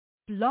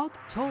Blog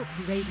Talk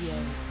Radio.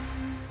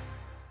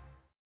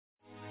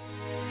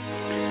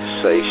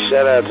 Say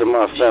shout out to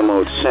my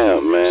famo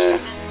champ, man.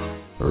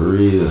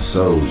 Real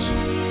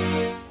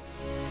soldier.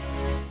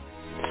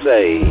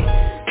 Say,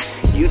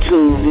 you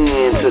tuned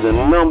in to the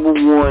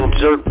 #1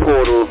 jerk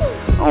portal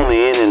on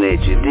the internet,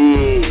 you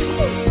dig?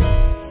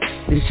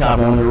 It's Chop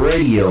on the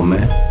radio,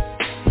 man.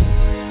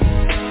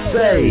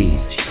 Say,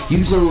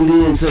 you tuned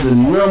in to the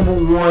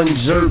 #1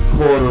 jerk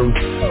portal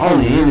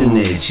on the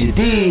internet, you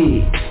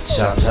dig?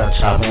 Chop, chop,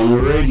 chop on the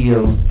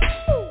radio.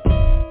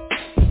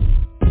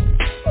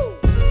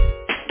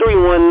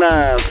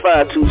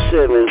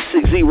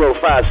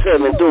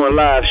 319-527-6057 doing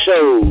live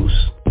shows.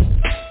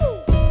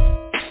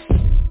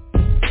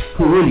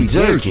 Who really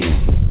jerking?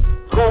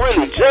 Who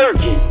really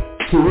jerking?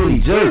 Who really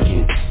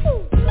jerking?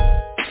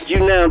 You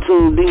now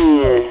tuned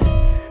in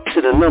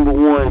to the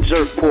 #1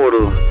 jerk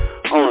portal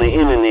on the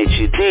internet,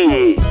 you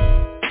dig?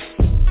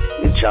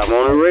 It's Chop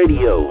on the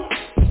radio.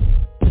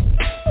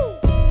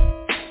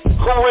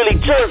 Who really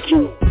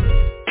jerking?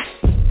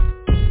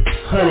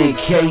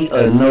 100K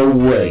or no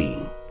way.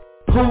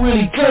 Who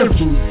really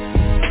jerking?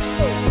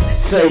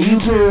 Say you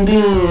tuned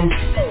in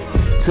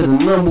to the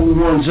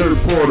 #1 jerk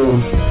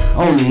portal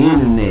on the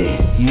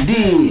internet. You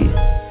did.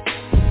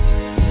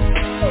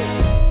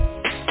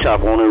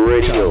 Chop on the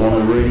radio. Chop on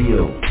the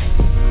radio.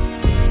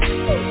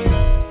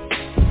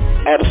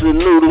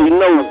 Absolutely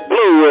no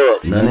blow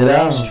up. None at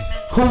all.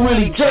 Who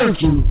really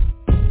jerking?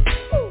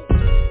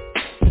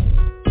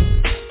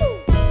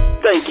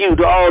 Thank you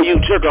to all you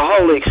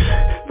jerkaholics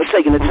for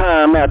taking the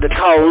time out to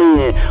call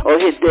in or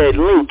hit that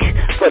link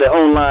for the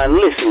online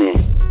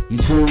listening. You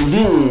tuned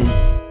in.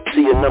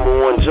 See your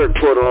 #1 jerk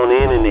portal on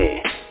the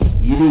internet.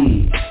 You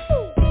did.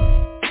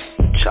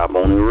 Chop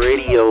on the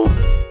radio.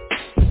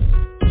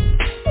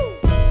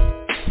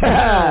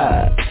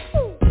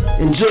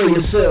 Enjoy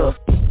yourself.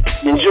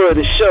 Enjoy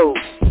the show.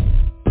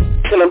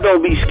 Tell them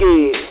don't be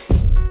scared.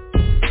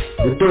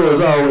 The door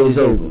is always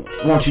open.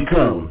 Won't you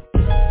come?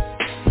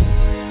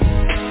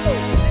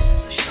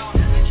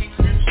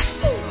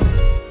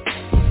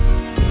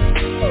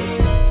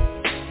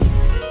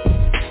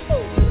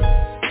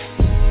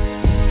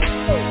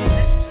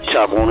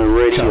 Chop on the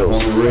radio. Chop on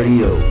the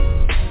radio.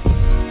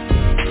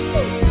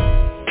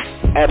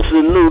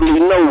 Absolutely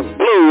no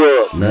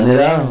blow up. None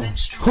at all.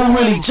 Who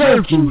really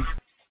jerking?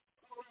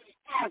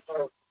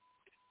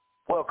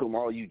 Welcome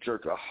all you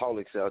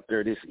jerkaholics out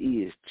there. This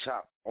is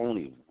Chop on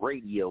the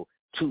Radio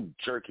 2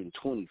 Jurkking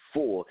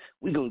 24.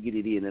 We're going to get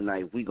it in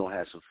tonight. We're going to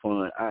have some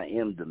fun. I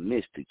am the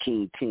Mr.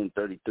 King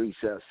 1033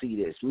 South C.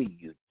 That's me,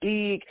 you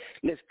dig?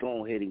 Let's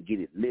go ahead and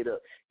get it lit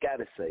up.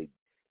 Gotta say,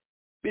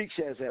 big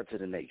shouts out to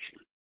the nation.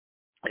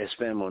 That's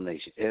Famo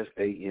Nation,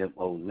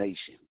 F-A-M-O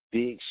Nation.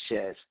 Big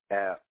shouts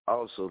out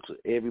also to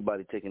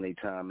everybody taking their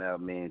time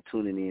out, man,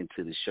 tuning in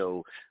to the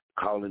show,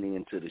 calling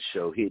in to the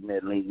show, hitting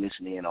that link,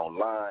 listening in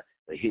online,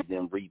 or hitting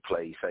them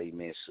replays. Hey,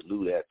 man,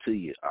 salute out to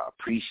you. I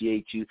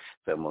appreciate you.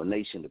 Famo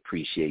Nation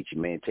appreciate you,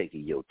 man,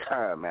 taking your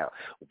time out.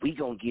 We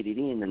going to get it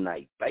in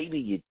tonight, baby.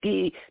 You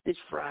dig? This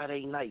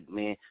Friday night,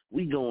 man,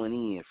 we going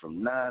in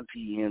from 9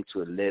 p.m.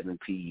 to 11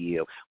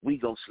 p.m. We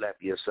going to slap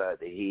you upside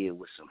the head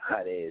with some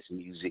hot-ass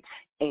music,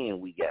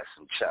 and we got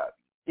some chop.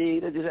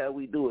 Yeah, that's just how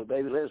we do it,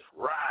 baby. Let's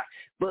rock.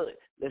 But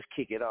let's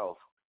kick it off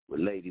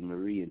with Lady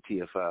Marie and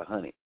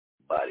TF500.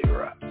 Body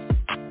rock.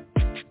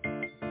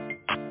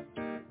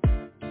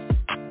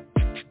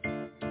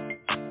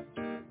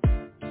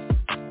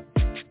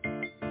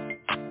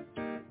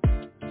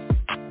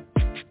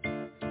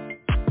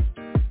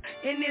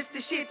 And it's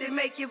the shit that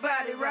make your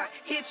body rock.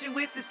 Hit you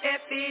with this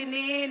F in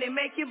the end and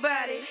make your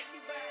body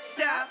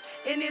stop.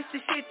 And it's the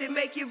shit that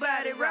make your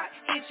body rock.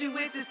 Hit you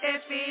with this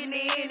F in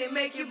the end and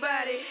make your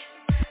body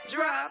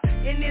drop.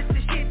 And it's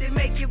the shit that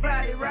make your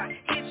body rock.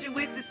 Hit you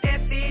with this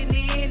F in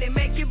the end and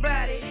make your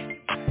body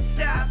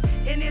stop.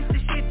 And it's the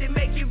shit that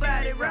make your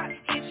body rock.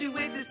 Hit you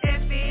with this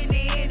F in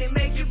the end and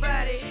make your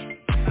body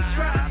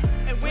drop.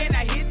 And when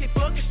I hit the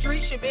fucking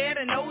streets, you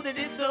better know that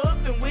it's up.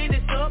 And when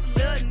it's up,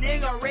 little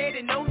nigga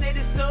already know that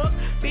it's up.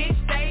 Bitch,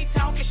 stay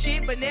talking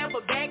shit but never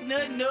back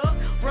nothing up.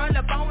 Run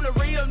up on a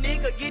real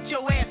nigga, get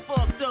your ass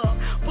fucked up.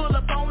 Pull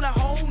up on a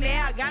hole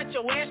now, I got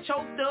your ass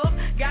choked up.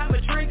 Got my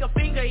trigger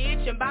finger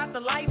itching, bout to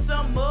light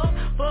something up.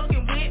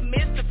 Fucking with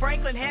Mr.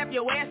 Franklin, have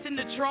your ass in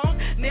the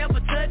trunk. Never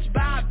touched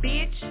by a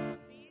bitch.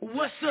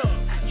 What's up?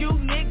 You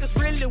niggas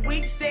really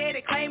weak, said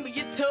it, claiming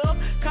you tough.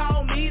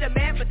 Call me the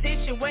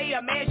mathematician, way I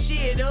mad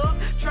shit up.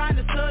 Trying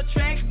to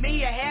subtract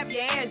me, I have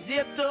your ass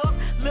zipped up.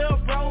 Lil'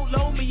 bro,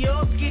 load me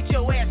up, get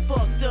your ass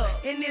fucked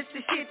up. And it's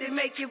the shit that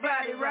make your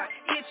body rock.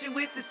 Hit you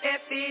with this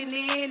F in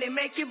the end and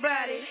make your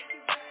body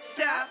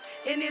stop.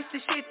 And it's the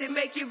shit that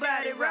make your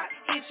body rock.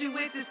 Hit you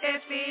with this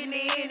F in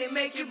the end and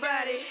make your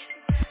body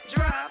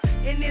drop.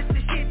 And it's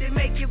the shit that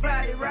make your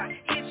body rock.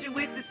 Hit you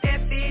with this F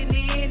in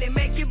the end and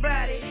make your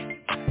body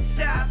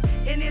stop.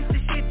 And it's the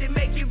shit that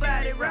make your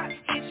body rock.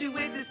 Hit you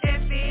with this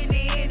F in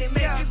the end and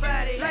make your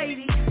body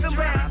lady,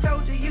 somebody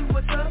told you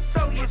was up,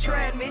 so you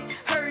tried me.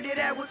 Heard that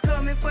I was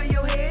coming for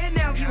your head,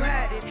 now you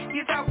hide it.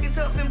 You talking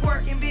tough and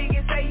working big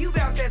and say you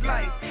bout that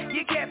life.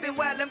 You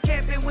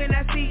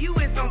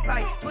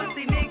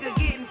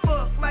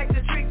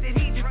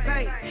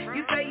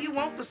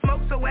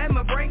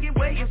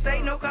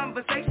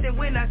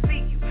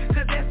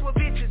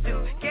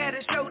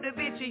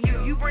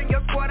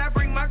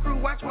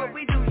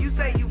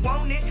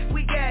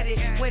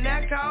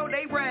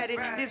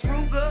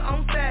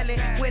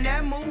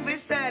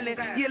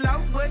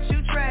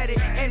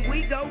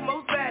flow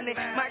most violent.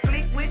 My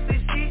clique with the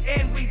shit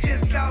and we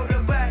just called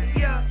about it,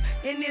 yeah.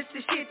 And it's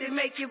the shit that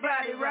make your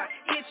body rock.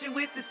 Hit you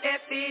with this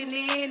F in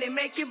the end and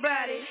make your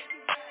body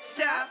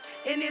stop.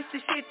 And it's the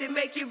shit that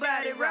make your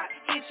body rock.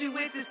 Hit you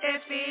with this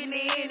F in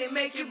the end and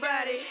make your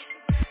body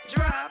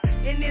drop.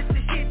 And it's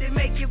the shit that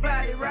make your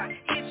body rock.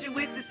 Hit you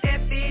with this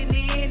F in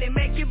the end and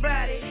make your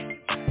body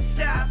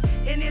stop.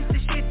 And it's the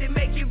shit that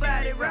make your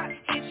body rock.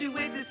 Hit you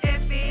with this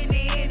F in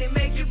the end and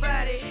make your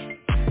body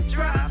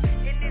drop.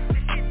 And it's the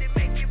shit that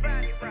make your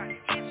body rock.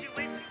 Hit you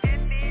with this F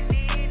in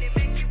the end and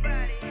make your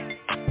body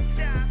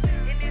stop.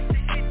 And it's the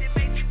shit that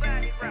make your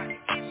body rock.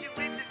 Hit you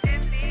with this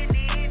F in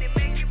the end and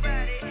make your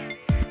body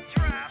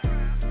drop.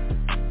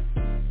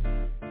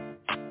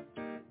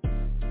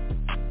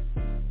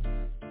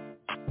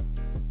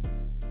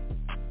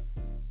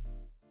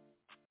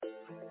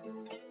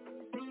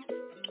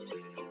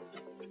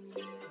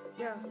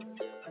 Yeah.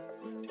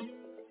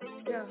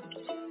 Yeah.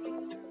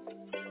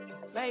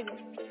 Baby.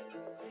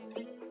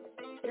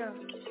 Yeah.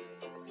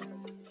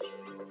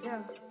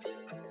 Yeah.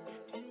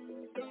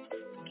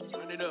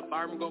 Turn it up,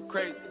 Byron go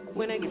crazy.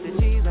 When I get the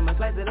cheese, I'ma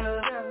slice it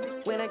up.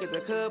 When I get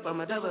the cup,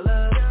 I'ma double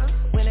up.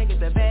 When I get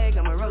the bag,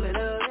 I'ma roll it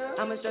up.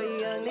 I'ma show you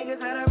young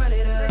niggas how to run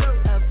it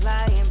up.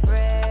 Applying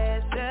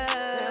pressure.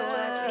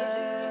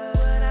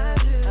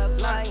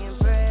 Applying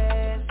pressure.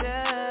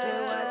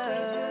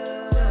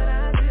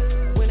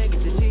 When I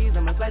get the cheese,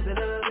 I'ma slice it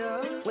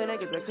up. When I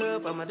get the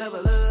cup, I'ma double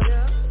up.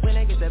 When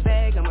I get the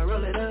bag, I'ma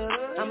roll it up.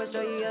 I'ma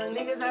show you young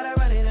niggas how to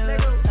run it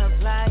up.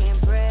 Applying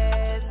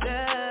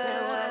pressure.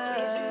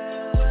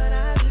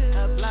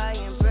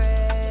 Applying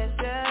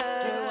pressure.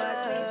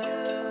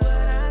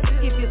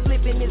 If you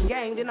slip in this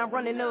game, then I'm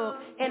running up.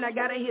 And I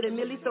gotta hit a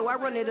milli, so I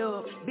run it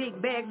up.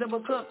 Big bags, double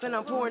cups, and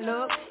I'm pouring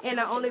up. And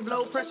I only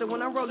blow pressure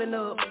when I'm rolling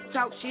up.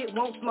 Talk shit,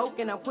 won't smoke,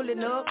 and I'm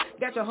pulling up.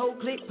 Got your whole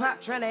clique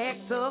pop trying to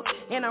act up.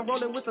 And I'm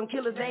rolling with some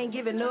killers, they ain't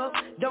giving up.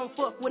 Don't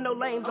fuck with no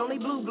lames, only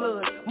blue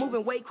blood.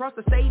 Moving weight across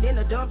the state in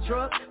a dump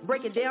truck.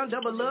 Break it down,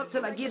 double up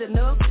till I get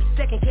enough.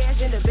 Second cash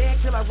in the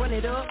bag till I run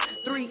it up.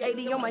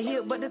 380 on my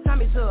hip, but the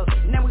Tommy's up.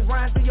 Now we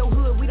ride through your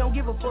hood, we don't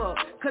give a fuck.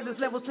 Cause it's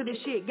levels to this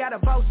shit, gotta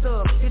boss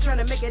up. You're trying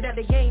to make it out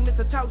the game, it's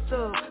a toss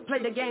up. Play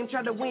the game,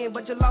 try to win,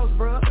 but you lost,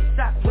 bruh.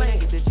 Stop playing. When I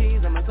get the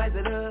cheese, I'ma slice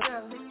it up.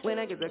 When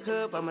I get the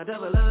cup, I'ma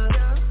double up.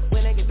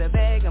 When I get the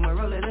bag, I'ma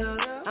roll it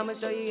up. I'ma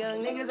show you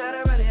young niggas how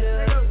to run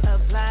it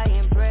up.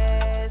 Applying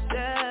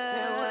pressure.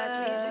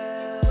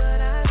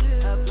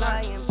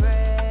 Applying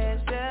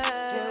pressure.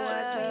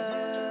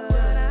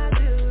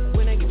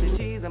 When I get the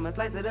cheese, I'ma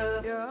slice it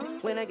up.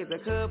 When I get the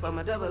cup,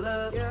 I'ma double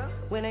up.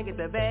 When I get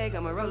the bag,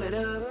 I'ma roll it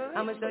up.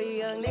 I'ma show you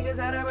young niggas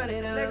how to run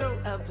it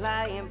up.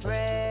 Applying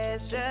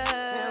pressure.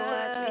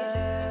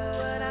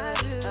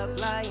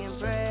 Applying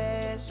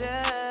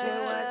pressure.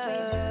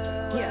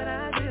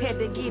 Had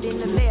to get in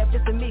the lab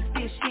just to mix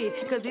this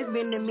shit. Cause it's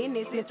been a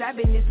minute since I've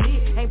been this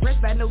lit. Ain't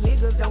pressed by no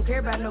niggas, don't care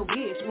about no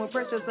bitch. When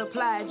pressure's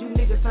applied, you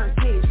niggas turn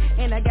snitch.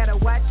 And I gotta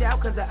watch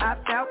out cause I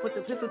opt out. Put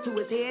the pistol to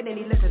his head and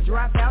he let the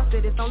drop out.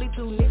 Said it's only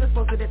 2 niggas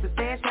posted at the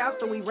stash house.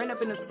 So we ran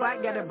up in the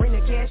spot, gotta bring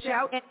the cash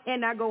out.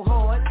 And I go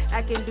hard,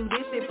 I can do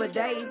this shit for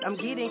days. I'm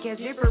getting cash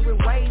different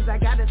ways, I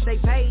gotta stay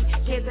paid.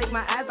 Can't take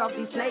my eyes off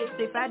these snakes.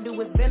 If I do,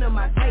 it's venom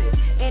my taste.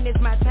 And it's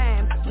my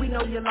time, we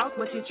know you lost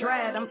but you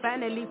tried. I'm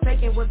finally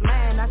taking what's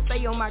mine, I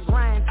stay on my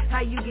grind.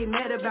 How you get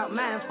mad about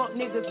mine? Fuck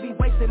niggas be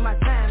wasting my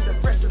time. The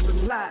pressure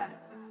supply.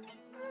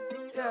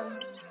 Yeah,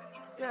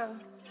 yeah.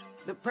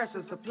 The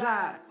pressure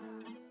supply.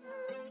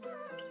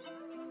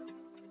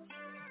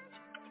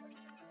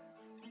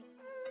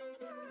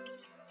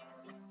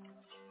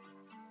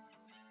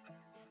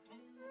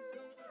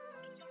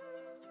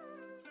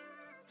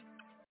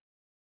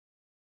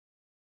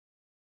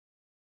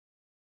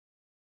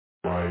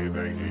 Why you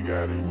think he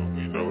got it when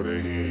we know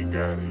that he ain't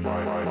got it?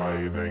 Why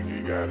you think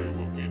he got it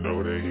when we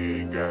know that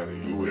he ain't got it?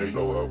 You ain't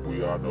blow up,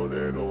 we all know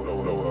that.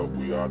 Blow up,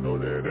 we all know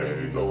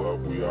that. Blow up,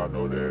 we all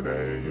know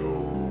that. Yo.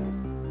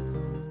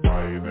 Why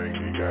you think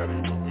he got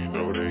it when we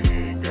know that he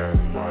ain't got it?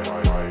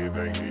 Why you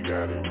think he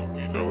got it when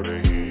we know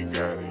that he ain't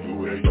got it? You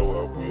ain't blow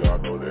up, we all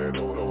know that.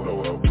 Blow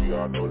up, we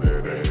all know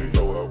that.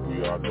 Blow up, we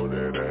all know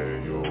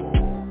that. Yo.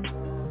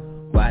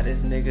 Why this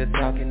nigga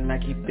talking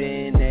like he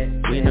been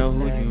that? We know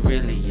who you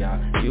really are,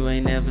 you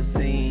ain't never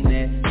seen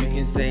that. You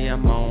can say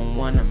I'm on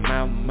one, I'm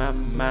out my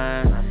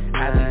mind.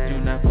 I just do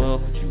not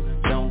fuck with you,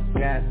 don't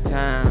got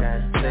time.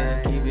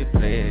 Let's keep it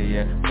player,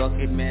 yeah. Fuck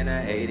it man,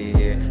 I hate it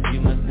here. You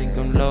must think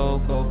I'm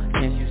loco,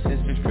 can't you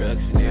sense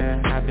destruction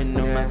here? I've been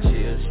on my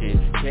chill shit,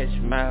 catch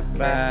my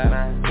vibe.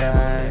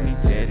 Let me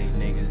tell these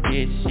niggas,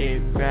 get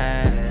shit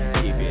right.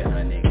 Keep it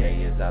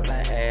 100K is all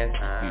I ask.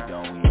 You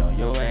don't, we on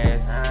your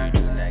ass.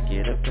 You do not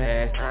get a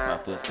pass. My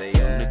foot stay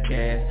on the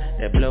gas.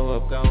 That blow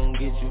up gon'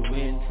 get you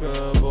in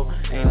trouble.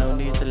 Ain't no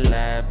need to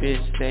lie,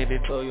 bitch, save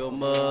it for your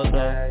mother.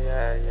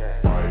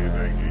 Why you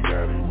think he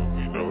got it when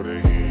we know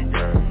that he ain't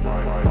got it?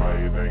 Why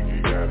you think he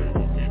got it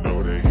when we know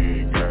that he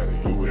ain't got it?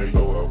 You ain't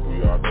blow up, we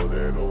all know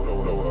that. Blow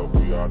up,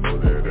 we all know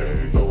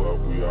that. Blow up,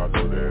 we all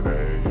know that.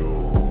 Yo.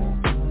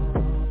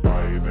 Why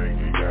you think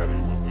he got it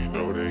when we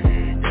know that he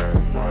ain't got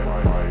it?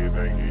 Why you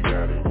think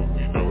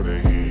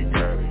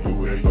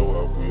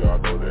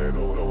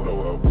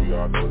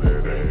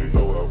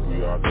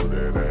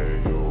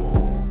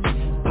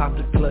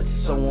clutch,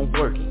 so I'm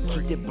working.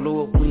 Keep that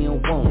blow up, we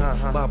don't want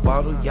it. Buy a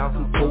bottle, y'all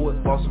can pour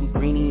it. Bought some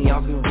greenie,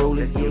 y'all can roll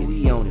it. Yeah,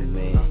 we on it,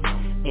 man.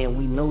 And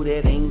we know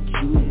that ain't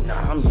cute.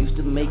 Nah, I'm used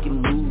to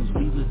making moves.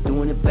 We was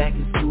doing it back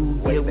in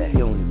school. Yeah,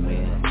 we on it,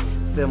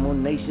 man. Femo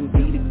Nation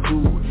be the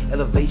crew.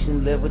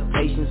 Elevation,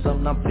 levitation,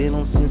 something I've been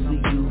on since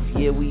the youth.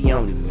 Yeah, we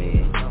on it,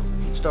 man.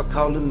 Start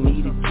calling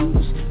me the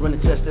goose,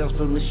 running touchdowns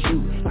from the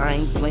shoot. I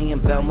ain't playing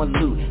about my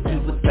loot.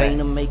 Keep a thing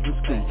to make them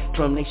scoot,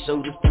 from they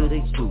shoulders to they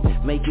boot.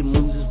 Making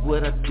moves is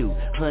what I do.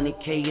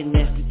 100K and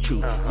that's the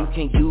truth. You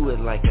can't do it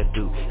like I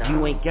do.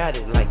 You ain't got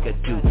it like I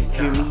do.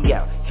 Hear me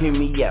out, hear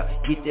me out.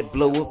 Get that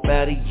blow up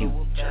out of you.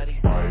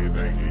 Why you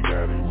think he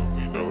got it when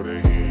we know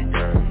that he ain't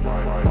got it?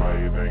 Why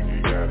you think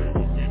he got it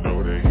when we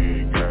know that he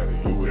ain't got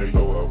it? You ain't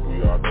blow up,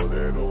 we all know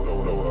that. Blow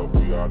up,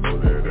 we all know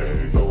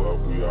that. Blow up,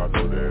 we all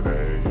know that.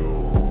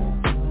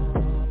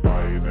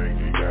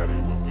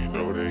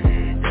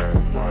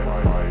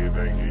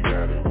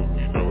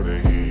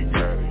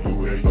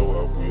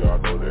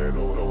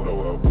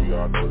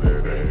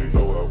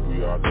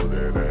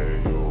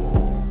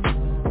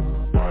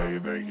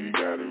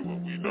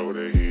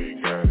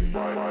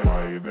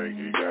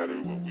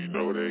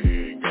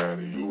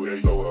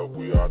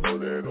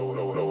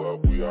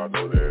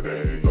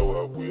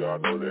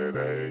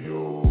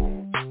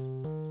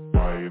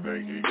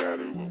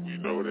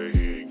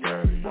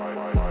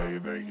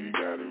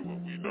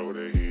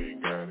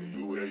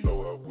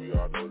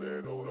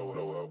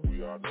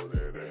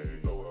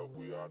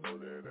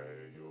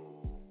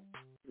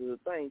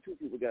 Two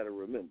people got to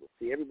remember.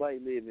 See, everybody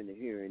live in the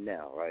here and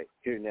now, right?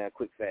 Here and now,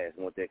 quick, fast,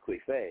 want that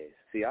quick, fast.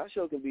 See, our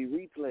show can be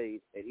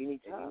replayed at any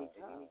time.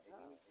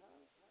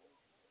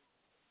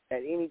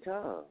 At any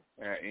time.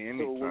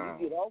 So when you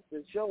get off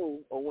the show,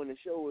 or when the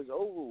show is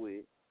over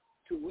with,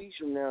 2 weeks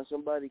from now,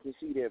 somebody can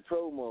see that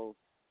promo,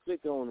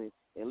 click on it,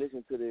 and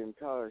listen to the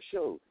entire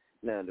show.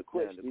 Now, the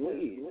question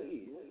is,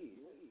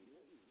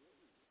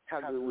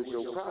 how good was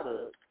your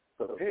product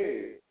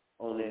prepared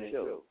on that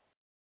show?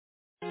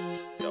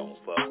 Don't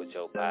fuck with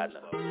your partner,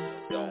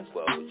 don't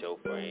fuck with your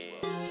friend.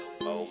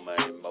 More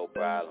money, more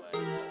problems,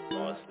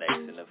 more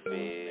snakes in the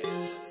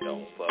field.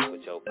 Don't fuck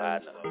with your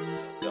partner,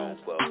 don't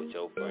fuck with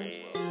your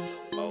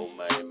friend. More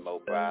money, more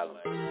problems,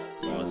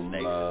 more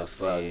snakes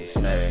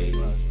in the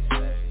field.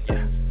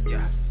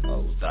 Yeah.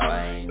 Oh, thought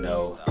I ain't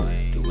know.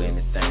 Do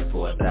anything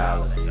for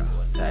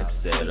 $1. Type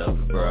set up,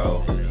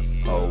 bro.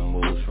 Whole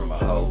moves from a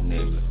whole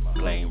nigga.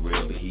 Claim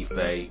real, but he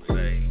fake.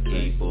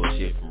 Keep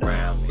bullshit from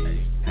around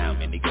me. How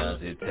many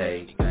guns it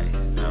take?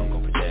 I'm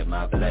gon' protect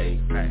my plate.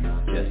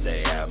 Just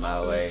stay out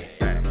my way.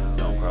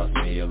 Don't cross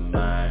me your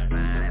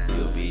mind.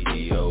 You'll be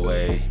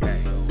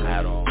DOA.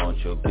 I don't want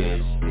your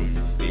bitch,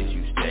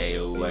 you stay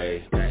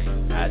away.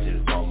 I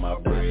just want my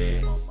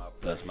bread.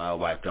 Plus my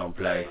wife don't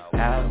play.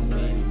 How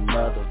many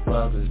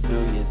motherfuckers do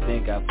you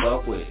think I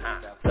fuck with?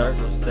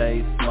 Circle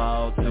stay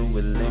small to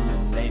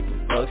eliminate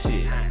the fuck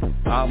shit.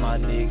 All my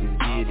niggas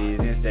get it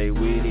and stay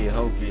with it,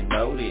 hope you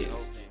know this.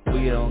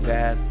 We don't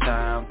got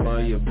time for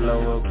your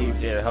blow up,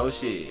 keep that whole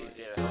shit.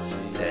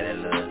 That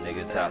little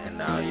nigga talking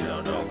now, you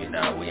don't know me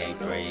now, we ain't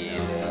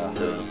friends.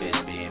 Little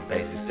bitch being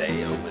basic,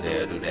 stay over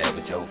there, do that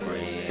with your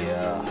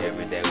friends.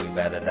 Every day we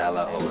bout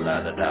 $1, whole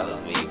lot of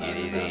dollars, we get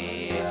it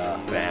in.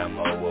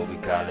 Famo, what we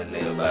call it,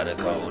 live by the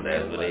code,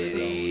 that's what it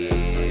is.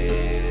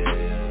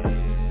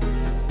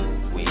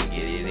 We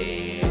get it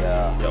in.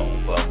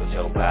 Don't fuck with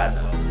your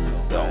partner,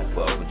 don't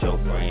fuck with your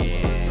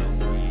friends.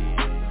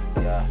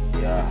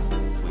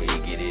 We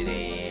get it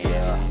in.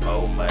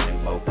 More money,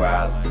 more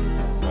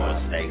problems, more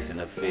snakes in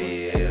the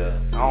field.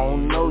 I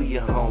don't know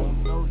your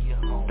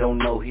homie, don't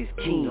know his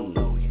king.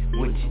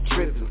 What you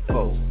trippin'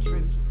 for?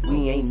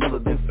 We ain't never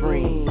been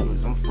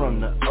friends. I'm from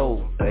the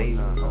O, baby.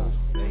 I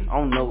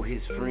don't know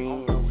his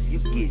friends. You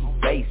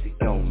get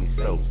basic on me,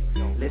 so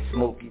let's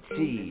smoke your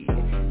cheese.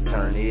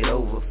 Turn it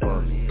over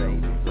for me,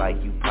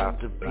 like you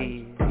popped a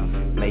pill.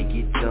 Make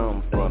it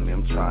dumb for me.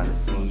 I'm trying to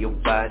see your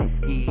body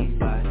skills.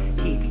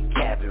 He be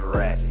capping,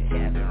 rapping.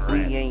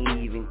 We ain't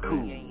even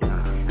cool.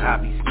 I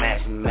be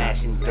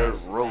smashing dirt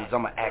roads.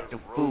 I'm an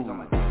active fool.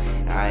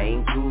 I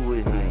ain't cool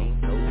with him.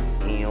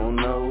 He don't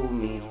know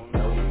me.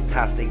 I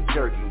stay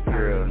jerking,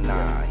 girl,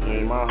 nah, he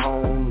ain't my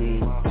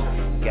homie.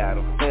 Got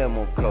a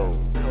famo code,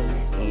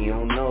 he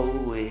don't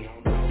know it.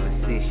 But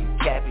since you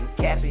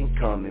capping,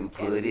 come and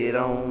put it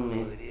on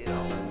me.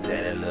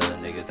 That little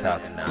nigga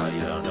talking now,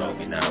 you don't know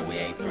me now, we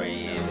ain't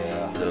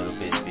friends. Little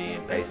bitch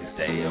being basic,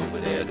 stay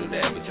over there, do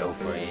that with your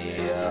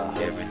friends.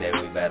 Every day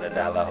we bout $1,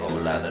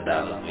 whole lot of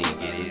dollars, we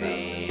get it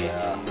in.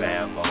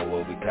 Famo,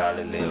 what we call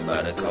it, live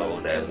by the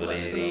code, that's what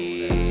it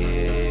is.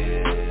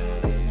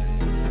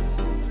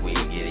 We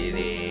get it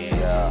in.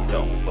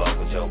 Don't fuck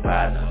with your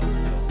partner,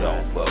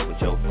 don't fuck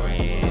with your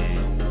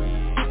friends.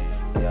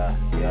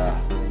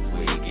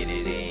 We get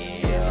it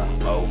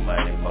in. More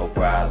money, more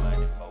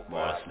problems,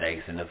 more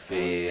snakes in the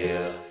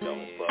field.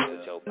 Don't fuck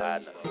with your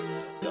partner,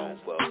 don't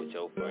fuck with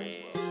your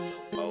friends.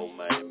 More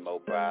money, more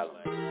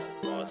problems,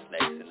 more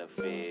snakes in the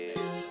field.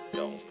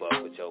 Don't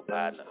fuck with your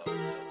partner,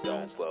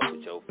 don't fuck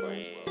with your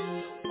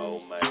friends.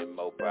 More money,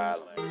 more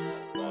problems,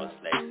 more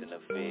snakes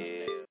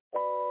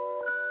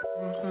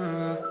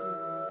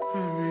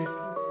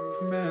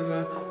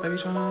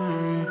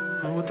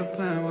tryna know what the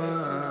plan was.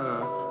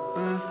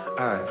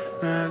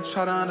 Alright, man,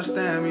 try to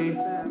understand me.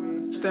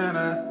 Stand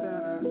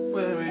up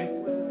with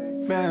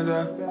me. Bands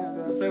up,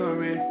 live with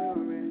me.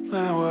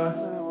 Plan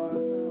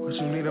what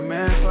you need a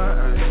man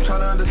for? Try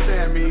to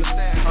understand me.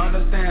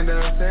 Understand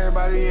us,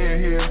 everybody in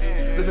here.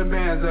 Lifting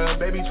bands up,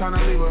 baby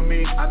tryna leave with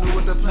me. I knew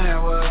what the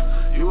plan was.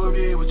 You with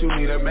me, what you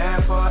need a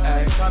man for?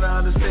 Try to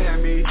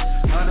understand me.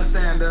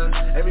 Understand us,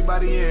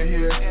 everybody in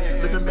here.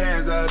 Lifting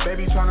bands up,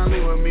 baby tryna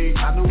leave with me.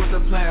 I knew what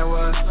the plan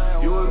was.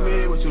 You with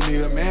me, what you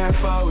need a man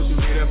for? What you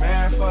need a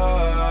man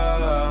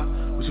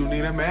for? What you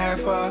need a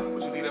man for?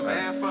 What you need a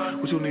man for?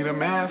 What you need a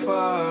man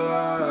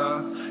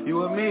for? You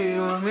with me,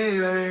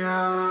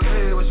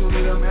 baby, what you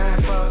need a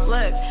man for?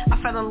 Look, I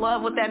fell in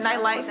love with that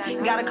nightlife.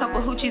 Got a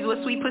couple hoochies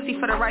with sweet pussy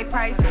for the right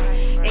price.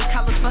 In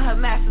college for her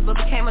masters, but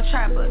became a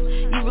trapper.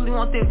 You really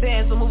want them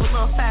bands, so move a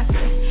little faster.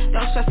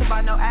 Don't stress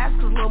about no ass,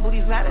 cause little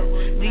booties matter.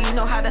 Do you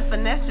know how to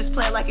finesse? Just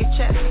play it like it's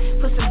chess.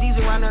 Put some D's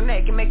around her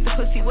neck and make the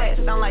pussy wet.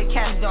 Sound like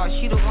Cash Dog,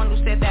 she the one who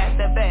said that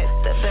the best.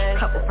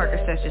 Couple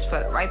Percocets just for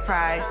the right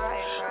price.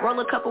 Roll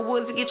a couple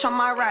woods to get your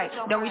mind right.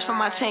 Don't reach for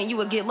my chain, you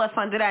will get left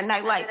under that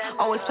nightlight.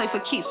 Always play for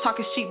keeps,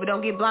 talking cheap, but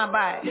don't get blind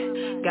by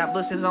it. Got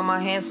blisters on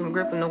my hands from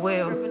gripping the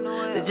wheel.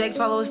 The Jakes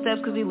follow his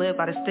steps cause he live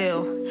by the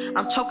steel.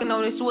 I'm choking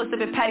on this wood,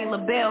 sipping Patty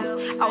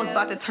LaBelle. I was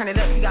about to turn it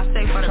up, you got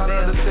safe for the bill. Try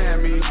to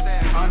understand me,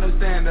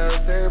 understand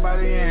us,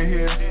 everybody in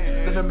here.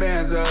 Lifting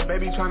bands up,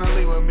 baby tryna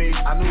leave with me.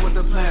 I knew what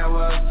the plan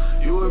was.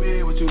 You with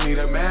me, what you need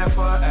a man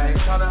for?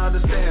 Try to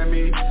understand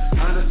me,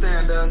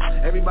 understand us,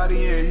 everybody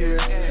in here.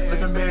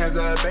 Lifting bands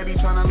up, baby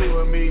tryna leave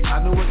with me.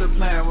 I knew what the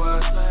plan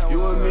was. You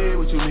with me,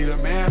 what you need a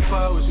man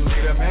for? What you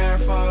need a man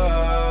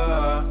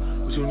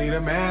for? What you need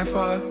a man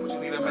for? What you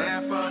need a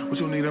man for? What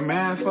you need a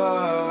man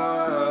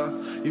for?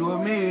 You with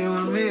me,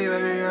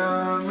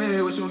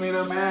 baby, what you need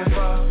a man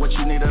for? What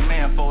you need a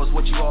man for is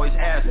what you always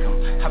ask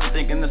him. I've been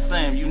thinking the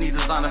same, you need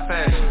designer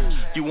fashion.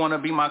 You wanna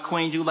be my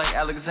queen, you like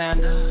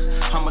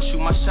Alexander? I'ma shoot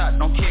my shot,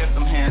 don't care if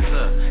them hands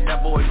up.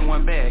 That boy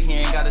doing bad, he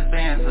ain't got his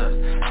bands up.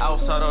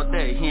 Outside all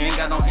day, he ain't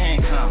got no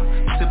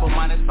income.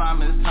 Simple-minded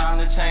Simon, it's time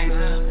to change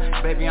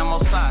up. Baby, I'm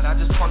outside, I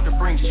just parked the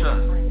Brinks truck.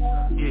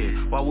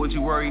 Yeah, why would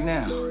you worry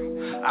now?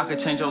 I could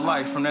change your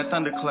life from that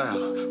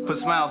thundercloud. Put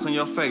smiles on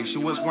your face,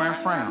 you was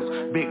wearing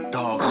frowns. Big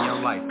dog in your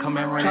life, come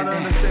and run it down. Try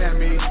to understand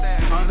me,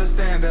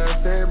 understand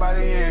us,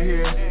 everybody in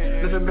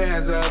here. Lifting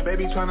bands up,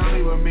 baby tryna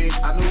leave with me.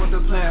 I knew what the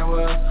plan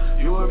was.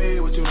 You with me,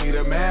 what you need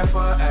a man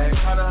for?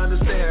 Try to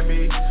understand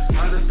me,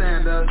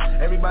 understand us,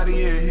 everybody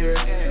in here.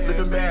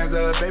 Lifting bands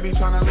up, baby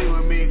tryna leave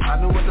with me. I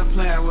knew what the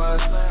plan was.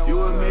 You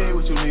with me,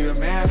 what you need a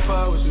man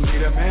for? What you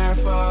need a man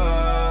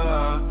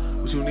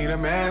for? What you need a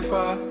man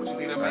for? What you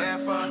need a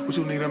man for? What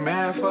you need a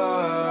man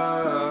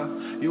for?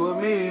 You with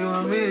me,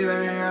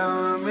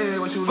 baby,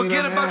 what you need a man for?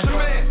 Forget about your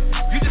man.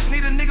 You just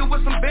need a nigga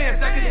with some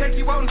bands that can take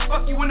you out and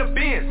fuck you in the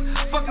Benz.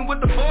 Fucking with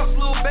the boss,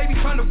 little baby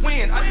trying to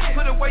win. I just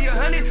put away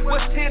 100,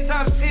 what's 10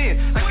 times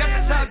 10? I got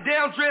the top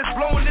down, dress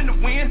blowing in the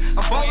wind.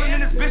 I'm balling in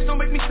this bitch, don't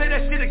make me say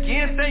that shit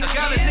again. Thank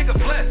God a nigga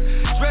blessed.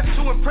 Dressed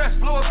to impress,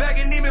 blow a bag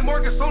and Neiman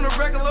Marcus on the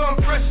regular, I'm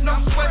fresh. No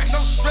sweat,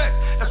 no stress.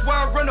 That's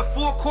why I run a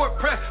full court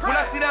press. When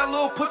I see that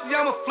little pussy,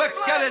 I'ma flex.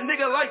 Got a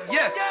nigga like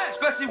yes.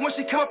 Especially when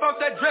she come up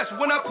out that dress.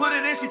 When I put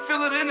it in, she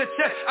feel it in the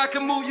chest. I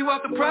can move you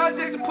out the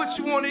project and put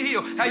you on the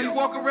hill. How you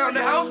walk around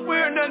the house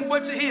wearing nothing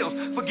but your heels.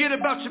 Forget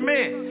about your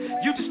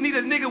man. You just need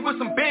a nigga with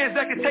some bands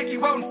that can take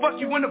you out and fuck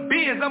you in the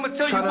Benz. I'ma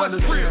tell you what's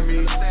real.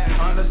 Me,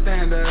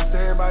 understand us,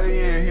 everybody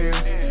in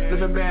here.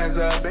 Lifting bands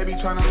up, baby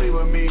tryna leave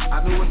with me.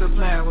 I knew what the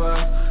plan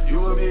was. You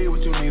with me,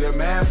 what you need a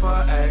man for?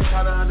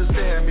 Try to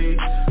understand me,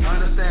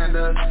 understand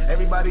us,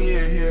 everybody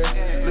in here.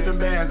 Lifting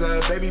bands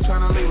up, baby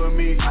tryna leave with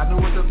me. I knew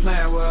what the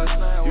plan was.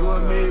 You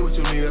with me, what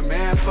you need a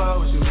man for?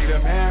 What you need a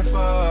man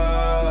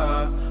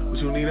for? What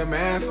you need a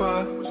man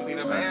for? What you need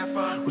a man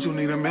for? What you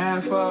need a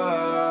man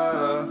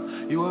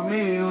for? You with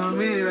me,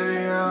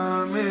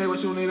 baby, what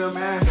you need a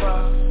man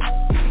for?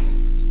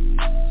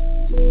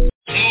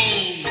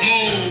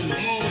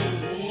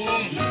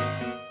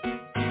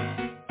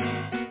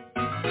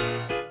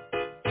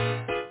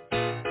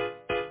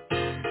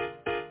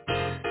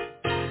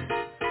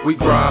 We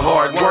grind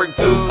hard, work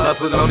too,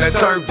 hustling on that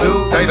turf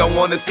too. They don't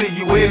wanna see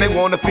you win, they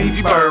wanna feed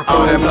you bird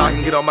food. That block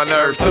can get on my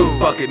nerves too.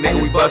 Fuck it,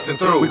 nigga, we bustin'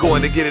 through. We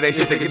going to get it, ain't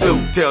shit they can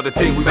do. Tell the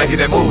team we making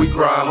that move. We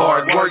grind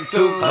hard, work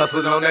too,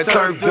 hustling on that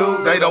turf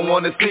too. They don't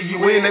wanna see you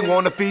win, they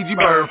wanna feed you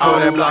bird food.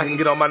 That block can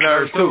get on my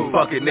nerves too.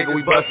 Fuck it, nigga,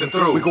 we bustin'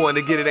 through. We going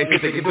to get it, ain't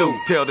shit they can do.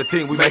 Tell the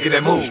team we making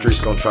that move.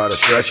 Streets gon' try to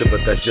stretch it,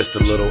 but that's just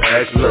a little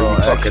extra. You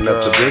fucking up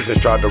the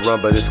business, tried to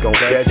run, but it's gon'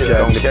 catch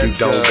ya. And if you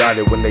don't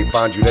got it, when they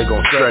find you, they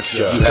gon' stretch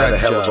ya. You had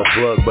a hell of a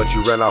plug, but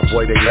you ran off.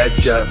 Boy, they let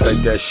ya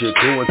take that shit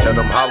cool and tell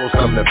them hollows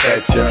come to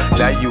fetch ya.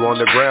 Now you on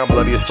the ground,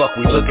 bloody as fuck,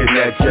 we looking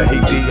at ya. He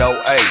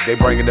DOA, they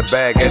bringing the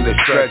bag and the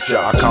stretcher.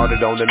 I caught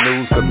it on the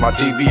news cause my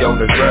TV on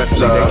the dresser.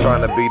 They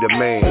trying to be the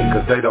man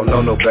cause they don't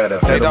know no better.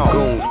 They them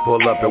goons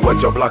pull up and wet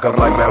your block up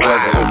like that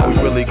weather. If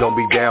we really gon'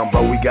 be down,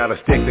 bro, we gotta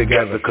stick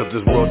together. Cause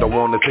this world don't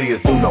wanna see us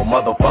do no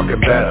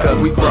motherfucking better. Cause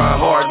we grind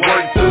hard,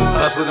 work too,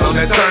 hustling on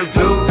that turn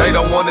too. They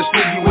don't wanna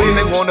see you in,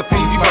 they wanna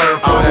feed you burn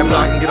food. That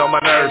block can get on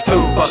my nerves too.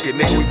 Fuck it,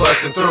 nigga, we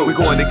bustin' through. We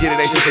going to get it,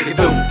 ain't shit they can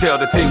do. Tell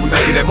the team we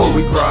making that move.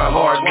 We grind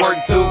hard, work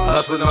too.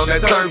 Hustling on that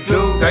turf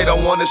too. They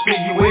don't wanna see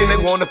you in, they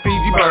wanna feed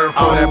you burn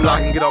food. That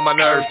block can get on my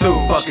nerves too.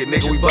 Fuck it,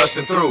 nigga, we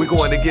bustin' through. We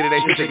going to get it,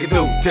 ain't shit they can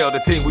do. Tell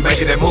the team we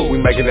making that move. We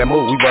making that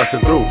move, we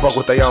bustin' through. Fuck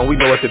what they on, we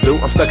know what to do.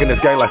 I'm stuck in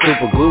this game like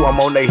super glue. I'm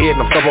on their head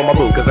and I'm stuck on my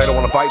boot. Cause they don't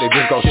wanna fight, they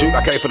just gon' shoot.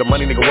 I came for the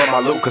money, nigga, what my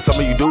loot. Cause some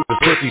of you do is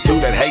pussy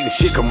too. That hating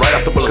shit come right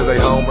off the blue. Cause they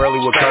home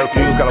early with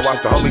curfews. Gotta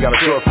watch the homie, got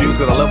a short fuse.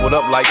 Cause I leveled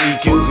up like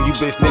EQs and you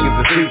bitch niggas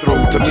is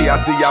see-through. To me,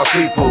 I see y'all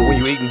seafood when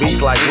you eating beats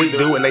like we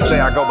do. And they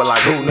say I go, but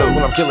like who knew?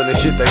 When I'm killing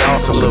this shit, they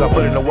all salute. I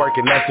put in the work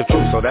and that's the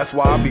truth. So that's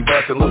why I be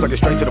bustin' loose. I get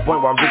straight to the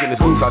point where I'm digging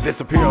this goose. I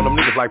disappear on them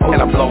niggas like poof.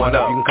 And I'm blowing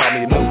up. You can call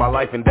me a noob. My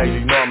life in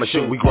danger, you know I'm a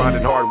shoot. We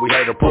grinding hard, we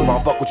hate to prove. I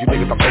don't fuck with you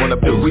niggas, I'm throwing up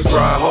dudes. We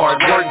grind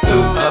hard, work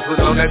too. Hustling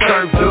on that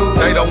turf too.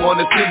 They don't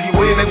wanna see you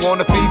in, they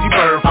wanna feed you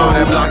burn food.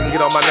 That block can get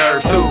on my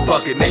nerves too.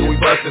 Fuck it, nigga,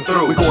 we bustin'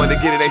 through. We going to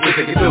get it, ain't shit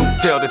they can do.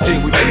 Tell the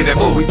team we making that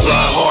move. We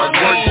grind hard,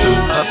 work too.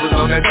 Hustling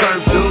on that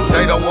turf too.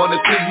 They don't wanna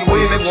see you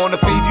in, they wanna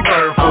feed you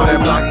burn food. That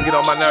block can get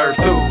on my nerves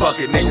too.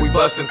 Fuck it, nigga, we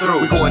bustin'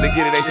 through. We going to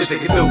get it, ain't shit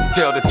they can do.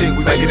 Tell the team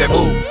we making that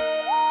move.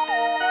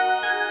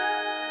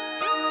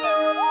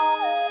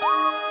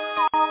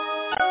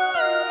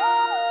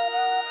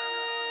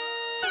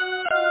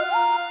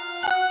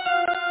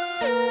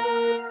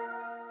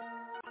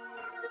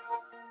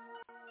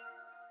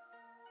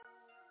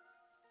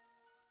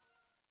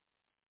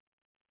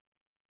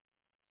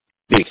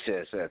 Big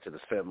shouts out to the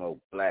Femo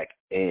Black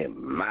and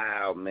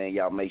Mild, man.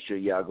 Y'all make sure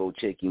y'all go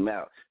check him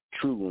out.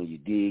 True when you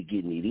did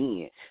getting it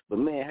in. But,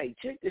 man, hey,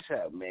 check this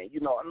out, man. You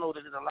know, I know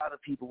that a lot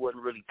of people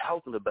wasn't really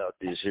talking about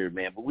this here,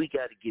 man, but we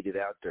got to get it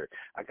out there.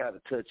 I got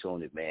to touch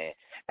on it, man.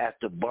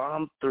 After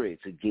bomb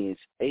threats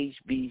against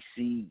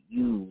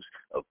HBCUs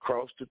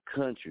across the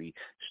country,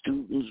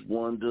 students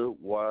wonder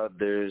why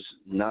there's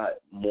not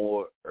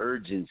more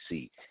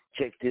urgency.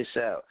 Check this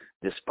out.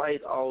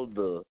 Despite all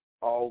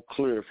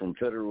clear from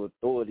federal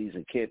authorities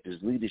and campus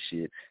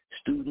leadership,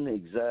 student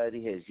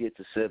anxiety has yet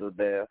to settle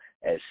down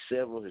at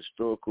several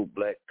historical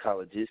black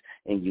colleges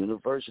and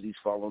universities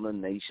following a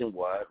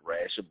nationwide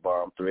rash of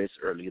bomb threats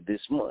earlier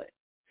this month.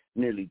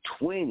 Nearly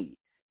 20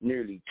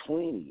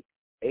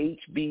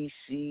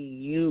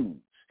 HBCUs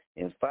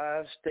in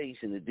 5 states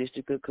in the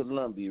District of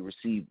Columbia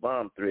received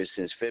bomb threats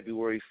since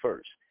February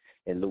 1st.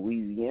 In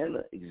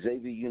Louisiana,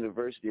 Xavier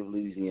University of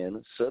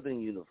Louisiana,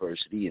 Southern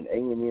University, and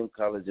A&M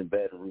College in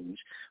Baton Rouge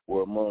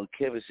were among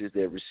campuses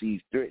that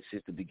received threats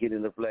since the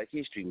beginning of Black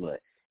History Month.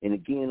 And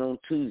again on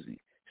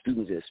Tuesday,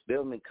 students at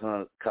Spelman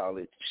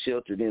College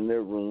sheltered in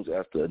their rooms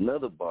after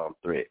another bomb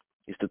threat.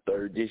 It's the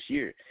third this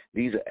year.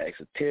 These are acts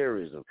of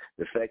terrorism.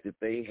 The fact that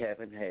they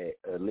haven't had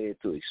led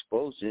to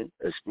explosion,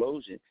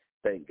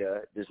 thank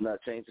God, does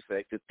not change the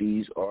fact that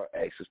these are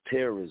acts of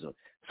terrorism.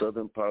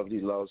 Southern Poverty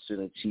Law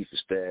Center Chief of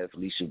Staff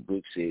Alicia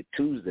Brooks said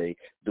Tuesday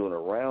during a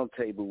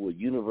roundtable with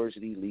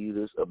university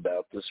leaders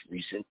about this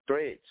recent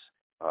threats.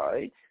 All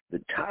right? The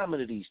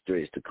timing of these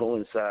threats to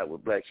coincide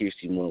with Black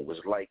History Month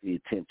was likely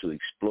an attempt to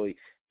exploit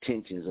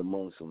tensions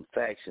among some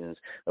factions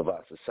of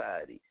our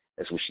society.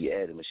 That's what she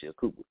added, Michelle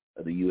Cooper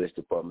of the U.S.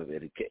 Department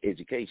of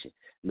Education,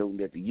 noting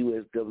that the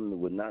U.S.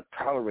 government would not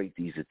tolerate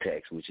these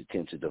attacks which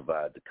attempt to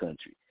divide the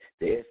country.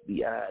 The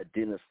FBI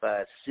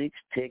identified 6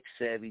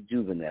 tech-savvy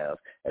juveniles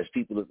as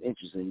people of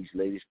interest in these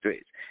latest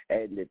threats,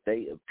 adding that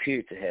they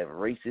appear to have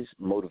racist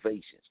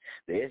motivations.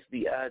 The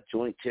FBI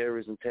Joint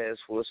Terrorism Task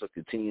Force are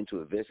continuing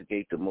to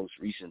investigate the most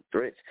recent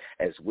threats,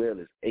 as well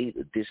as 8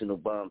 additional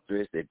bomb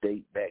threats that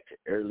date back to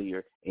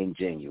earlier in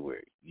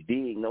January. You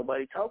dig?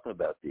 Nobody talking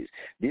about this.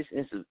 This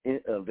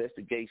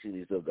investigation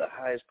is of the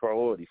highest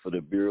priority for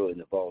the Bureau and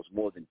involves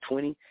more than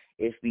 20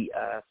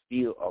 FBI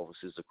field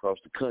officers across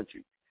the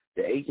country.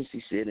 The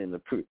agency said in the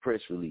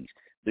press release,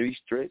 these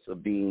threats are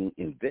being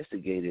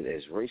investigated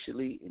as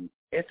racially and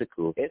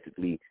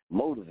ethically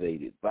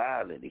motivated,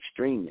 violent,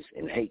 extremist,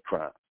 and hate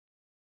crimes.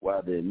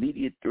 While the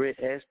immediate threat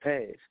has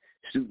passed,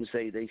 students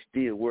say they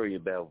still worry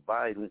about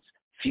violence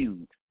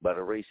fueled by the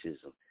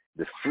racism.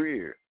 The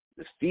fear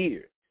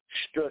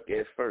struck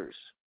at first,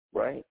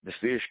 right? The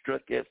fear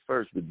struck at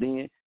first, but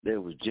then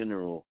there was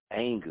general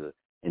anger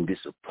and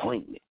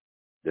disappointment.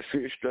 The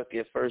fear struck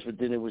at first, but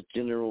then it was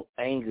general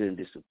anger and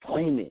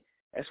disappointment.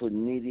 That's what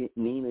Nina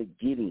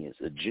Gideons,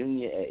 a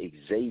junior at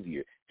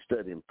Xavier,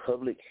 studying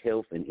public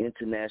health and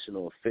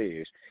international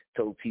affairs,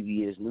 told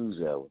PBS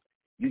NewsHour.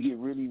 You get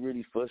really,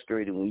 really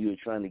frustrated when you're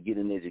trying to get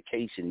an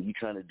education and you're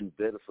trying to do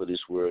better for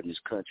this world and this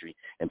country,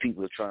 and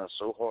people are trying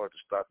so hard to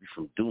stop you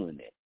from doing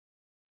that.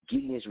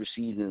 Gideons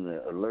received an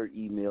alert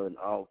email in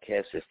all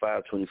caps at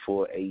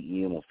 5:24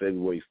 a.m. on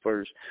February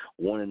 1st,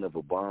 warning of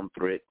a bomb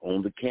threat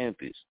on the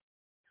campus.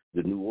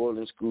 The New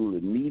Orleans school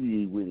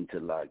immediately went into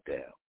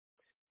lockdown.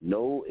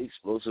 No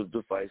explosive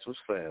device was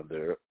found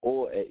there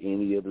or at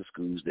any other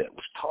schools that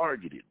was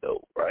targeted,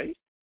 though, right?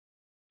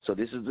 So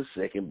this is the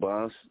second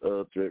bomb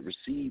threat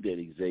received at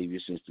Xavier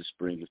since the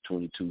spring of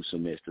 22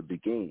 semester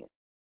began.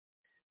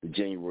 The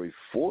January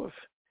 4th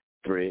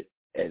threat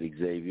at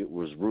Xavier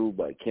was ruled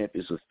by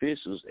campus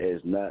officials as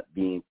not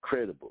being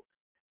credible,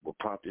 but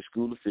prompted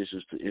school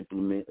officials to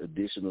implement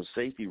additional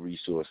safety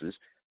resources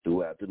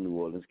throughout the New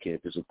Orleans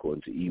campus,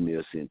 according to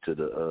emails sent to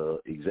the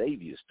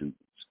Xavier students,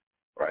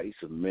 right?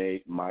 So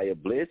Maya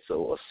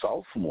Bledsoe, a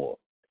sophomore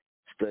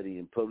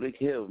studying public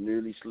health,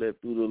 nearly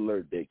slept through the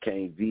alert that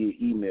came via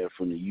email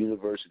from the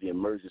university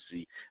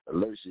emergency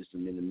alert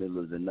system in the middle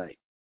of the night.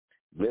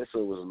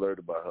 Bledsoe was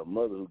alerted by her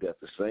mother, who got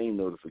the same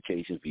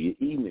notification via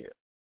email.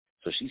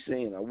 So she's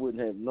saying, I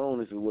wouldn't have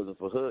known if it wasn't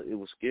for her. It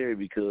was scary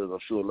because I'm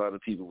sure a lot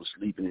of people were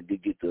sleeping and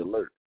did get the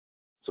alert.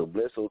 So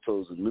Bledsoe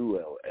told the New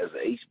Hour, as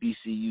an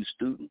HBCU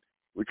student,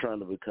 we're trying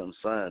to become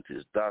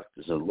scientists,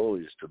 doctors, and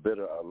lawyers to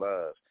better our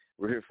lives.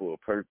 We're here for a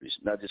purpose,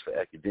 not just for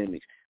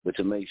academics, but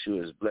to make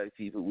sure as black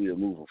people we are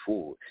moving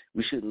forward.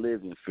 We shouldn't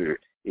live in fear.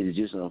 It is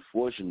just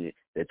unfortunate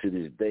that to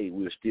this day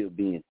we are still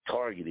being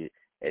targeted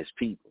as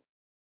people.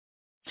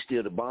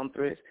 Still, the bomb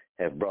threats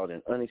have brought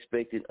an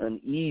unexpected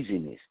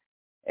uneasiness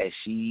as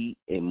she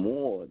and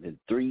more than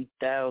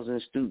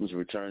 3,000 students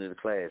returned to the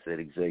class at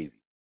Xavier.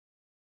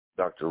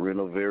 Dr.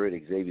 Reno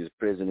Verrett, Xavier's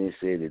president,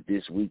 said that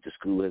this week the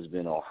school has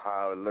been on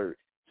high alert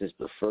since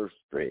the first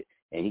threat,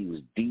 and he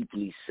was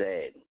deeply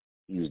saddened.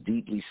 He was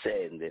deeply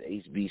saddened that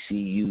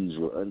HBCUs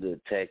were under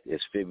attack as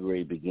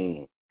February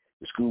began.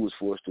 The school was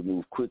forced to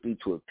move quickly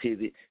to a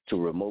pivot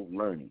to remote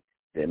learning.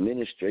 The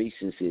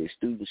administration said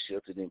students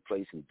sheltered in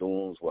place in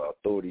dorms while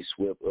authorities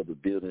swept other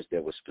buildings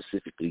that were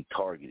specifically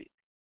targeted.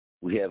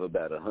 We have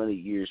about 100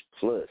 years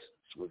plus,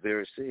 that's what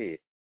Vera said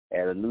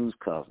at a news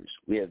conference.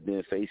 We have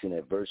been facing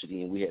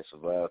adversity, and we have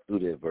survived through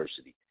the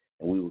adversity,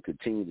 and we will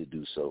continue to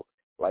do so.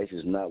 Life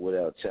is not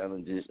without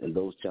challenges, and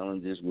those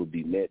challenges will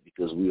be met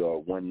because we are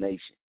one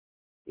nation.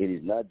 It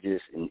is not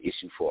just an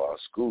issue for our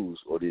schools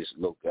or this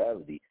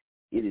locality.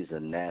 It is a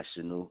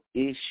national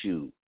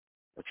issue.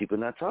 And people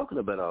are not talking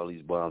about all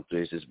these bomb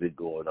threats that's been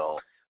going on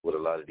with a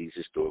lot of these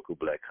historical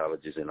black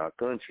colleges in our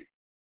country,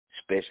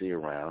 especially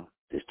around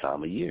this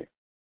time of year.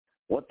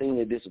 One thing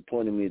that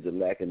disappointed me is the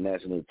lack of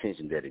national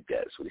attention that it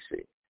got. That's what he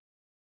said.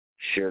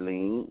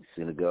 Charlene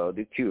Senegal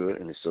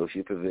DeCure, an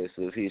associate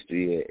professor of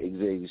history at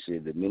Xavier,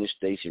 said the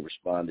administration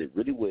responded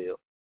really well,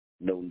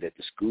 noting that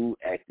the school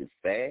acted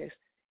fast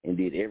and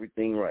did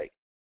everything right,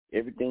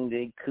 everything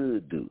they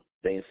could do.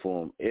 They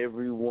informed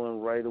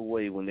everyone right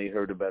away when they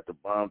heard about the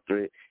bomb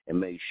threat and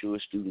made sure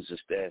students and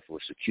staff were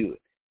secure.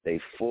 They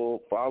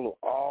follow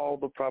all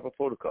the proper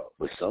protocols.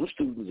 But some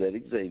students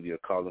at Xavier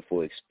are calling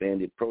for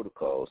expanded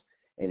protocols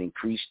and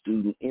increased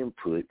student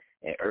input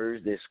and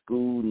urge that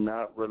school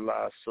not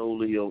rely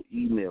solely on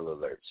email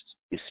alerts,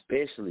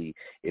 especially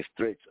if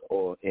threats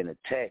or and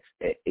attacks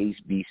at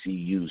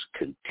HBCUs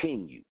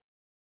continue.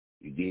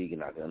 You dig?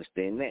 And I can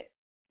understand that.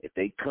 If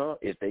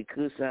they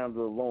could sound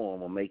the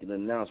alarm or make an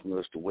announcement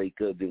as to wake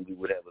up, then we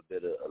would have a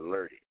better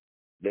alerted.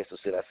 Bledsoe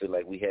said, I feel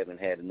like we haven't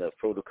had enough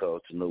protocol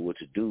to know what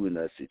to do in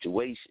that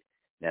situation.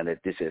 Now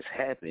that this has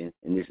happened,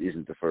 and this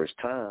isn't the first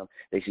time,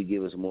 they should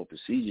give us more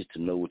procedures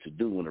to know what to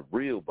do when a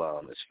real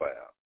bomb is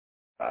found.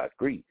 I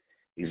agree.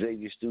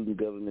 Xavier Student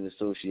Government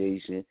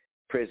Association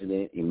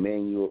President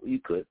Emmanuel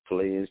Eckert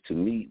plans to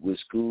meet with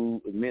school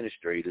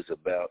administrators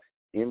about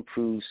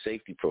improved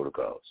safety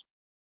protocols.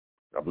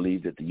 I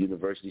believe that the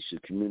university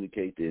should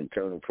communicate the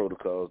internal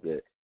protocols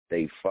that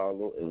they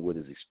follow and what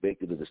is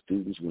expected of the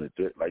students when a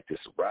threat like this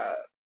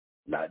arrives,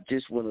 not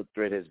just when a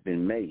threat has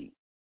been made.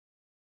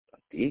 I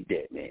dig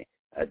that, man.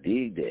 I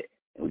dig that.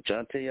 And we're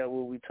trying to tell y'all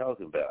what we're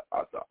talking about.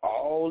 After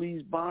all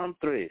these bomb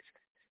threats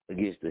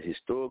against the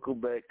historical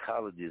black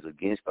colleges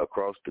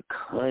across the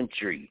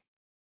country,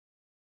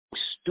 the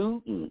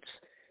students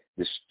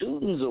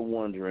are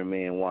wondering,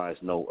 man, why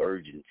is no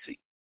urgency?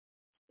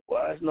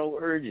 Why is no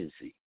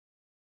urgency?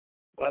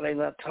 Why are they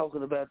not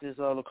talking about this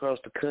all across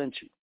the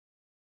country?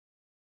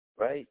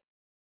 Right?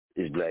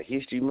 It's Black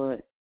History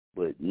Month,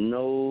 but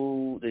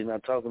no, they're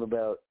not talking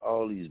about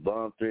all these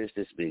bomb threats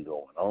that's been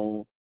going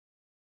on.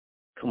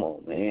 Come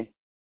on, man.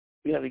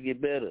 We got to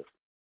get better,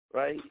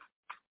 right?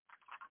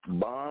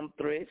 Bomb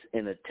threats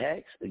and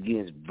attacks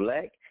against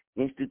black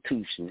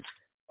institutions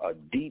are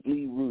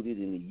deeply rooted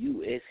in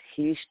the U.S.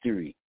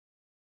 history.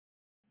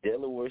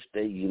 Delaware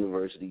State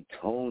University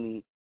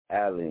Tony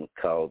Allen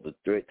called the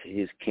threat to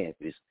his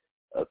campus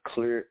a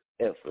clear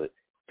effort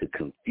to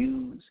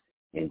confuse,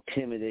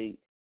 intimidate,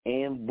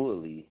 and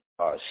bully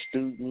our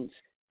students,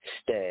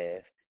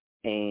 staff,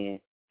 and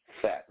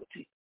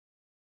faculty.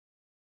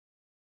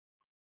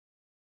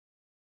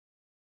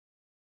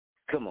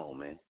 Come on,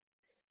 man.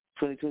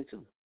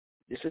 2022.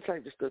 This is the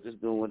type of stuff that's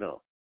going on.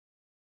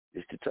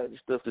 It's the type of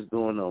stuff that's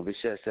going on. Big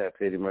shout out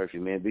to Eddie Murphy,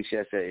 man. Big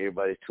shout out to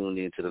everybody tuned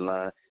in to the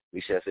line.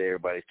 Big shout out to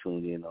everybody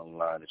tuned in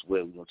online as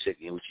well. We're going to check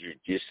in with you in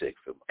just a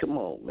second. Come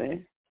on,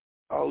 man.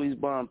 All these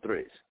bomb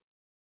threats.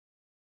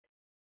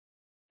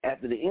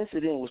 After the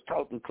incident was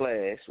taught in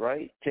class,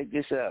 right? Check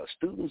this out.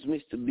 Students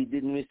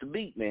didn't miss the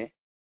beat, man.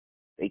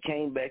 They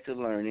came back to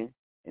learning,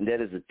 and that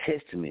is a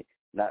testament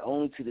not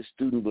only to the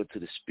student but to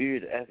the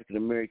spirit of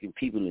African-American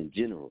people in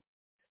general.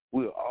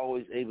 We are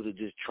always able to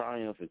just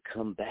triumph and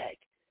come back.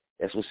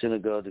 That's what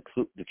Senegal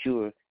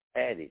DeCure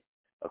added,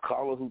 a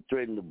caller who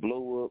threatened to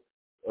blow up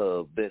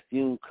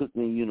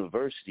Bethune-Cookman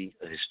University,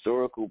 a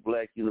historical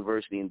black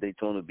university in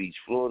Daytona Beach,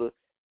 Florida,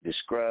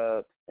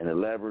 described an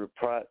elaborate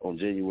plot on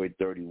January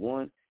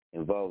 31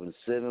 involving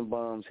 7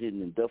 bombs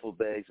hidden in duffel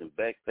bags and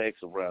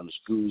backpacks around the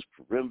school's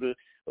perimeter,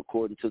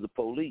 according to the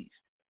police.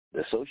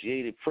 The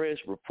Associated Press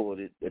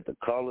reported that the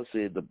caller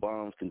said the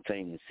bombs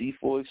containing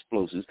C4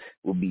 explosives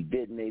would be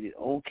detonated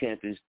on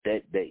campus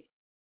that day.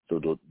 So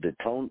the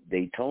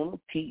Daytona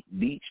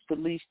Beach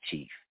Police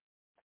Chief,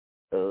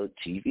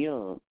 Chief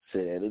Young,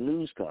 said at a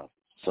news conference,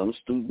 some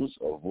students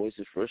are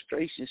voicing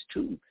frustrations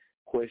too,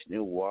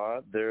 questioning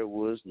why there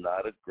was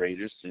not a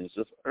greater sense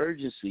of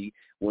urgency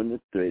when the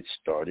threat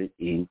started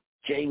in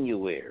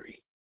January.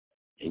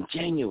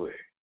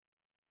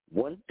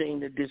 One thing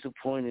that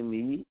disappointed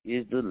me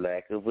is the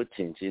lack of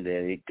attention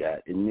that it got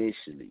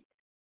initially.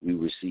 We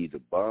received a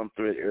bomb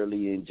threat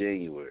early in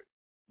January,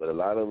 but a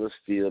lot of us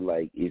feel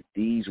like if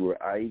these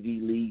were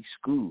Ivy League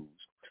schools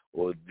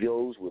or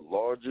those with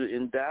larger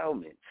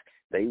endowments,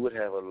 they would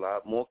have a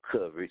lot more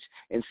coverage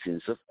and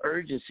sense of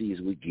urgency, as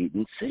we're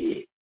getting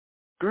said.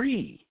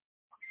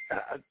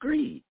 I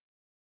agree.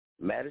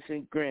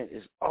 Madison Grant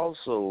is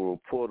also a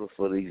reporter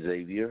for the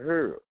Xavier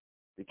Herald,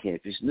 the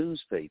campus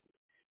newspaper.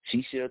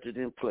 She sheltered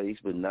in place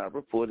but not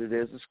reported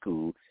as a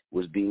school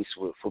was being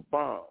swept for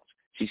bombs.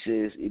 She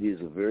says it is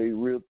a very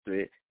real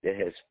threat that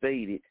has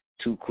faded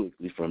too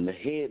quickly from the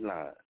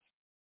headlines.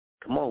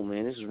 Come on,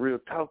 man, this is real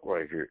talk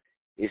right here.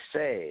 It's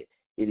sad.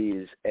 It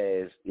is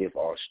as if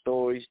our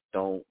stories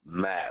don't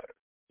matter.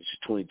 It's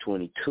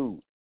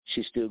 2022.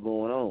 Shit's still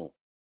going on.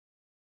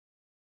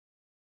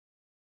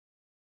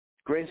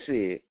 Grant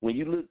said, when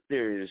you look,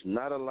 there is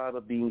not a lot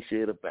of being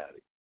said about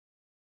it.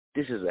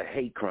 This is a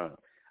hate crime.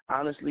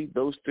 Honestly,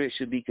 those threats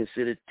should be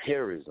considered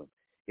terrorism.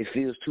 It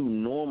feels too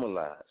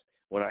normalized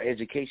when our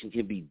education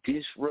can be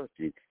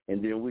disrupted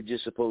and then we're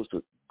just supposed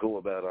to go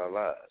about our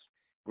lives.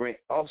 Grant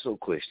also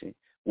questioned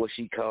what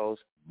she calls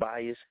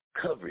biased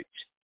coverage.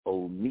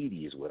 Old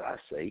media is what I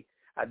say.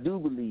 I do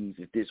believe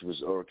if this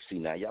was, or see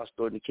now y'all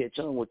starting to catch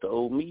on with the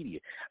old media.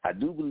 I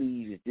do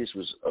believe if this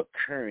was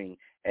occurring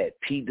at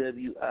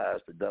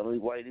PWIs, predominantly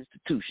white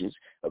institutions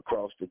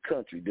across the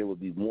country, there would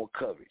be more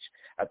coverage.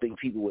 I think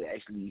people would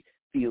actually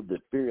feel the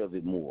fear of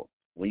it more.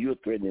 When you're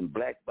threatening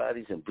black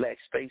bodies and black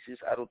spaces,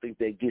 I don't think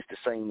that gets the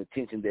same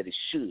attention that it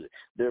should.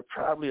 There are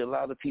probably a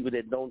lot of people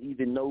that don't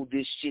even know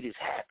this shit is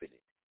happening.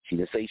 She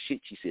didn't say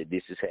shit. She said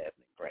this is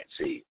happening, Grant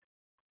said.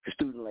 For a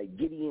student like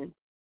Gideon,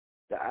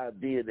 the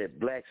idea that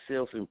black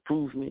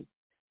self-improvement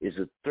is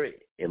a threat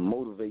and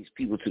motivates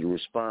people to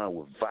respond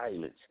with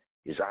violence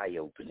is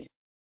eye-opening.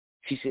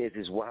 She says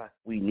it's why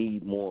we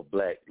need more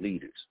black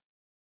leaders.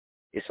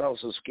 It's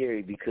also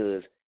scary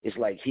because it's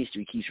like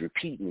history keeps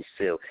repeating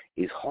itself.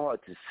 It's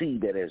hard to see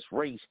that as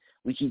race,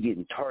 we keep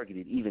getting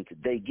targeted. Even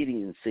today,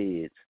 Gideon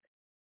said,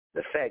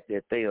 the fact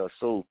that they are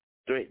so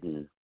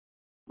threatening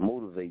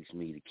motivates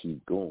me to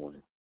keep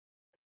going.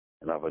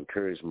 And I've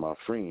encouraged my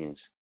friends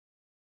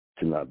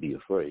to not be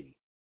afraid.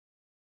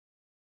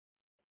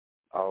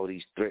 All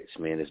these threats,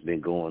 man, that's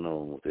been going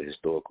on with the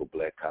historical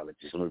black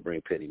colleges. Let me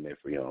bring Petty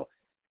Murphy on.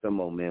 Come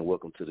on, man.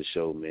 Welcome to the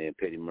show, man.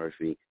 Petty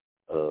Murphy,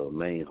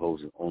 main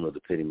host and owner of the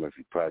Petty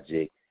Murphy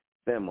Project.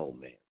 Famo,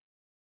 man.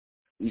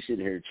 We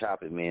sitting here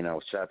chopping, man. I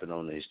was chopping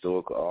on the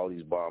historical, all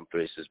these bomb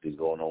threats that's been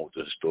going on with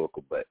the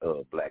historical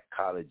black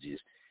colleges.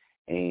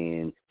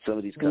 And some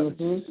of these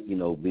colleges, you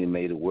know, being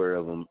made aware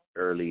of them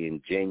early in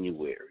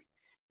January.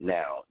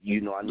 Now,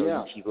 you know, I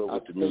know you keep up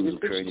with the news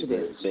and current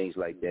events and things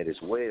like that as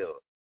well.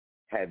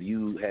 Have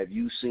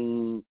you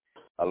seen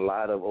a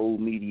lot of old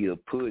media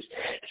push,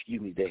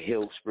 to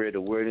help spread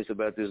awareness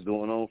about this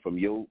going on from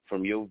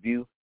your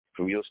view,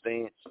 from your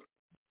stance?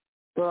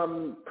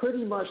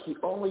 Pretty much the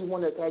only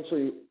one that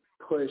actually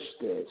pushed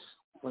this,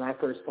 when I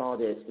first saw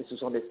this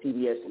was on the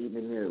CBS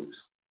Evening News.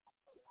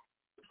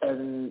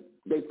 And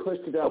they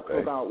pushed it up for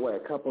about, a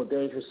couple of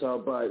days or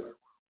so, but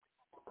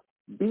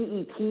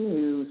BET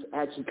News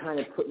actually kind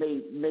of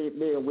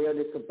made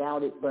awareness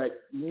about it, but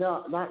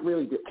not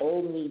really. The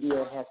old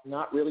media has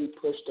not really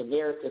pushed the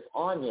narrative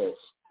on this.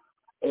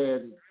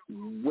 And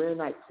when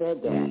I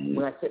said that,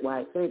 when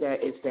I say that,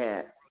 it's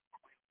that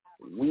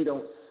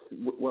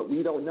what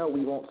we don't know,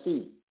 we won't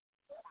see.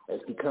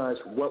 It's because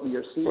what we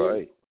are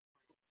seeing,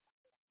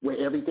 with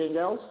everything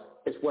else,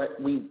 is what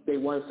they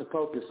want us to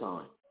focus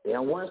on. They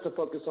don't want us to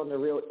focus on the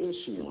real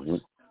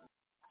issues.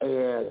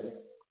 And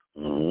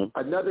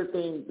another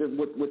thing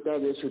with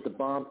that issue with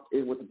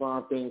the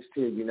bomb things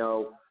too, you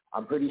know,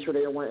 I'm pretty sure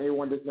they don't want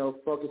anyone to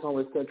focus on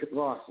with Cedric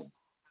Lawson.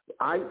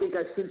 I think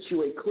I sent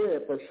you a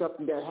clip of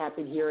something that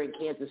happened here in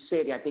Kansas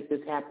City. I think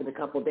this happened a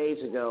couple of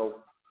days ago.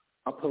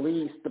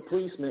 The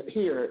policeman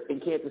here in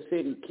Kansas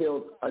City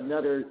killed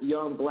another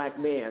young black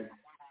man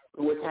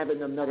who was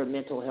having another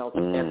mental health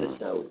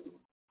episode.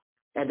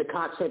 And the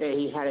cop said that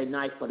he had a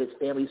knife, but his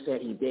family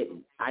said he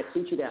didn't. I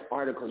sent you that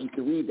article. You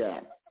can read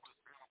that.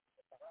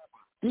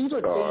 These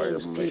are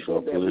things,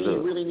 people, that we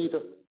really need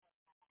to.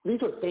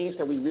 These are things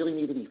that we really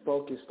need to be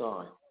focused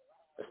on,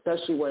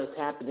 especially what has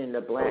happened in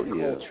the black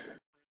culture.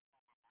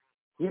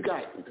 You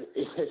got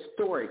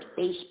historic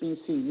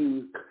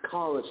HBCU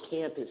college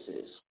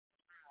campuses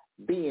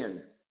being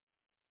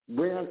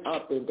ran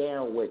up and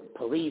down with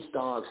police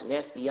dogs and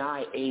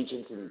FBI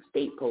agents and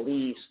state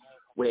police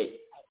with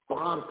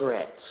bomb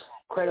threats,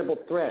 credible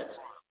threats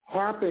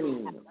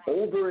happening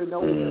over and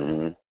over.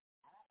 Mm-hmm.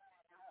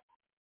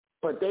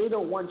 But they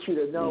don't want you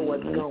to know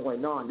what's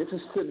going on. This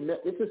is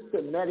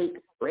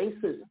Semitic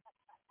racism.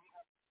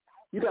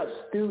 You got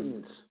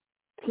students,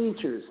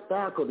 teachers,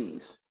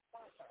 faculties,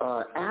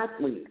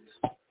 athletes.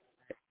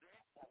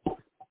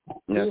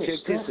 Now check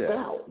this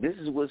out. This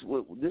is what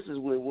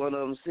one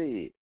of them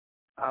said.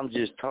 I'm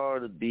just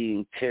tired of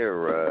being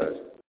terrorized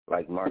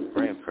like my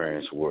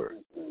grandparents were.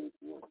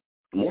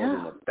 More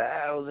than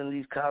 1,000 of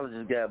these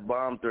colleges got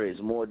bomb threats.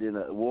 More than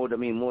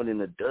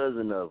a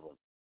dozen of them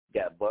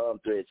got bomb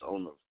threats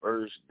on the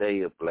first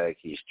day of Black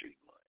History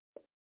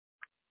Month.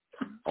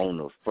 On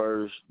the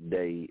first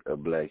day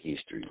of Black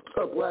History Month.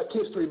 Of Black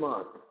History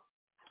Month.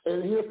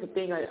 And here's the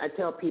thing I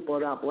tell people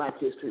about Black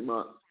History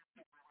Month.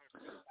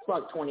 It's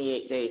about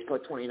 28 days, or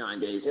 29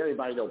 days.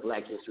 Everybody knows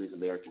Black history is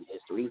American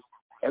history.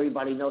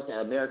 Everybody knows that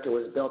America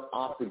was built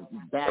off the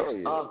backs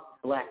of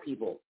Black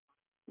people.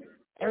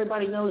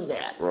 Everybody knows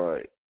that.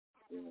 Right.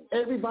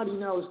 Everybody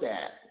knows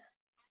that.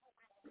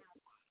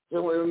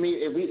 So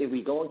if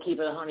we go and keep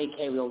it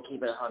 100K, we don't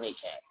keep it 100K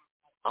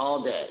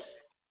all day.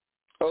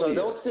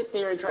 Don't sit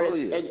there and try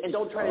and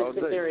don't try to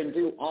sit there and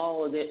do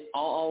all of this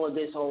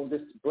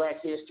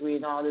Black history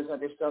and all this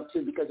other stuff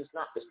too, because it's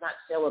not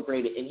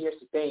celebrated. And here's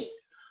the thing,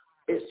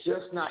 it's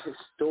just not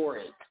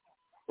historic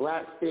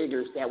Black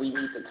figures that we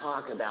need to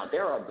talk about.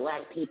 There are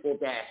Black people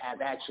that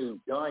have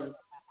actually done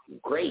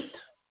great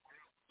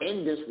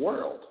in this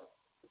world.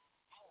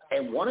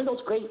 And one of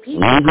those great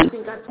people, I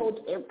think I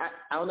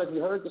don't know if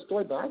you heard the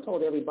story, but I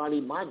told everybody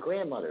my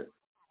grandmother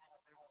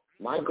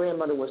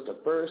was the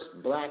first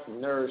Black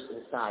nurse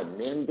inside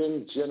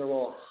Minden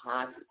General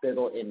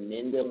Hospital in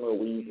Minden,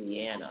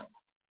 Louisiana.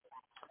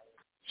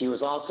 She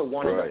was also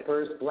one of the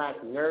first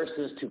Black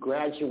nurses to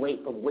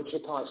graduate from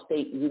Wichita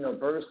State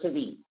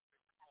University.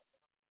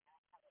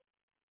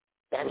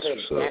 That's a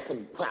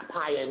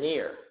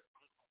pioneer.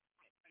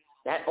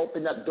 That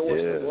opened up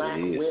doors for Black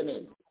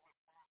women.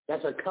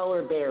 That's a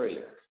color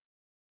barrier.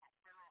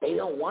 They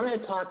don't want to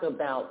talk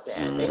about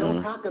that. They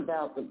don't talk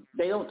about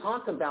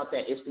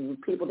that. It's the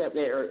people that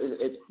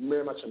it's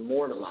very much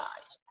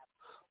immortalized.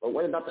 But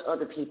what about the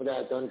other people that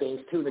have done things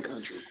to the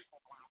country?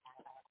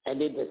 And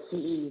then to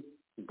see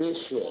this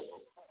shit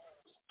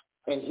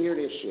and hear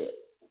this shit,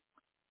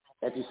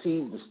 that you see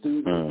the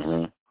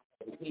students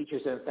and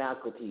teachers and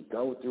faculty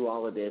go through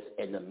all of this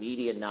and the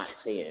media not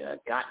saying a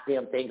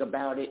goddamn thing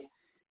about it.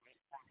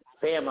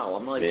 Famo,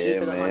 I'm going to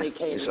keep it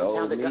 100K.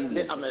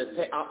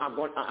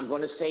 I'm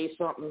going to say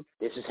something.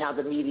 This is how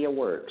the media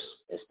works,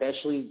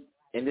 especially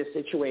in this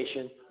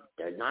situation.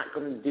 They're not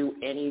going to do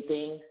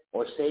anything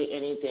or say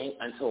anything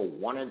until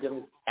one of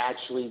them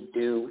actually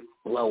do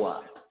blow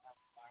up.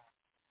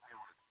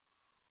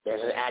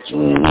 There's an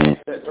actual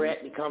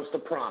threat becomes the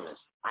promise.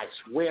 I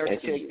swear to you.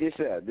 And check this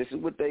out. This is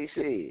what they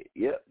said.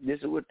 Yep,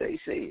 this is what they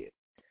said.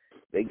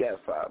 They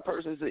got 5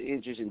 persons of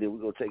interest, and then we're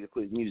gonna take a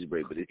quick music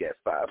break. But they got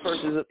 5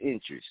 persons of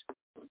interest,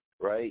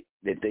 right?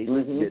 That they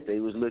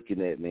was looking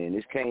at, man.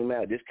 This came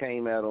out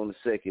on the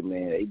 2nd,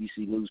 man.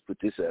 ABC News put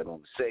this out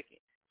on the 2nd.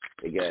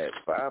 They got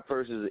 5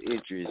 persons of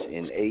interest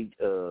in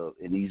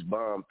these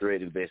bomb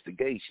threat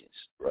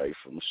investigations, right,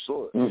 from the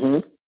source.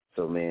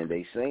 So, man,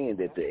 they saying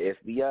that the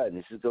FBI,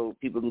 and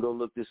people can go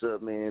look this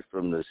up, man,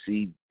 from the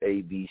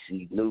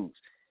ABC News.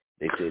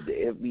 They said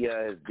the FBI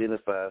has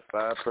identified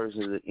 5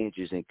 persons of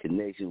interest in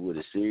connection with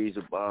a series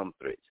of bomb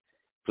threats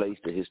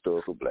placed to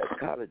historical Black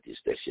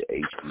colleges, that's your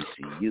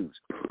HBCUs,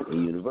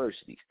 and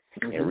universities.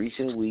 In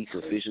recent weeks,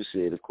 officials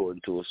said,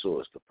 according to a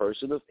source, the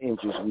person of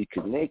interest we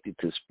connected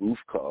to spoof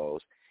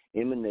calls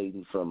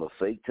emanating from a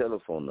fake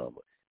telephone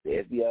number.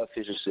 The FBI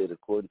official said,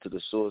 according to the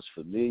source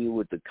familiar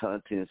with the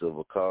contents of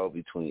a call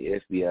between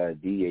FBI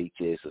and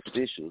DHS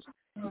officials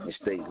and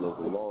state and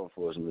local law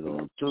enforcement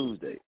on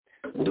Tuesday.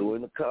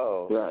 During the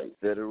call,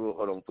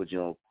 put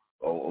you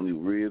on me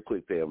real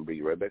quick, Pam. I'll bring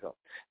you right back on.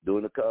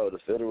 During the call, the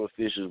federal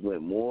officials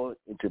went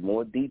into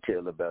more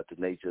detail about the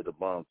nature of the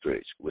bomb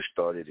threats, which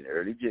started in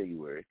early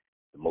January,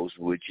 the most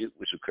which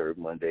occurred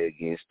Monday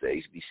against the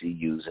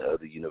HBCUs and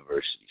other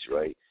universities,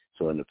 right?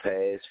 So in the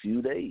past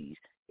few days,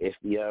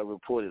 FBI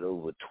reported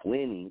over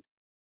 20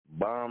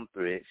 bomb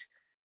threats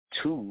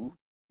to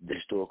the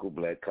historical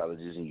Black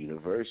colleges and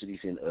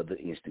universities and other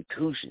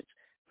institutions,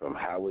 from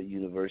Howard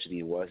University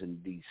in Washington,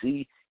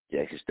 D.C.,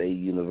 Jackson State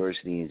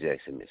University in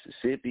Jackson,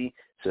 Mississippi.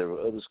 Several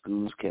other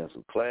schools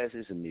canceled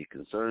classes amid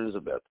concerns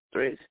about the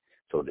threats.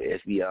 So the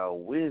FBI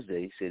on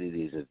Wednesday said it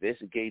is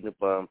investigating the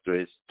bomb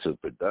threats to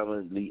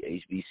predominantly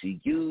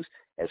HBCUs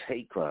as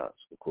hate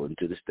crimes, according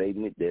to the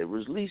statement that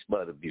was released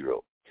by the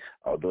Bureau.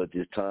 Although at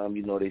this time,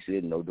 they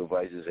said no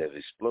devices have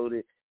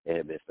exploded and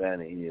have been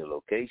found in any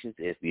locations,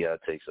 the FBI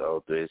takes all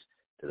threats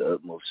to the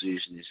utmost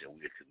seriousness, and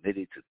we are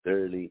committed to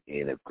thoroughly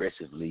and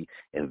aggressively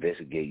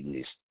investigating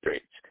these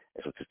threats.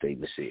 That's what the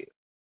statement said.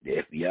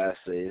 The FBI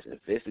says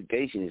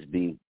investigation is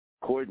being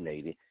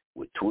coordinated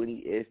with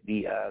 20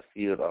 FBI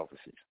field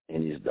officers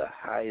and is the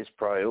highest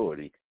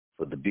priority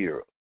for the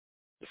Bureau.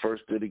 The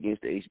first stood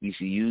against the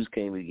HBCUs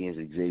came against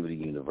Xavier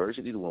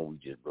University, the one we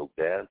just broke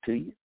down to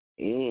you,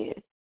 and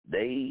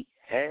they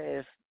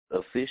have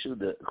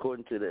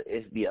according to the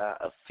FBI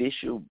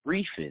official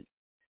briefing,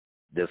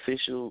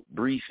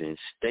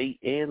 state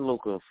and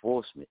local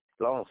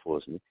law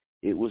enforcement,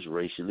 it was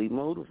racially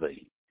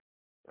motivated,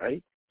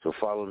 right? So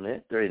following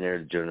that threat in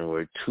early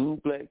January,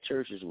 2 black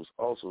churches was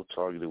also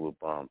targeted with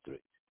bomb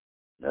threats.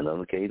 None of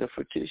them came to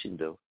fruition,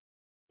 though.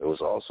 There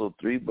was also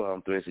 3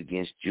 bomb threats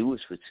against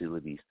Jewish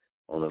facilities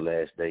on the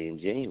last day in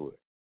January.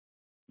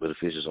 But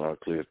officials aren't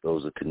clear if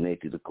those are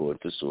connected according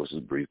to sources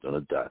briefed on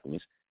the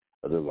documents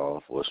of the law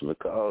enforcement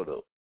call,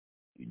 though.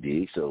 You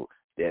dig? So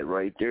that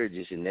right there,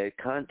 just in that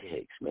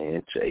context,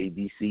 man, to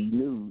ABC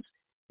News,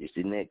 just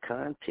in that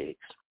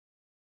context,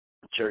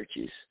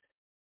 churches,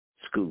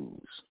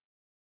 schools.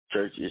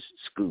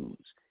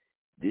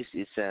 This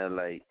it sounds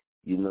like,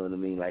 you know what I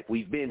mean? Like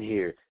we've been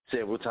here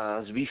several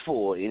times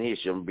before in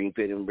history. I'm bring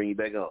you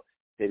back up.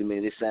 Petty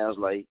man, it sounds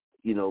like,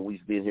 you know,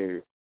 we've been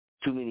here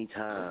too many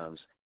times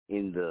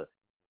in the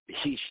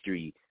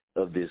history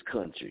of this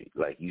country,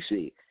 like you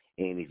said.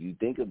 And if you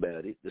think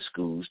about it, the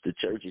schools, the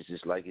churches,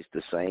 it's like it's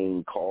the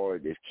same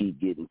card that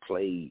keep getting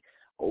played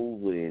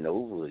over and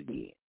over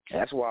again.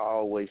 That's why I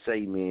always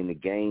say, man, the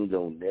game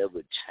don't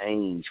never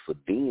change for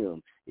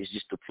them. It's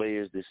just the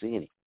players that's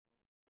in it.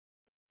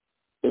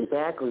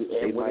 Exactly.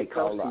 And they might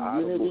call the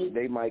audible.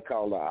 They might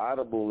call the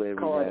audible every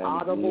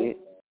now and again,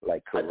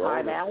 like Corona.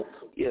 A timeout.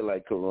 Yeah,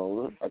 like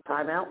Corona. A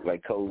timeout.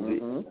 Like COVID.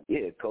 Mm-hmm.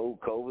 Yeah,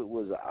 COVID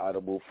was an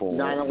audible form.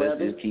 9/11. Let's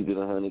just keep it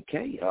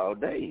 100K all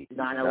day.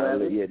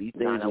 9/11. Yeah, these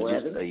things are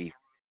just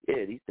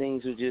these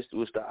things are just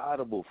was the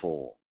audible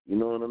form. You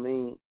know what I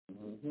mean?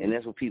 Mm-hmm. And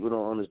that's what people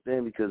don't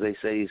understand because they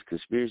say it's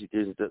conspiracy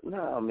theories and stuff.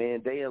 No,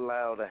 man, they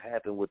allow to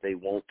happen what they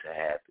want to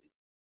happen,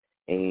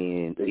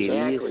 and it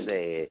is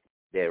sad.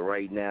 That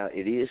right now,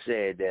 it is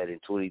sad that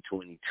in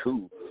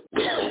 2022,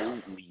 with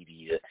old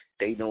media,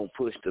 they don't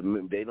push the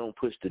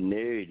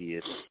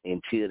narrative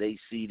until they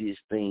see this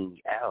thing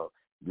out,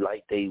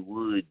 like they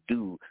would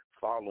do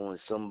following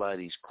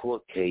somebody's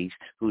court case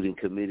who then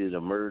committed a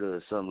murder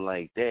or something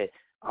like that.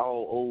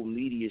 All old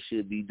media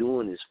should be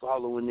doing is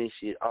following this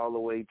shit all the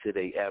way till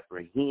they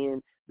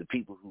apprehend the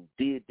people who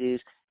did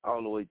this,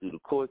 all the way through the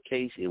court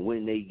case, and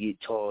when they get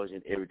charged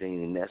and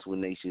everything, and that's when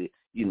they should,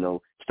 you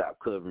know, stop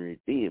covering it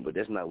then. But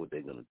that's not what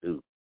they're going to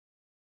do.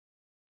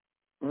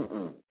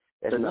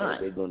 That's not what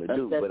they're going to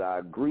do. But I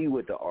agree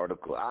with the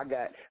article. I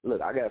got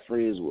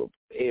friends with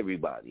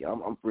everybody.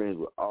 I'm friends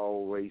with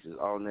all races,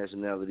 all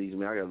nationalities.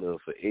 Man, I got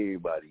love for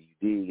everybody.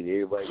 You dig it?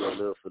 Everybody got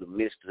love for the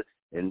Mister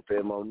and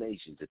Femo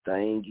Nation. The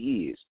thing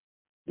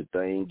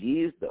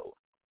is, though,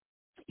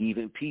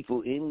 even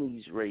people in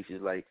these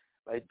races, like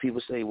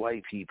people say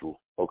white people,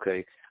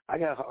 okay? I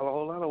got a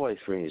whole lot of white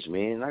friends,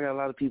 man. I got a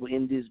lot of people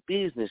in this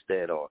business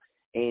that are,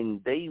 and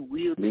they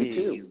will tell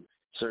you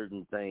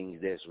certain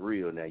things that's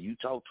real. Now, you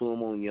talk to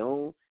them on your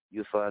own,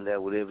 you'll find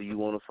out whatever you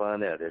want to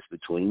find out. That's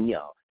between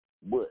y'all.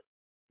 But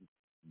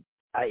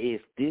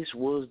if this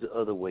was the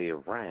other way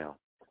around,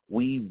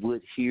 we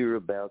would hear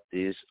about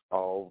this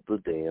all the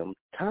damn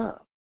time.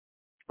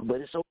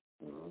 But it's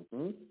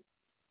okay.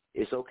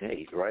 It's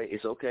okay, right?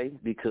 It's okay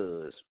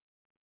because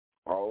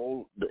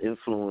all the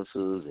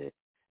influencers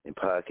and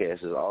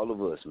podcasters, all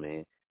of us,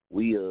 man,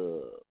 we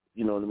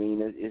you know what I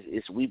mean?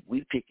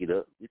 We pick it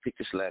up. We pick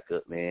the slack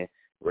up, man.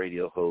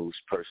 Radio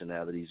hosts,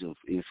 personalities, and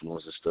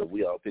influencers stuff.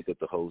 We all pick up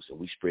the host and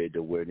we spread the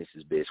awareness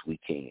as best we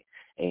can.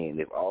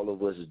 And if all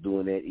of us is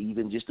doing that,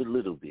 even just a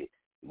little bit,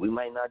 we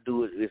might not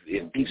do it.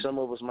 If some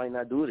of us might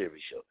not do it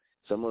every show.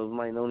 Some of us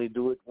might only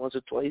do it once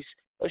or twice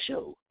a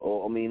show,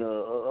 or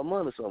a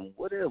month or something,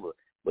 whatever.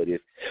 But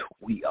if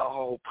we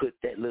all put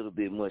that little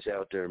bit much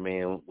out there,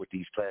 man, with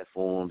these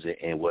platforms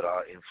and with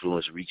our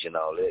influence reach and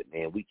all that,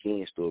 man, we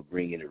can start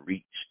bringing the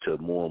reach to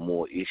more and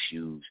more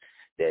issues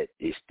that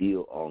is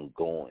still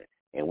ongoing.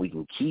 And we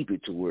can keep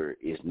it to where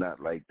it's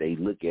not like they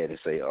look at it and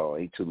say, oh,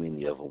 ain't too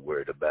many of them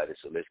worried about it,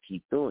 so let's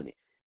keep doing it.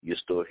 You'll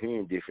start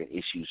hearing different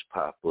issues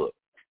pop up.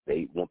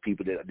 They want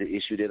people the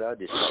issue that I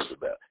just talked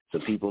about. So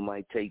people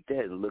might take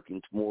that and look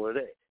into more of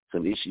that.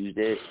 Some issues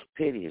that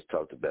Petty has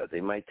talked about,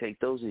 they might take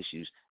those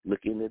issues,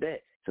 look into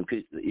that. Some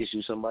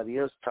issues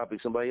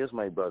topic somebody else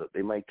might brought up,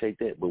 they might take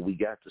that. But we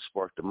got to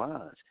spark the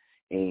minds.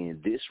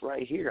 And this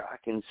right here, I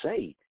can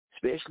say,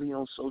 especially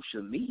on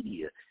social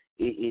media,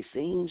 it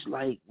seems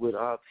like with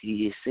RP,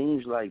 it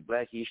seems like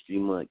Black History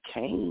Month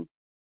came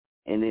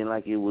and then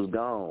like it was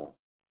gone.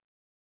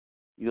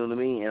 You know what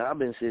I mean? And I've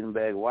been sitting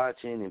back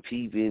watching and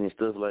peeping and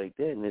stuff like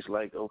that, and it's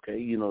like, okay,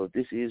 you know,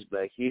 this is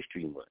Black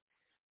History Month,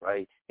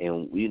 right?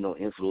 And, you know,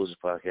 influencers,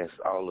 podcasts,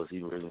 all of us,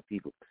 even regular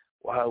people,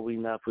 why are we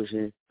not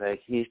pushing Black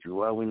history?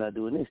 Why are we not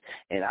doing this?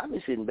 And I've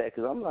been sitting back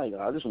because I'm like,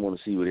 I just want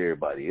to see what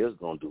everybody else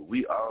going to do.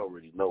 We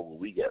already know what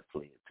we got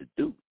planned to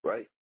do,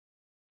 right?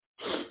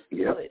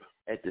 Yeah. But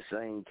at the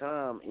same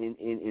time, in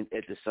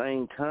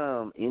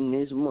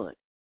this month,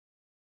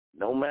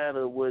 no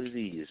matter what it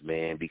is,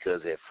 man,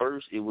 because at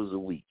first it was a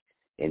week,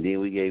 and then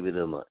we gave it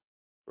a month,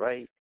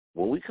 right?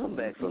 When we come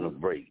back from the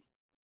break,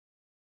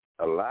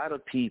 a lot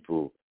of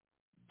people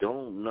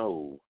don't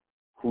know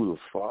who the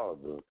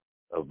father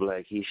of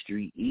Black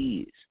history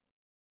is.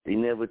 They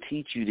never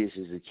teach you this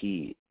as a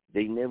kid.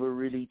 They never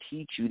really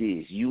teach you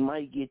this. You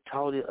might get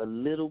taught it a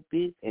little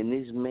bit, and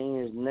this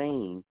man's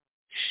name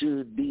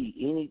should be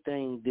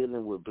anything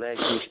dealing with Black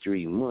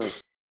History Month.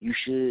 You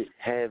should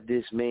have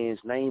this man's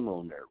name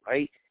on there,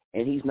 right?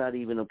 And he's not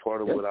even a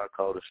part of what I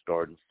call the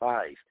starting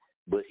five,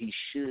 but he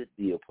should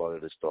be a part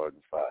of the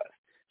starting five.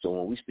 So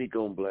when we speak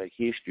on Black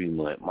History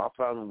Month, my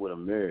problem with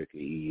America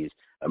is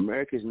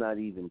America's not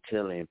even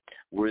telling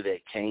where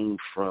that came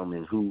from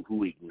and who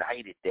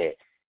ignited that.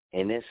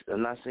 And that's,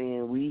 I'm not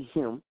saying we,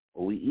 him,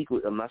 or we equal.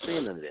 I'm not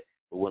saying none of that.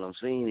 But what I'm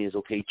saying is,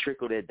 okay,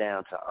 trickle that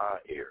down to our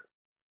era,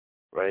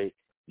 right?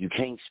 You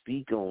can't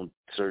speak on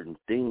certain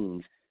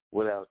things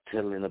without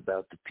telling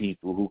about the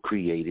people who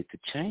created the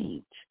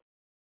change,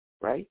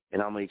 right?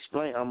 And I'm going to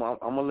explain. I'm going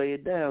to lay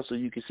it down so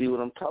you can see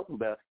what I'm talking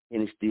about,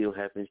 and it still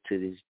happens to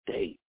this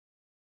day.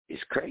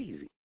 It's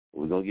crazy.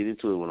 We're going to get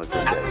into it when I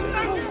come back.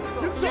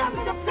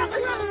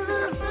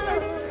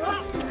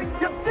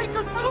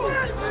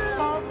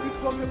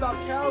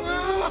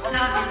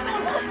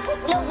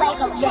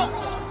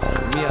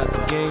 Me out the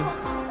game.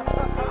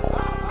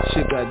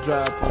 Shit got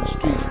dry up on the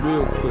streets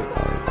real quick.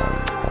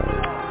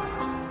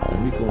 And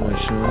we gon'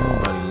 show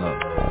nobody love.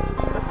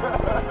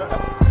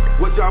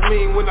 What y'all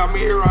mean when I'm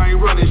here, I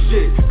ain't running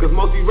shit. Cause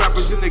most these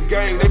rappers in the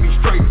game, they be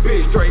straight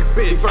bitch.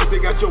 First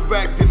they got your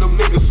back, then them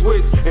niggas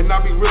switch. And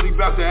I be really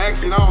about the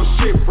action, I don't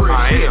shit brick.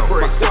 I am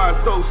my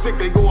squad so sick,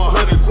 they go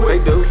 100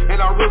 quick. They do. And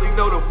I really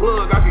know the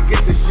plug, I can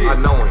get the shit. I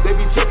know it. They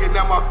be checking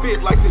out my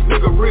fit like this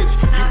nigga rich.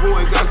 You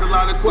boys ask a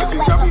lot of questions,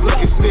 y'all be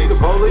looking snitch.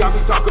 Y'all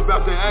be talking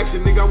about the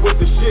action, nigga, I'm with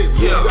the shit.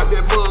 Yeah. You got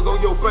that mug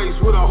on your face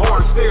with a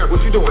hard stare. What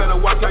you doing? Better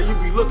watch how you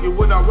be looking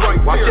when I'm right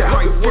there.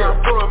 Right where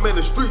I'm from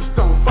and the streets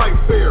don't fight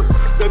fair.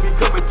 They be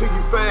coming to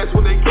you fast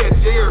when they catch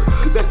air.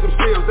 That's some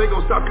shells, they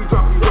gon' stop you,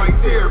 drop you right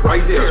there.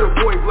 Right there. It's your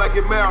boy Black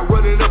and Mal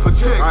running up a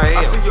check.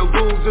 I see your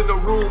goons in the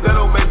room, that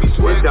don't make me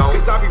sweat.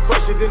 Cause I be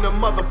fresher than the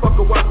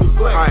motherfucker, watch me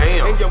flex.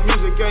 And your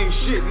music ain't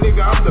shit,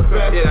 nigga, I'm the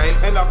best.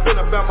 And I been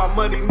about my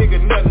money, nigga,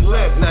 nothing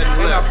less. And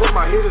I put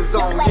my hitters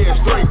on, yeah,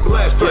 straight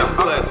blessed. I'm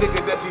the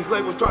nigga that these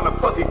labels tryna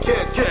fucking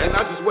catch. And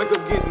I just wake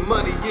up getting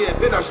money, yeah,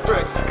 then I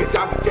stretch. Cause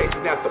I be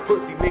chasing out the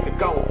pussy, nigga,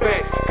 gon'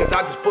 back. Cause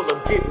I just pull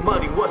up getting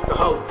money, what's the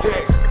whole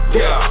text?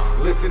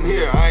 Yeah, listen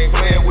here, I ain't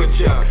playing with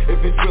ya. If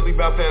it's really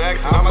about that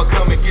action, I'ma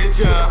come and get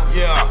ya.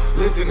 Yeah,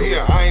 listen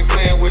here, I ain't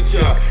playing with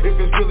ya. If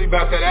it's really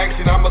about that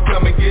action, I'ma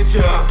come and get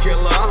ya.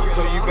 Killer,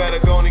 so you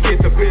better go and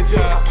get the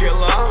picture.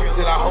 Killer,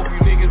 said I hope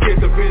you niggas get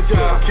the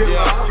picture.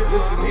 Killer,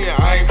 listen here,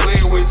 I ain't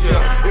playing with ya.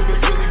 If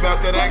it's really about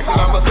that action,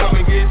 I'ma come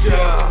and get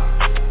ya.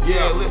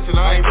 Yeah, listen,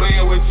 I ain't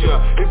playing with ya.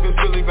 If it's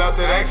really about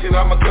that action,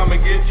 I'ma come and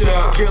get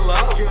ya.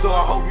 Killer, so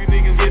I hope you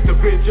niggas get the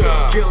picture.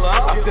 Killer,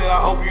 I said I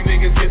hope you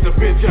niggas get the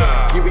picture.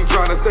 You be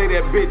trying to say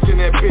that bitch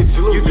and that bitch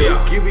loose.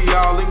 You be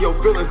all in your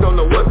feelings, don't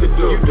know what to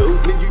do.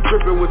 Then you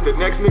tripping with the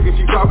next nigga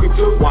she talking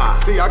to.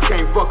 Why? See, I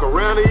can't fuck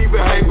around or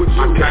even hang with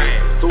you.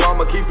 So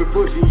I'ma keep it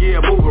pushing,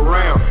 yeah, move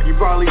around. You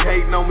probably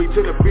hating on me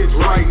to the bitch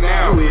right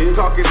now.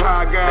 Talking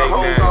how I got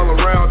hoes all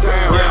around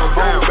town.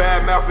 Whole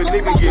bad mouth and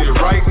nigga get it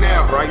right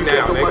now. Right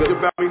now, so much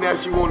about now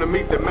she wanna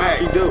meet the Mac.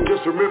 She do.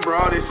 Just remember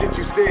all that shit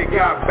you said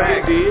got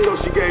back. So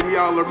she gave me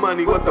all her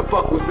money, what the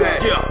fuck was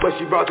that? Yeah. But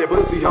she brought that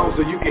pussy home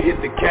so you can hit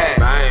the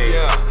cash.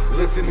 Yeah,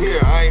 listen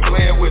here, I ain't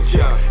playing with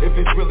ya. If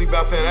it's really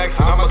about that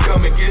action, I'ma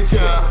come and get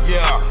ya.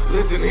 Yeah,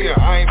 listen here,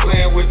 I ain't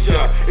playing with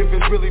ya. If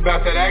it's really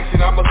about that action,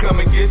 I'ma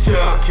come and get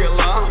ya.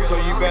 Killer, so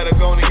you better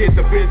go and get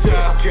the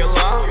picture.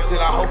 Killer,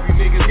 said I hope you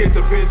niggas get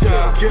the picture.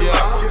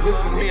 Yeah,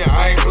 listen here,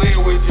 I ain't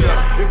playing with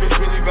ya. If it's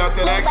really about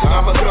that action,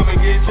 I'ma come and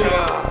get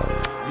ya.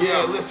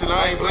 Yeah, listen,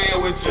 I ain't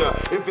playing with ya.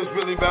 If it's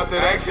really about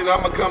that action,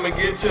 I'ma come and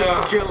get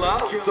ya.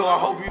 Killer, so I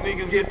hope you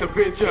niggas get the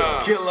picture.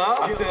 Killer,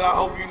 I said I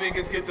hope you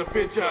niggas get the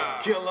picture.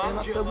 Killer, and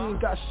I said we ain't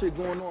got shit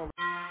going on.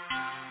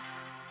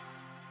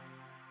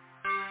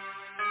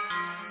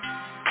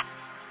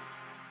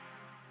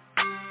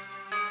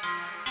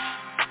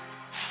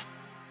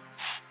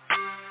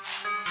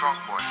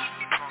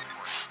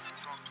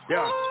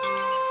 Yeah.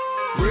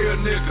 Real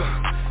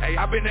nigga. Hey,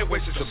 I been that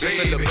way since a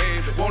baby.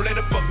 Won't let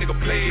a fuck nigga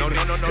play me.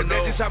 No. Cause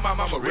that's just how my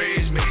mama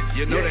raised me.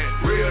 You know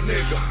that? Real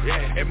nigga.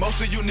 Yeah. And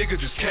most of you niggas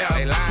just cap.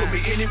 Put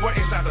me anywhere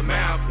inside the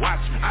mouth.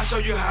 Watch me. I show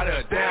you how to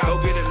adapt. Go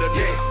get it,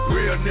 little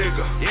real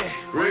nigga. Yeah.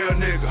 Real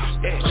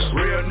nigga. Yeah.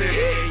 Real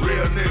nigga.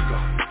 Real nigga.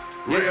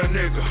 Real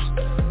nigga.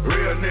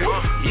 Real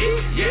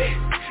nigga.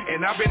 Yeah.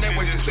 And I've been that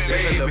way since a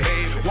baby.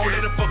 Won't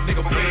let a fuck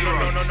nigga play.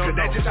 Cause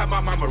that's just how my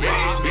mama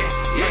raised me.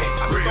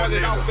 I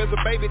started off as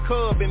a baby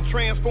cub and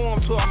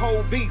transformed to a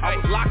whole beast. I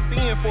was locked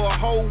in for a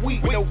whole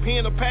week with no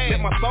pen or pad.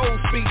 Let my soul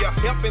speak.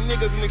 Helping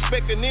niggas and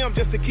expecting them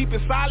just to keep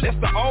it solid. That's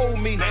the old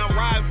me. Now I'm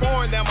riding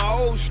foreign down my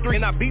old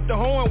street. And I beat the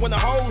horn when the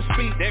hoes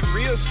speak. That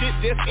real shit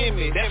just in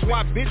me. That's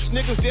why bitch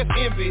niggas just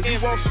envy. You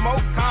want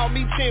smoke? Call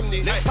me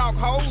chimney. Let's talk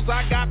hoes,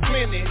 I got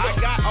plenty. I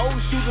got old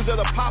shooters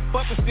that'll pop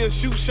up and still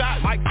shoot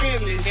shots like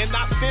Finley. And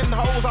I send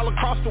hoes all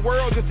across the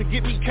world just to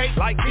get me cake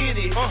like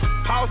Diddy.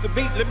 Pause the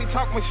beat, let me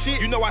talk my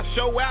shit. You know I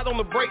show out on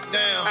the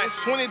breakdown. It's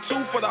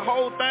 22 for the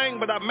whole thing,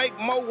 but I make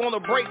more on the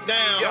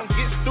breakdown. Don't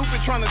get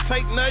stupid trying to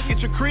take nothing. Get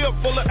your crib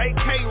full of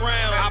AK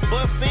rounds. I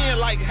bust in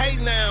like, hey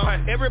now.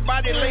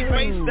 Everybody lay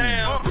face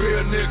down.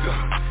 Real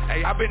nigga.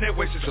 Hey, I been that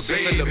way since a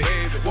baby.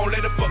 Won't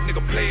let a fuck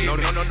nigga play. No.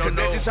 Cause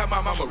that's just how my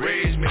mama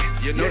raised me.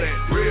 You know that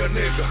real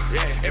nigga.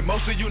 Yeah. And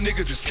most of you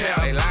niggas just cow.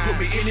 Put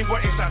me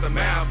anywhere inside the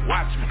mouth.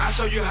 Watch me. I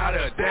show you how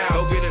to adapt.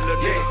 Go get it,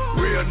 little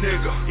nigga. Real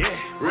nigga. Yeah.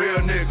 Real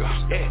nigga.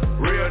 Yeah.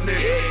 Real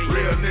nigga. Yeah.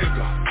 Real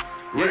nigga.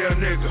 Real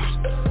nigga.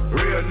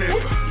 Real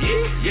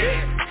nigga.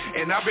 Yeah.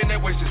 And I've been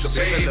that way since a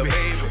baby.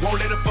 Won't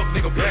let a fuck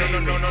nigga play.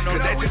 No. Cause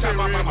that's just how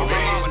my mama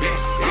raised me.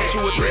 I'm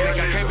too athletic,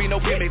 I can't be no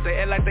gimmick.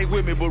 They act like they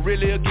with me, but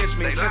really against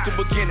me. Since the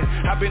beginning,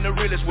 I've been the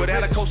realest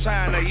without a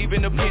cosign or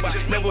even a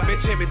bitch. Never been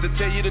timid to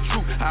tell you the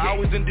truth. I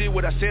always done did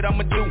what I said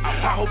I'ma do.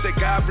 I hope that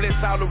God bless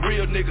all the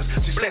real niggas.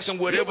 Success in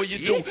whatever you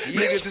do.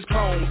 Niggas is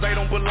clones, they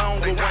don't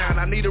belong around.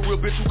 I need a real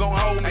bitch who gon'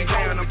 hold me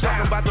down. I'm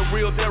talking about the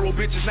real thorough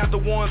bitches, not the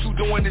ones who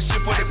doing this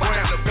shit for the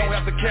ground. Don't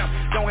have to count,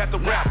 don't have to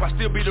rap. I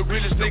still be the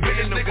realest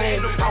nigga in the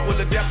room. I will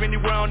adapt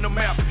anywhere on the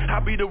map. I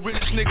be the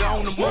richest nigga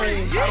on the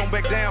moon. I don't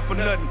back down for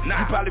nothing.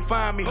 You probably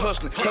find me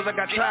hustling, cause I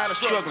got tired of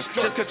struggling.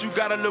 Just cause you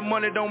got a little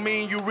money don't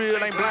mean you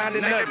real, ain't blind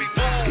to nothing.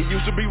 It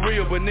used to be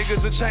real, but niggas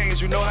have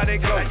changed, you know how they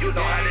go. You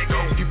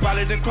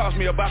probably done cross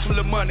me about some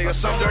little money or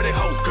some dirty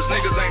hoe, cause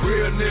niggas ain't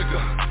real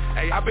nigga.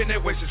 Hey, I been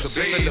that way since a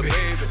baby.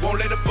 Won't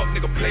let a fuck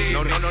nigga play.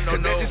 No.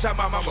 Cause that's just how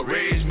my mama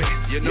raised me.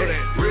 You know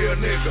that real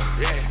nigga.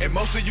 Yeah. And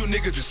most of you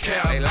niggas just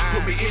cow.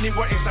 Put me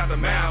anywhere inside the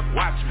mouth.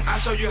 Watch me. I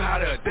show you how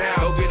to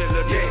adapt. Go get it,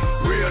 little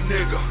nigga. Real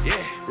nigga.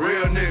 Yeah.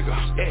 Real nigga.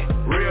 Yeah.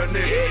 Real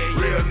nigga. Yeah.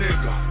 Real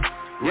nigga.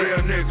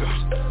 Real nigga.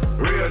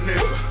 Real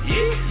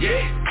nigga.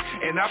 Yeah.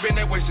 And I've been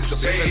that way since a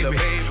baby.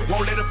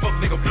 Won't let a fuck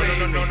nigga play.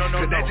 No.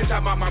 Cause that's just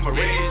how my mama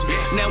raised me.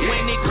 Now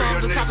when it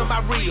comes to talking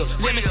about real,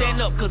 let me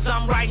stand up cause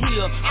I'm right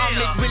here. I'm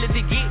as real as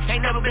it get.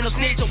 Ain't never been a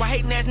snitch or a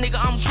hating ass nigga,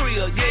 I'm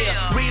trill.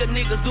 Yeah, real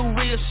niggas do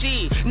real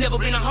shit. Never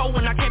been a hoe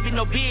and I can't be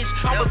no bitch.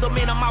 I was a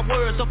man of my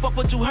words, so fuck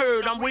what you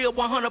heard. I'm real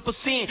 100%.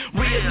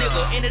 Real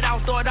nigga, and it all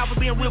started out with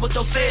being real with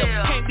yourself.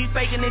 Can't be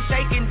faking and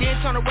shaking,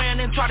 then turn around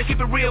and try to keep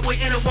it real with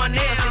anyone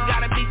else. It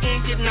gotta be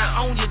in you, not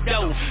on your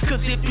dough.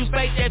 Cause if you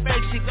fake that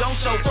fake shit gon'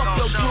 show. Fuck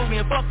your jewelry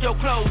and fuck your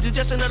clothes. You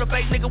just another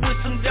fake nigga with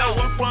some dough.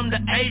 I'm from the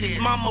 80s,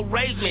 mama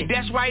raised me.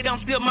 That's right,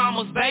 I'm still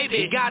mama's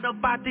baby. Got up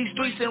out these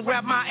streets and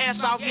rap my ass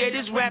off. Yeah,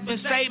 this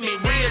rapping saved me.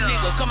 Real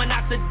nigga, coming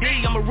out the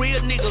D. I'm a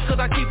real nigga, cause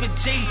I keep it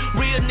G.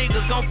 Real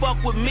niggas gon'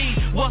 fuck with me.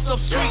 What's up,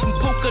 street and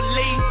Puka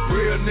Lee?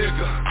 Real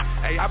nigga.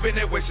 Hey, I been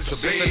that way since a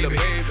baby.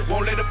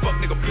 Won't let a fuck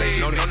nigga play.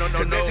 No.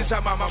 Cause that's just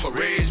how my mama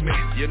raised me.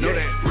 You know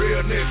that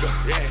real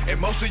nigga. Yeah. And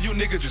most of you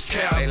niggas just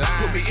cow.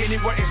 Put me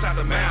anywhere inside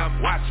the mouth.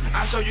 Watch me.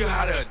 I show you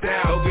how to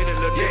adapt. Go get it,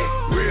 little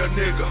yeah. Real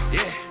nigga.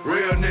 Yeah.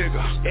 Real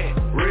nigga. Yeah.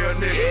 Real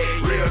nigga.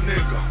 Yeah. Real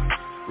nigga.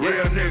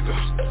 Real nigga.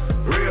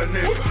 Real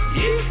nigga.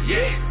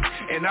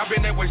 Yeah. And I've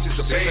been that way since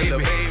a baby.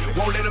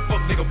 Won't let a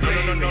fuck nigga play.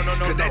 No.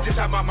 Cause that's just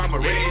how my mama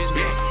raised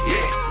me.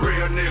 Yeah.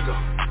 Real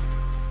nigga.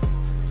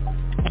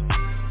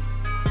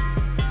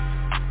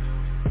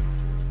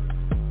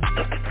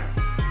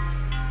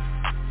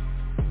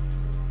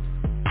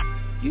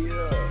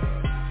 Yeah.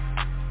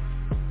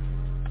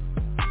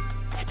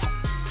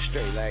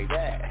 Straight like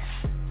that.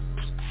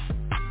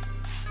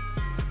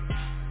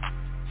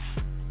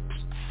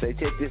 Say,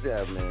 check this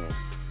out, man.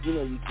 You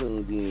know you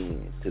tuned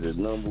in to the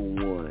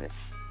 #1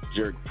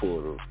 jerk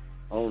portal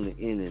on the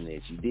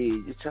internet. You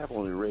did. You Chop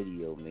on the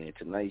radio, man.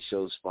 Tonight's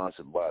show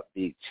sponsored by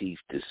Big Chief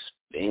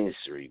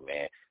Dispensary,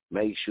 man.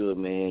 Make sure,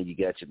 man, you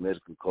got your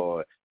medical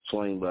card.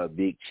 Swing by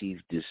Big Chief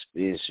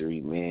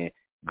Dispensary, man.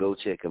 Go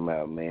check them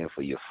out, man,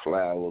 for your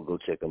flour. Go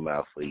check them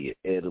out for your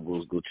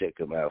edibles. Go check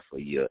them out for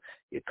your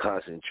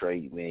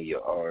concentrate, man,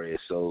 your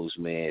RSOs,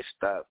 man.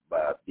 Stop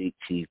by Big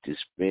Chief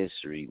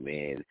Dispensary,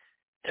 man.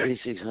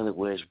 3600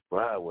 West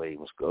Broadway,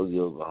 Muskogee,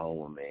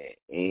 Oklahoma, man.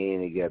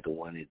 And they got the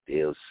one in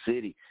Dale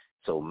City.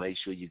 So make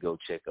sure you go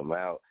check them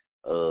out.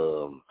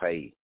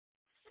 Hey,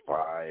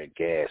 fire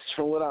gas.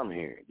 From what I'm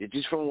hearing.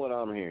 Just from what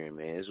I'm hearing,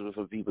 man. This is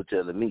for people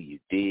telling me, you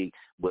dig.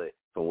 But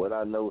from what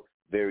I know,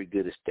 very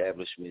good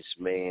establishments,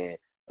 man.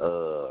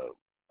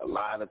 A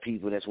lot of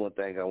people, that's one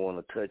thing I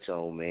want to touch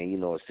on, man. You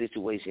know, a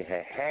situation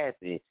had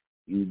happened,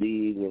 you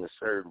dig, in a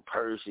certain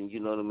person, you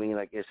know what I mean?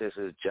 I guess that's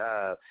his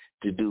job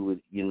to do it,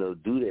 you know,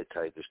 do that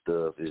type of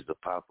stuff, is to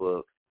pop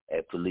up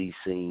at police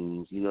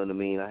scenes, you know what I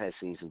mean? I had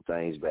seen some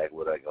things back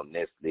with, like, on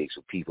Netflix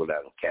with people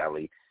out in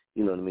Cali,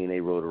 you know what I mean?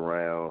 They rode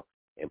around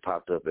and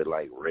popped up at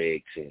like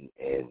Rex and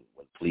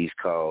when police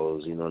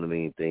calls, you know what I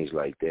mean, things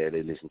like that.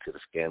 They listen to the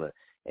scanner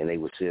and they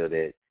would sell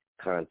that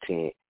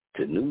content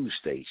to news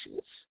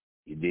stations.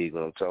 You dig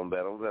what I'm talking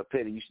about? I'm about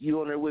Petty.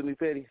 You on there with me,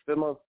 Petty?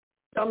 Femo?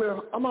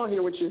 I'm on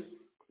here with you.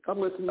 I'm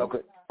listening. Okay.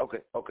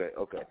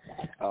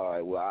 All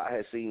right. Well, I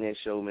had seen that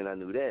show, man. I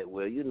knew that.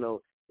 Well, you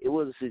know, it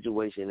was a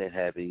situation that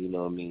happened, you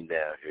know what I mean,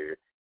 down here,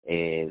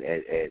 and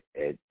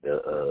at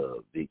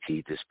the Big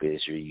T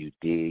dispensary, you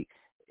dig,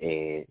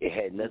 and it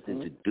had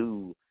nothing to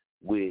do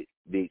with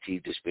Big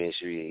T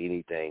dispensary or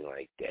anything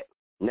like that.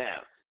 Now,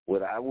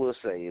 what I will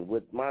say, and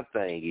what my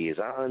thing is,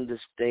 I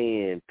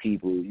understand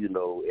people, you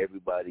know,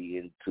 everybody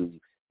into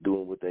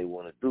doing what they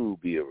want to do,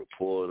 be a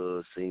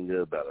reporter,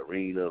 singer,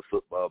 ballerina,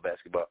 football,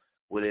 basketball,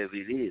 whatever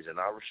it is, and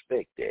I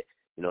respect that.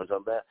 You know what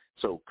I'm talking about?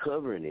 So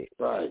covering it,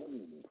 right,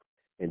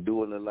 and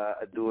doing a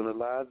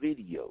live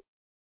video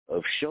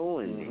of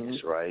showing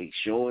this, right,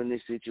 showing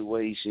this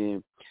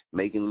situation,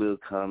 making little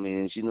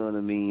comments, you know what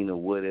I mean, or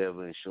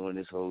whatever, and showing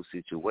this whole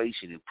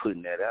situation and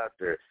putting that out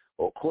there.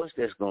 Of course,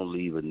 that's going to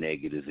leave a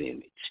negative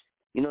image.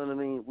 You know what I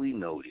mean? We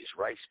know this,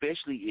 right?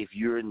 Especially if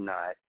you're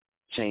not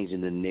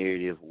changing the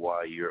narrative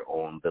while you're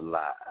on the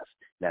live.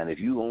 Now, if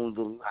you on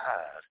the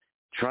live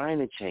trying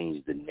to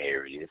change the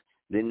narrative,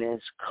 then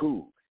that's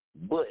cool.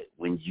 But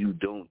when you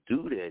don't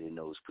do that in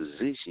those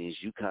positions,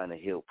 you kind of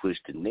help push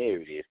the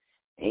narrative,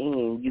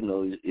 and, you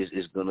know,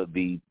 it's going to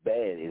be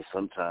bad. And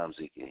sometimes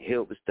it can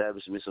help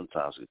establishments,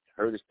 sometimes it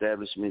can hurt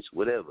establishments,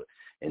 whatever.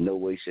 In no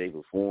way, shape,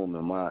 or form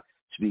am I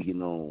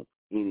speaking on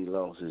any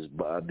losses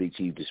by Big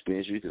Chief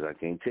Dispensary, because I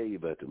can't tell you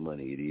about the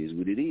money. It is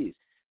what it is.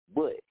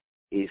 But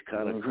it's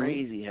kind of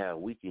crazy how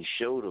we can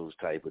show those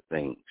type of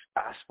things.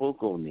 I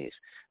spoke on this.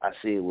 I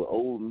said with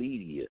old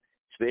media,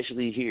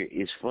 especially here,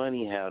 it's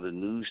funny how the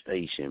news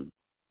station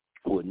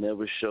would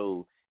never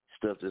show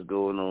stuff that's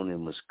going on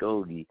in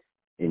Muskogee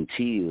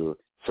until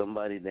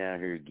somebody down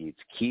here gets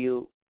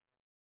killed,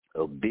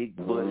 a big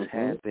bust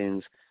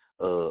happens,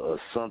 or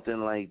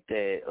something like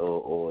that,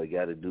 or it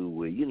got to do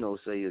with, you know,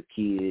 say a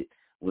kid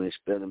when it's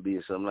spelling bee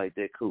or something like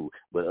that, cool.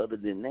 But other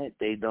than that,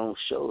 they don't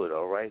show it,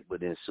 all right?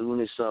 But as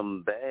soon as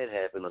something bad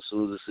happens, as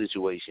soon as a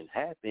situation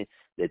happens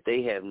that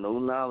they have no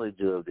knowledge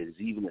of that is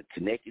even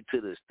connected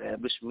to the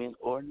establishment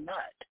or not,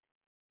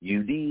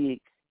 you dig,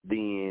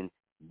 then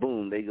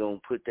boom, they going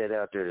to put that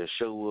out there to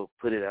show up,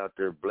 put it out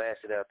there, blast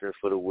it out there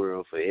for the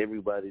world, for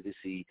everybody to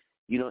see,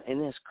 you know,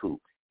 and that's cool.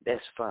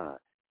 That's fine.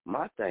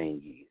 My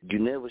thing is, you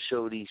never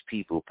show these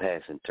people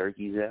passing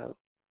turkeys out.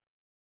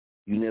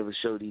 You never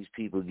show these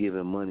people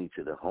giving money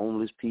to the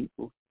homeless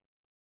people.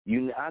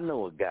 I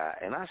know a guy,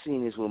 and I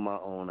seen this with my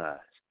own eyes.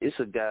 It's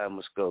a guy in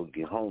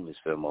Muskogee, homeless,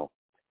 Femo.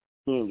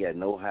 He ain't got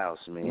no house,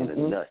 man, or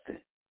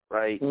nothing,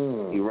 right?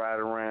 He ride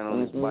around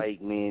on his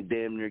bike, man,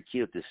 damn near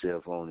killed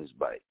himself on his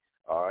bike.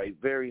 All right,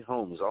 very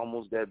homeless.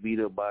 Almost got beat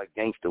up by a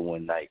gangster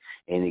one night,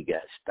 and he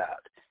got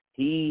stopped.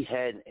 He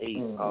hadn't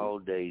ate all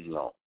day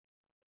long.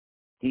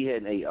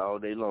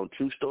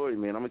 True story,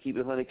 man. I'm going to keep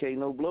it 100K,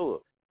 no blow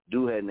up.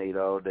 Dude hadn't ate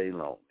all day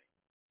long.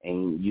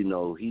 And, you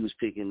know, he was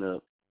picking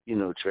up, you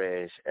know,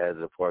 trash out of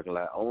the parking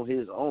lot on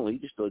his own. He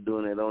just started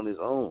doing that on his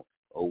own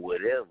or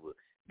whatever.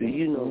 But,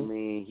 you know,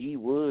 man, he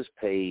was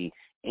paid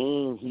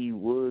and he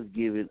was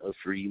given a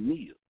free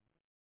meal.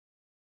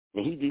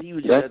 And he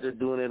was just out there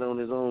doing that on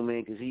his own,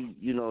 man, because he,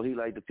 you know, he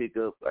liked to pick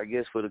up, I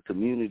guess, for the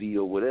community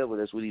or whatever.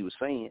 That's what he was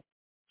saying.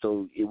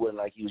 So it wasn't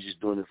like he was just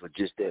doing it for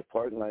just that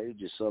parking lot. It was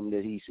just something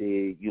that he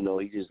said, you know,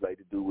 he just like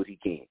to do what he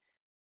can.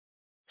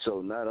 So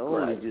not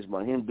only just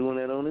by him doing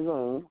that on his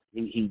own,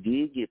 he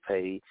did get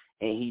paid,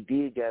 and he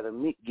did get a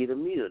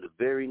meal the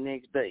very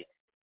next day.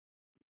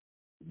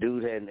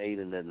 Dude hadn't ate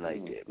or nothing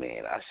like that,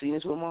 man. I seen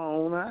this with my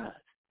own eyes.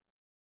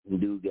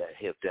 Dude got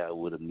helped out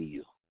with a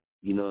meal.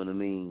 You know what I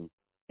mean?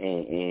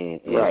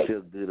 And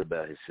felt good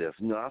about himself.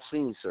 You know, I've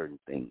seen certain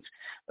things.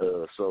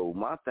 So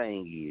my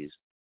thing is,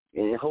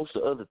 and a host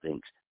of other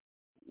things,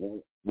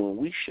 when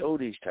we show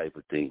these type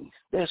of things,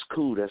 that's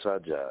cool. That's our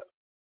job.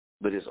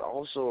 But it's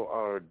also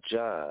our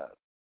job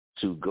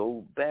to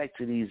go back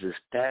to these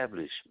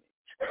establishments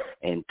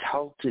and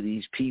talk to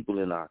these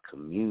people in our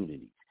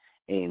community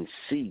and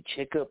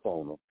check up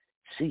on them,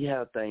 see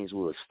how things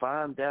was,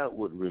 find out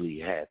what really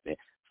happened,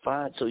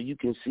 so you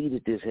can see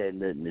that this had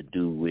nothing to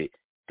do with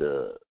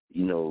the,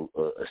 you know,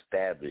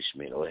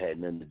 establishment, or had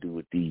nothing to do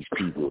with these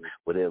people.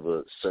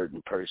 Whatever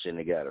certain person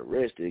that got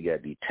arrested,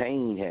 got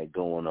detained, had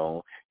going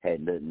on,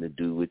 had nothing to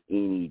do with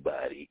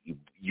anybody,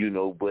 you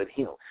know, but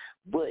him.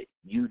 But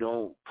you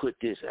don't put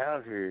this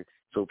out here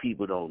so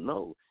people don't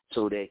know.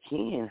 So that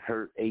can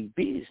hurt a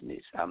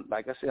business.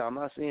 Like I said, I'm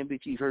not saying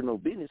Big Chief hurt no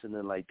business or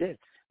nothing like that.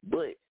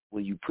 But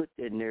when you put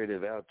that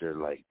narrative out there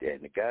like that,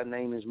 and the guy's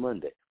name is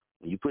Monday,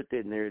 when you put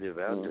that narrative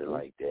out there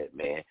like that,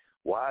 man,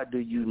 why do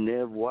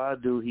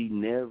he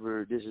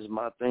never, this is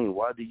my thing,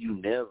 why do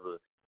you never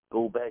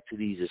go back to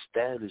these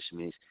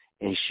establishments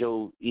and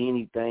show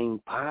anything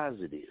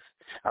positive?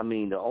 I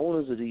mean, the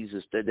owners of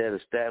that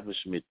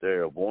establishment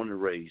there are born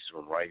and raised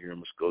from right here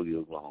in Muskogee,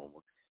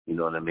 Oklahoma. You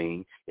know what I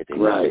mean? If they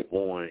were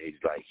born,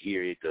 it's like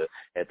here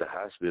at the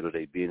hospital,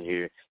 they've been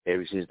here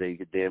ever since they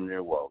could damn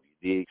near walk.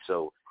 You dig?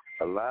 So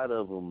a lot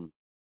of them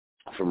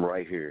from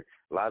right here.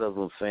 A lot of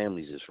them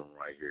families is from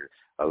right here.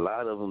 A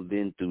lot of them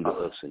been through the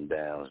ups and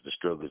downs, the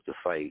struggles, the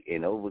fight,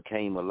 and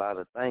overcame a lot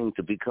of things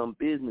to become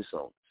business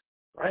owners,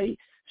 right?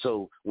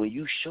 So when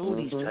you show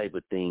these type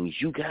of things,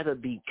 you got to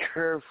be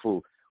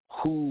careful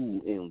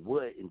who and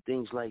what and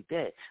things like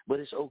that. But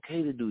it's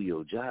okay to do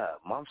your job.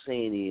 What I'm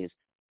saying is,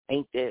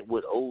 ain't that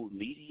what old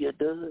media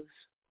does?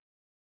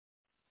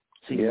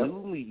 See,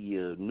 new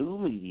media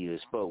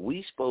is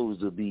we supposed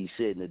to be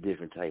setting a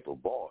different type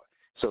of bar.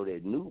 So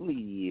that new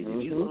media,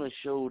 if you're going to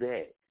show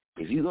that,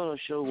 if you're going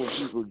to show when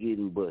people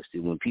getting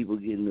busted, when people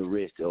getting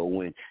arrested, or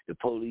when the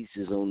police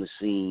is on the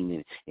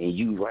scene and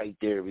you right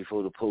there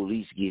before the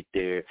police get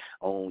there,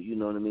 you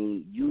know what I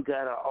mean? You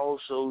got to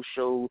also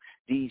show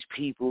these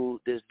people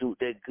that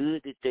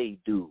good that they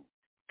do.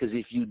 Because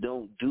if you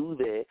don't do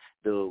that,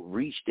 the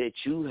reach that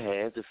you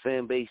have, the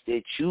fan base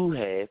that you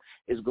have,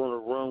 is going to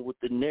run with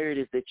the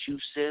narrative that you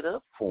set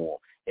up for them.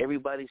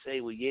 Everybody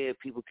say, well, yeah,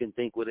 people can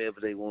think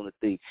whatever they want to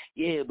think.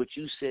 Yeah, but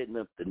you setting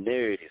up the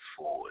narrative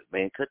for it,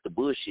 man. Cut the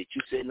bullshit.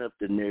 You setting up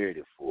the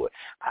narrative for it.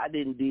 I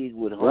didn't dig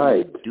what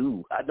homie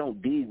do. I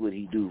don't dig what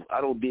he do.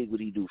 I don't dig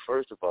what he do,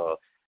 first of all,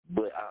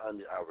 but I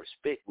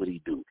respect what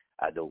he do.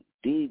 I don't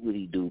dig what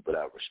he do, but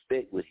I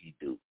respect what he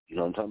do. You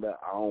know what I'm talking about?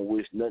 I don't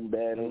wish nothing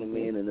bad on a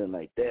man and nothing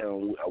like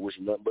that. I wish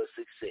nothing but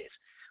success.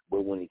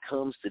 But when it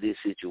comes to this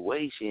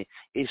situation,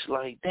 it's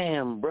like,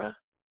 damn, bruh.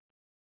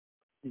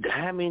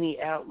 How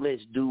many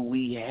outlets do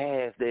we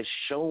have that's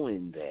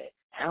showing that?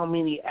 How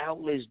many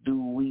outlets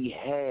do we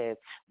have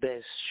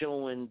that's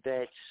showing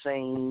that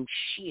same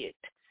shit?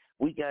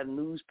 We got a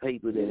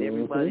newspaper that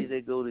everybody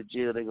that go to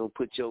jail, they're gonna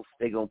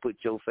put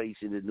your face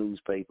in the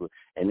newspaper,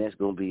 and that's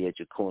gonna be at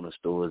your corner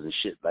stores and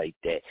shit like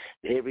that.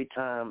 Every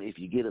time if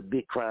you get a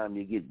big crime,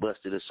 you get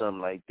busted or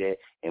something like that,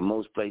 in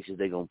most places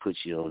they're gonna put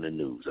you on the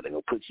news, or they're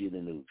gonna put you in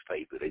the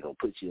newspaper, they're gonna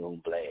put you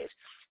on blast.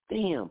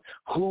 Damn,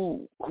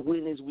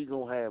 when is we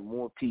going to have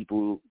more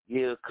people,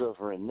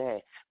 covering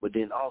that, but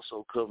then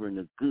also covering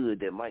the good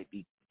that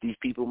these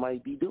people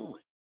might be doing?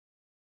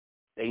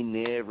 They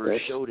never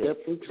show that.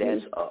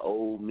 That's an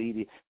old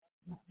media.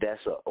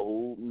 That's an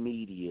old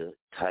media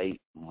type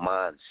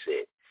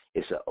mindset.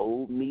 It's an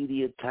old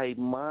media type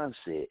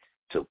mindset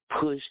to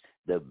push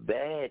the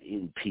bad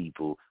in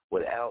people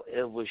without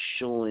ever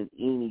showing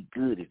any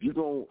good. If you're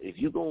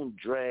gonna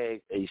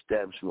drag a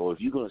establishment, or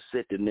if you're gonna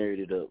set the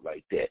narrative up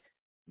like that,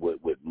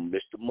 what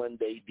Mr.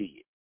 Monday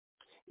did.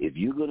 If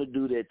you're going to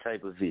do that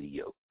type of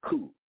video,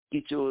 cool.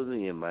 Get yours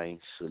in, man.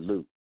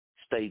 Salute.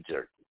 Stay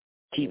jerking.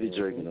 Keep it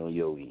jerking on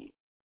your end.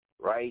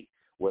 Right?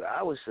 What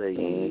I would say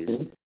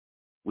is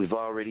we've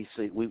already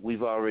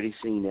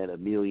seen that a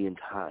million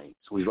times.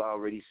 We've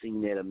already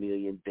seen that a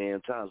million damn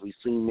times. We've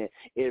seen that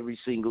every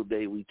single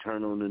day we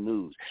turn on the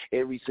news.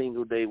 Every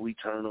single day we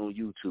turn on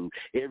YouTube.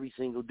 Every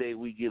single day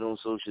we get on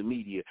social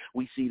media.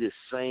 We see the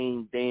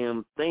same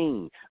damn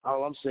thing.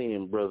 All I'm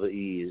saying, brother,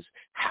 is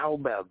how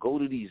about go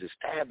to these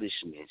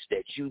establishments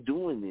that you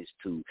doing this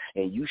to,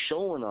 and you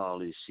showing all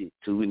this shit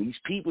to, and these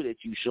people that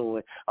you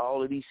showing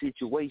all of these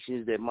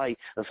situations that might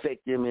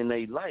affect them in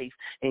their life,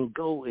 and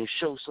go and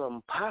show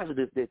something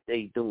positive that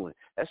they doing.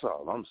 That's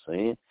all I'm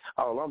saying.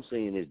 All I'm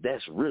saying is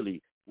that's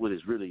really what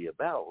it's really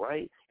about,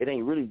 right? It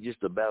ain't really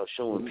just about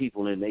showing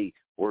people in their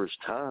worst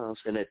times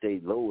and at their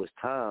lowest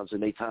times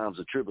and their times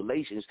of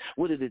tribulations.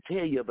 What did it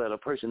tell you about a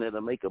person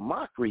that'll make a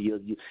mockery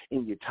of you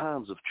in your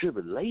times of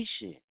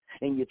tribulation?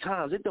 In your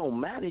times, it don't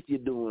matter if you're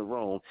doing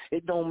wrong.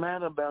 It don't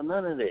matter about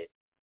none of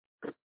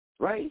that.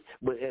 Right?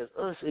 But as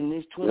us in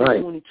this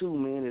 2022,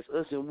 man, it's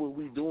us and what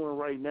we doing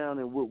right now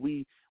and what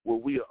we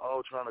are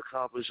all trying to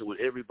accomplish and what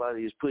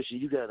everybody is pushing.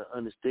 You got to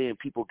understand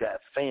people got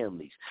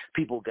families.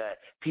 People got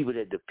people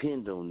that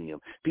depend on them.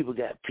 People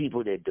got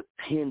people that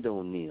depend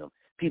on them.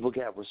 People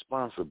got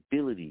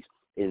responsibilities.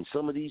 And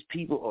some of these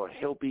people are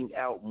helping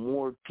out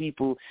more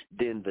people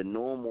than the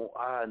normal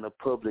eye and the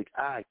public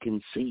eye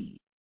can see.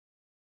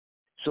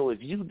 So if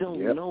you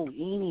don't know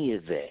any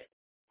of that,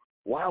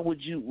 why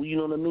would you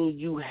know what I mean?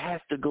 You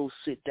have to go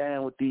sit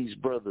down with these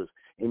brothers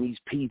and these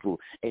people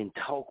and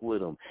talk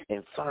with them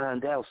and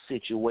find out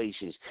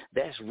situations.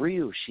 That's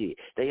real shit.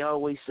 They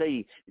always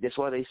say, that's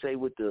why they say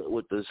with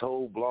this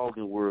whole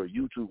blogging world,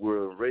 YouTube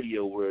world,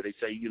 radio world, they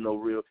say,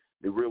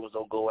 the real ones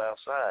don't go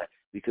outside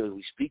because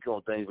we speak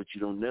on things, but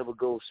you don't never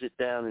go sit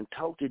down and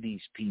talk to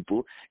these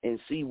people and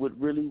see what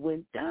really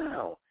went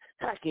down.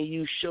 How can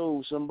you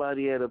show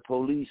somebody at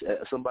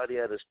somebody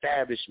at an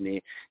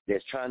establishment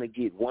that's trying to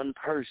get one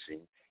person,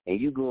 and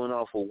you going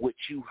off of what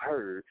you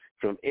heard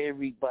from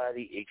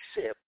everybody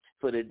except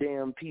for the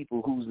damn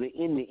people who's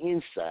in the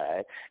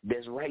inside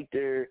that's right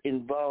there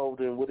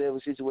involved in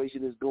whatever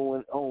situation is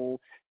going on,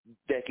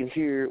 that can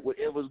hear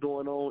whatever's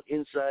going on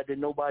inside that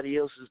nobody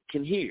else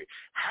can hear?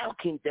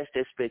 That's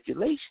that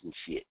speculation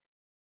shit.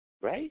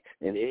 Right?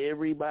 And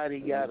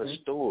everybody got a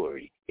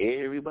story.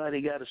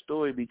 Everybody got a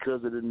story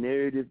because of the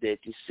narrative that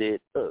you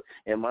set up.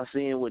 Am I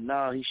saying, well,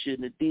 no, he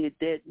shouldn't have did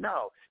that?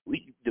 No.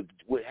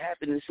 What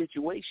happened in the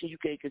situation, you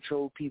can't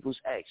control people's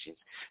actions.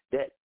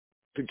 That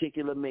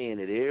particular man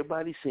that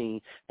everybody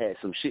seen had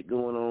some shit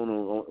going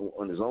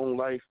on his own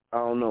life. I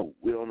don't know.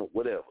 We don't know.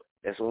 Whatever.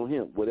 That's on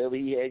him. Whatever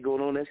he had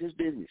going on, that's his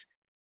business,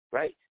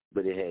 right?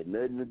 But it had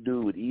nothing to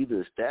do with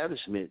either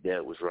establishment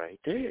that was right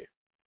there.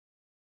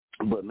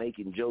 But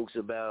making jokes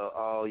about,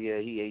 oh yeah,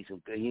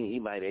 he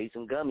might have ate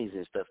some gummies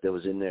and stuff that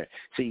was in there.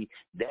 See,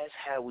 that's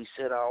how we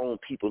set our own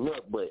people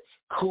up. But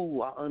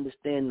cool, I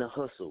understand the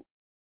hustle.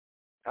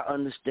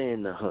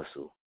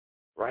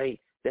 Right?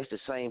 That's the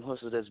same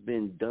hustle that's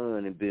been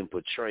done and been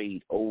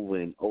portrayed over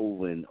and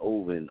over and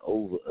over and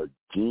over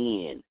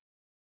again.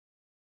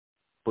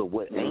 But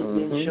what ain't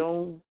been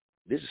shown,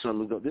 this is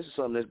something I'm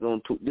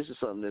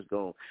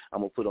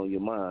gonna put on your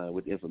mind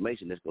with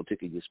information that's gonna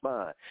tickle your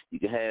spine. You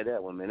can have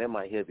that one, man. That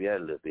might help you out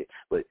a little bit.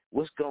 But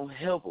what's gonna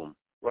help them,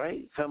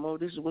 right? Come on,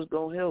 this is what's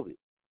gonna help it.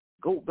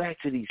 Go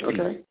back to these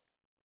people.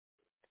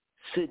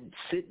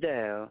 Sit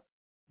down,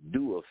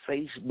 do a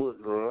Facebook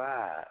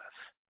Live,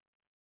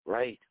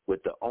 right,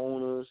 with the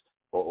owners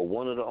or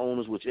one of the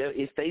owners, whichever,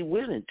 if they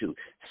willing to.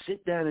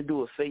 Sit down and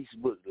do a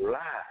Facebook Live,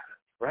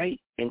 right,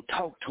 and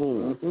talk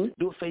to them.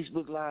 Do a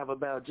Facebook Live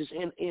about, just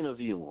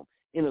interview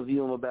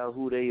them about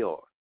who they are,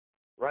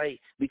 right?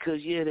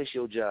 Because, yeah, that's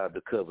your job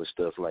to cover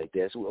stuff like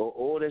that,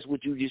 or that's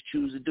what you just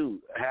choose to do.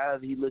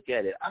 However you look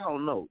at it, I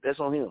don't know. That's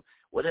on him.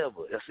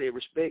 Whatever. I say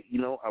respect,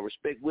 I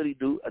respect what he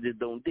do. I just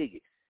don't dig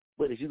it.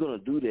 But if you're going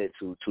to do that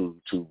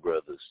to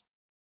brothers,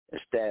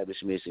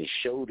 establishments, and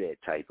show that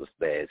type of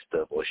bad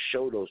stuff or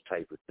show those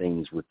type of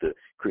things with the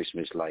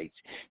Christmas lights,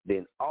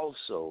 then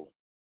also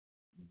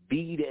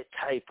be that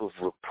type of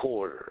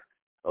reporter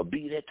or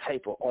be that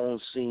type of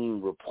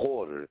on-scene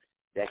reporter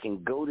that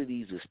can go to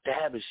these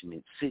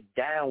establishments, sit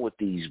down with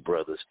these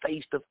brothers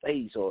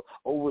face-to-face or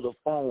over the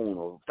phone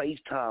or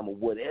FaceTime or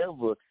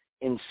whatever,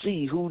 and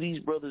see who these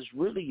brothers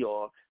really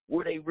are,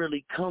 where they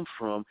really come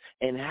from,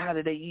 and how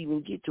did they even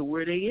get to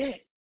where they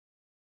at.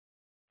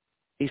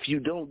 If you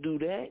don't do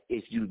that,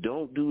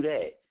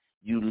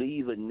 you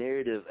leave a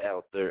narrative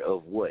out there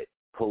of what?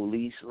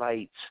 Police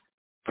lights,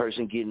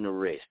 person getting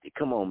arrested.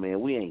 Come on, man,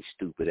 we ain't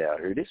stupid out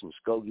here. This is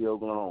Muskogee,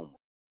 Oklahoma.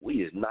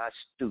 We is not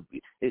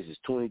stupid. This is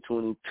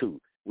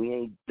 2022. We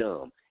ain't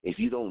dumb. If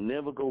you don't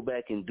never go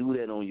back and do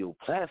that on your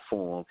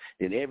platform,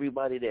 then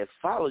everybody that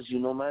follows you,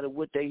 no matter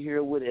what they hear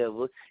or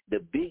whatever, the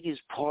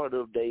biggest part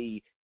of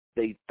they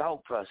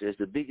thought process,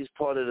 the biggest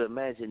part of the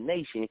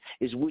imagination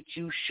is what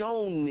you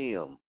shown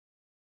them.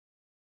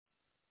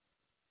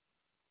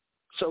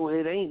 So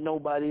it ain't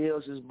nobody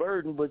else's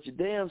burden but your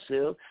damn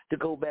self to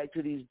go back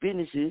to these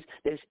businesses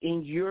that's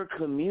in your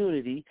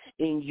community,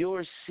 in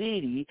your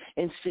city,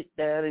 and sit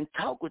down and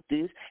talk with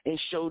this and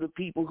show the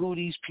people who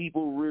these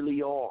people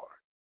really are.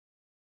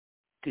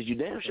 Because you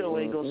damn sure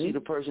ain't going to see the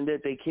person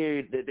that they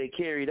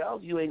carried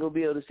off. You ain't going to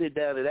be able to sit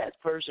down to that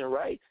person,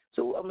 right?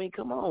 So, I mean,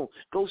 come on.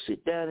 Go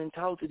sit down and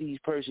talk to these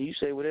person. You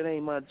say, well, that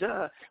ain't my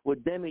job. Well,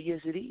 damn it, yes,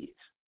 it is.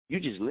 You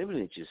just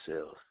limited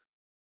yourself.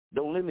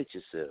 Don't limit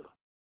yourself.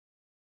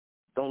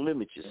 Don't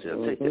limit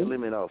yourself. Take that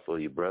limit off for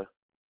you, bruh.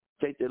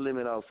 Take that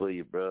limit off for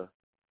you, bruh.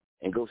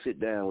 And go sit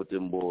down with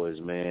them boys,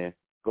 man.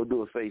 Go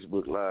do a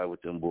Facebook Live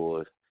with them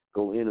boys.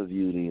 Go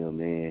interview them,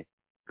 man.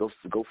 Go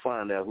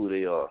find out who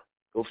they are.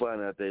 Go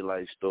find out their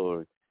life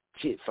story.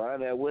 Shit,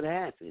 find out what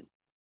happened.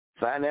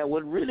 Find out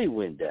what really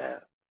went down.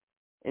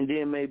 And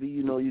then maybe,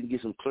 you can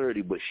get some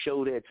clarity, but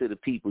show that to the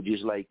people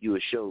just like you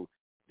would show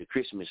the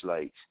Christmas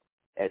lights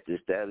at the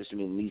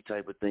establishment and these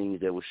type of things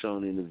that were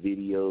shown in the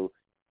video.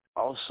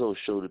 Also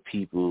show the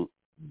people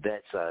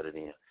that side of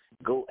them.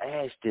 Go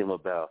ask them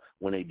about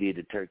when they did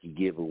the turkey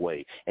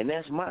giveaway. And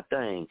that's my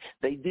thing.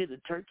 They did the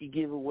turkey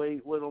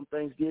giveaway, on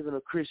Thanksgiving or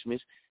Christmas.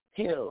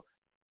 Hell,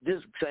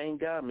 this same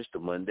guy,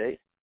 Mr. Monday,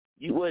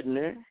 you wasn't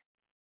there.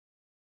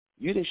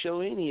 You didn't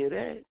show any of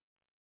that.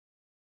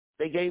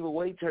 They gave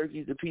away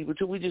turkeys to people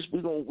too. We're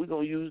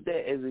gonna use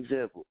that as an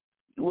example.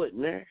 You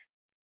wasn't there.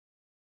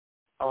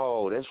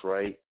 Oh, that's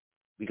right.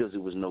 Because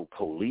there was no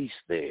police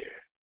there.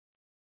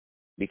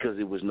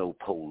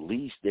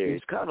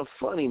 It's kind of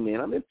funny,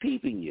 man. I've been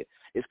peeping you.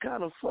 It's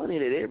kind of funny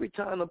that every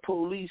time the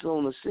police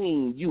on the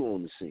scene, you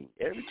on the scene.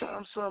 Every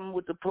time something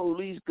with the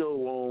police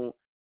go on,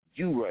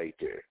 you right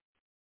there.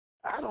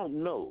 I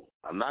don't know.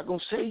 I'm not going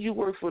to say you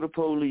work for the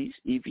police.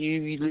 If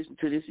you listen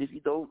to this, if you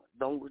don't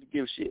really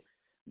give a shit.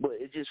 But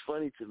it's just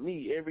funny to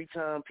me. Every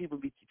time people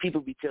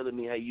be telling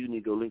me, hey, you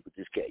need to go link with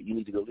this cat. You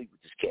need to go link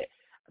with this cat.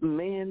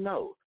 Man,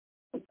 no.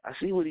 I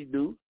see what he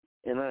do.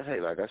 And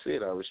like I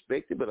said, I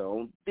respect it, but I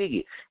don't dig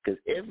it. Because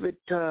every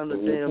time the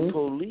damn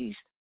police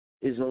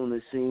is on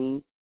the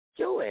scene,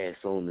 your ass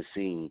on the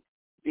scene,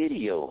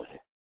 videoing,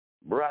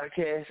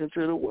 broadcasting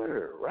to the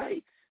world,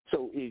 right?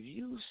 So if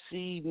you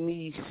see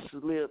me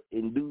slip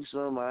and do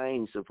something I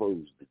ain't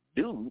supposed to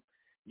do,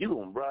 you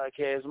going to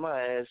broadcast my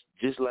ass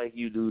just like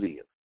you do them.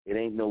 It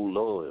ain't no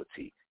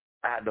loyalty.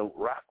 I don't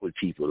rock with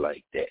people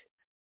like that.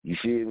 You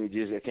feel me?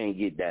 Just I can't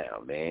get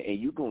down, man. And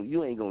you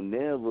ain't going to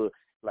never,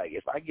 like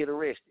if I get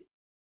arrested,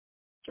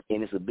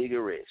 and it's a big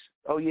arrest.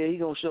 Oh, yeah, he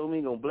going to show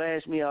me, going to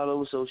blast me all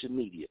over social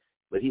media.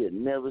 but he'll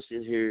never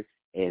sit here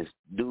and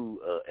do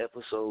an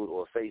episode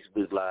or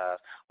Facebook Live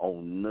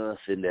on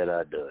nothing that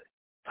I done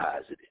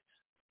positive.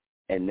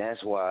 And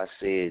that's why I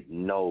said,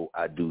 no,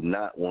 I do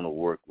not want to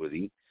work with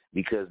him,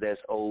 because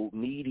that's old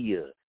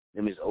media.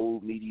 Them is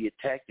old media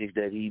tactics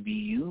that he be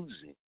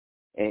using.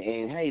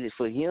 And hey,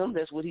 for him,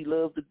 that's what he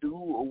loves to do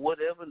or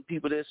whatever. The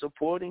people that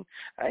support him,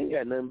 I ain't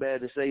got nothing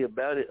bad to say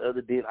about it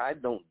other than I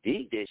don't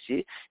dig that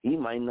shit. He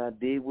might not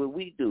dig what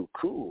we do.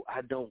 Cool.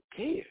 I don't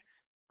care.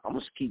 I'm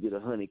going to keep it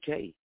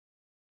 100K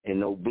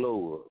and no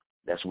blow up.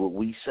 That's what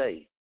we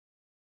say.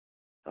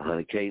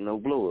 100K, no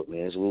blow up,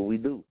 man. That's what we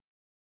do.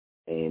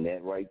 And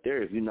that right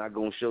there, if you're not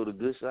going to show the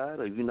good side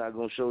or if you're not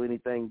going to show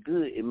anything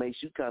good, it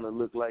makes you kind of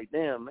look like,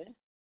 damn, man.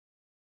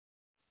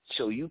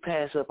 So you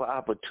pass up an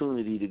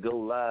opportunity to go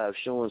live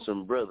showing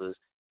some brothers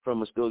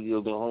from Muskogee,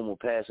 Oklahoma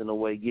passing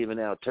away, giving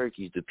out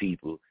turkeys to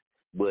people,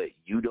 but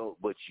you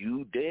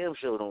damn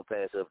sure don't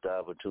pass up the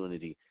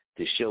opportunity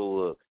to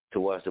show up to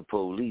watch the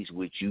police,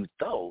 which you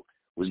thought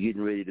was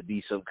getting ready to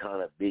be some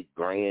kind of big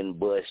grand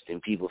bust,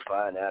 and people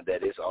find out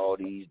that it's all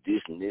these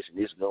this and this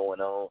and this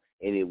going on,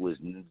 and it was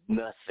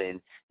nothing,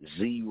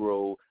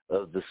 zero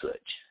of the such.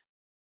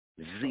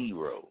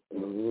 Zero.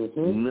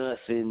 Mm-hmm.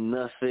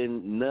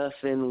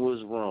 Nothing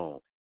was wrong.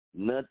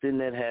 Nothing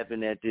that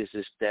happened at this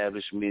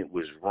establishment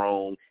was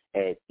wrong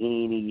at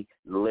any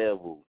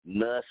level.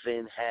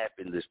 Nothing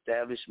happened. The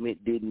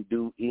establishment didn't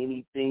do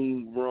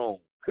anything wrong.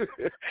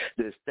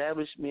 The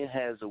establishment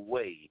has a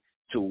way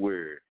to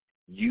where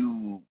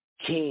you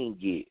can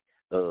get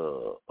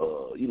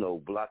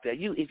blocked out.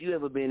 If you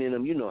ever been in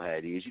them, you know how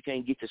it is. You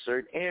can't get to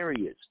certain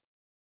areas,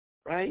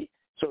 right?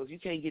 So if you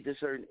can't get to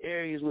certain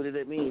areas, what does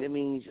that mean? That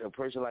means a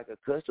person like a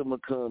customer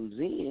comes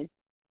in,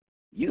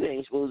 you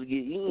ain't supposed to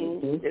get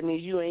in. Mm-hmm. That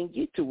means you ain't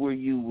get to where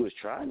you was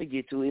trying to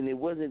get to, and it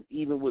wasn't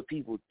even what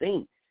people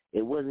think.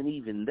 It wasn't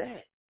even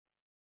that.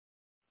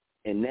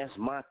 And that's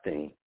my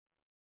thing.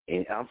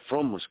 And I'm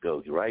from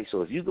Muskogee, right?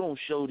 So if you're going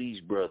to show these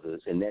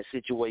brothers in that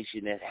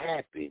situation that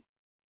happened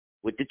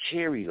with the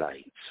cherry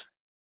lights,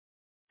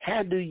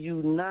 how do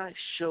you not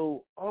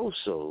show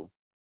also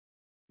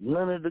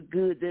none of the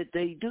good that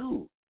they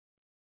do?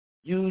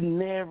 You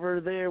never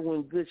there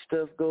when good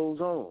stuff goes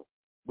on,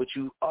 but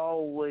you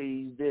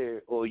always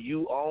there, or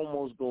you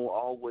almost gonna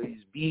always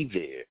be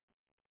there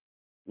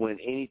when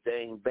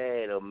anything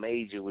bad or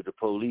major with the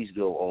police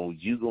go on.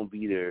 You gonna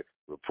be there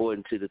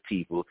reporting to the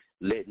people,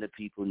 letting the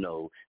people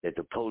know that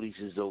the police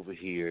is over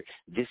here.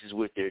 This is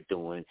what they're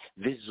doing.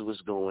 This is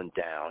what's going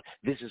down.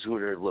 This is who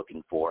they're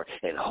looking for.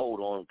 And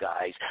hold on,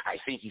 guys. I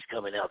think he's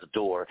coming out the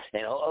door.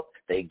 And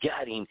they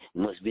got him. He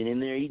must have been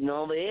in there eating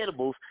all the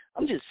edibles.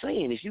 I'm just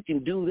saying, if you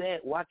can do that,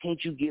 why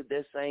can't you give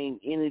that same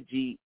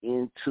energy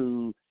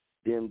into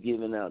them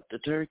giving out the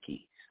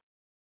turkeys?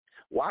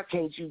 Why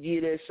can't you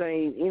give that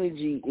same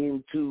energy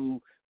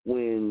into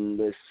when,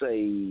 let's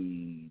say,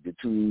 the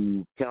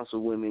two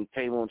councilwomen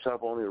came on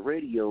top on the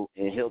radio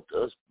and helped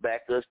us,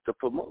 back us to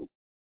promote?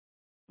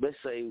 Let's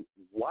say,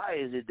 why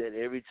is it that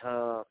every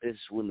time it's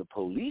when the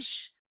police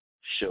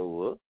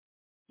show up,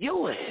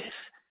 your ass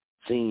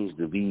seems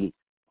to be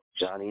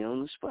Johnny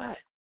on the spot?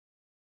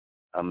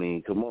 I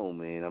mean, come on,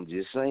 man. I'm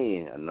just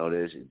saying. I know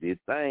that's the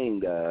thing,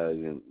 guys.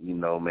 And,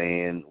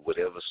 man,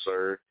 whatever,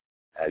 sir,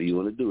 how do you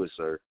want to do it,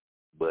 sir?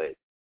 But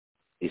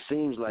it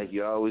seems like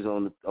you're always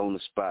on the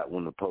spot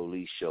when the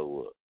police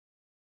show up,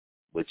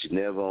 but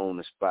you're never on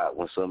the spot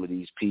when some of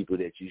these people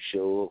that you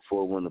show up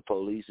for when the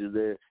police is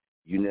there,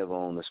 you never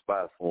on the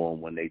spot for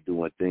them when they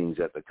doing things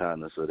at the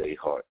kindness of their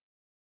heart.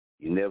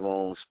 You never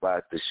on the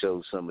spot to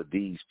show some of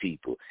these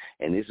people.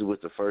 And this is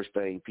what the first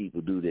thing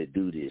people do that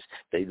do this.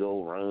 They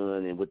go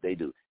run, and what they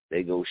do,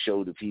 they go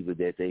show the people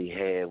that they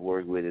have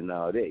worked with and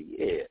all that.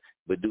 Yeah.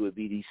 But do it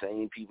be these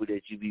same people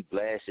that you be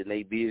blasting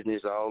their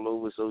business all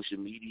over social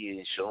media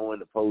and showing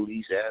the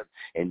police out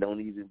and don't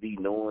even be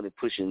knowing and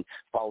pushing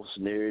false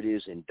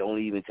narratives and don't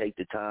even take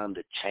the time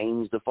to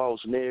change the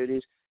false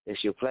narratives?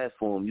 That's your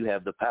platform. You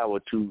have the power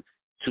to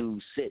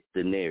set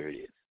the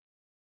narrative.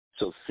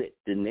 So set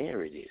the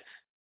narrative.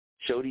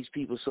 Show these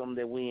people something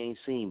that we ain't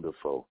seen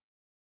before.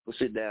 We'll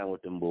sit down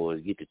with them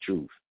boys, get the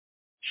truth.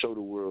 Show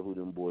the world who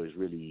them boys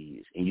really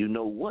is. And you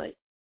know what?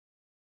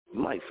 You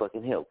might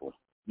fucking help them.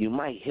 You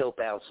might help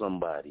out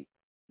somebody.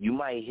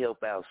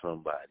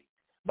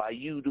 By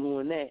you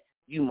doing that,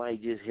 you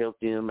might just help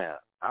them out.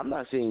 I'm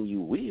not saying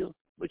you will,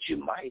 but you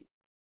might.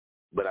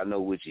 But I know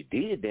what you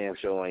did damn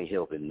sure ain't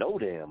helping no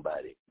damn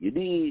body. You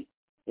did,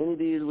 and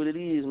it is what it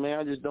is, man.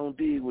 I just don't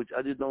dig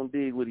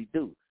what he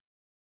do.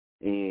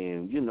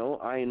 And,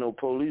 I ain't no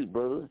police,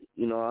 brother.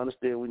 I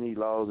understand we need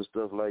laws and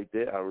stuff like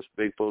that. I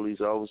respect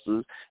police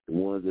officers, the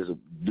ones that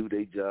do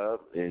their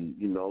job, and,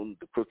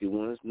 the crooked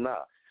ones, nah.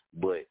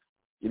 But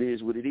it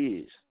is what it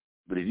is.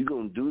 But if you're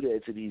going to do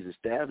that to these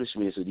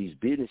establishments or these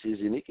businesses,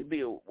 and it could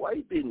be a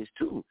white business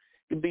too.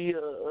 It could be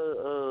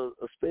a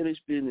Spanish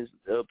business.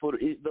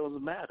 It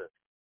doesn't matter.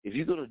 If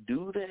you're going to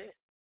do that,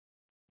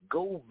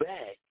 go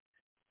back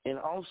and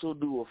also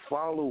do a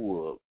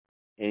follow-up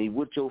And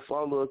what your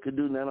follow-up could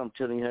do, now I'm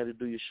telling you how to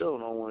do your show,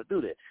 and I don't want to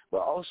do that.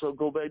 But also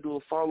go back, do a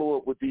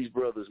follow-up with these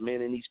brothers,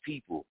 man, and these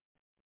people,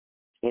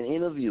 and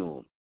interview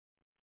them,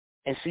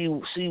 and see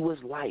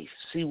what's life,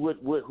 see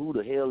who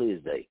the hell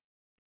is they.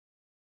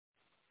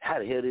 How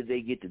the hell did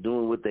they get to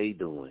doing what they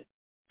doing?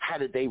 How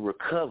did they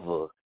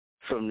recover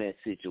from that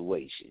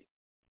situation?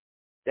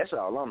 That's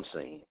all I'm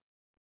saying.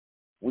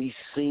 We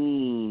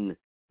seen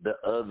the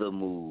other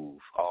move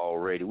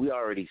already. We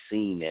already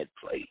seen that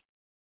play.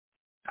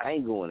 I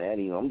ain't going at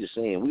him. I'm just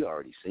saying we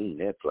already seen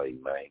that play,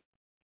 man.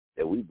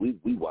 That we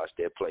watch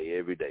that play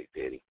every day,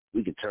 Daddy.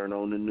 We can turn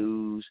on the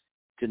news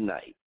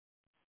tonight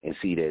and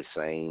see that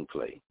same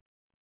play.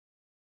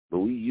 But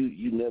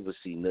you never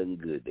see nothing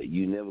good there.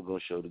 You never gonna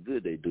show the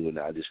good they do, and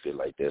I just feel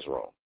like that's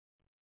wrong.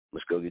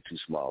 Let's go get too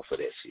small for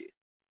that shit.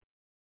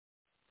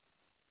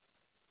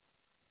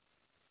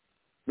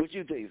 What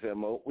you think,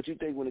 Femo? What you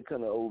think when it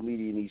comes to old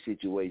media in these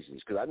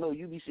situations? Because I know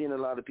you be seeing a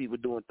lot of people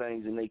doing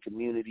things in their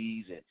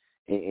communities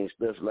and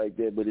stuff like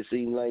that, but it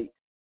seems like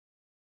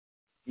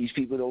these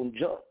people don't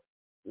jump.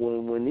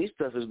 When this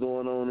stuff is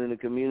going on in the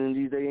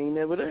communities, they ain't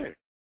never there.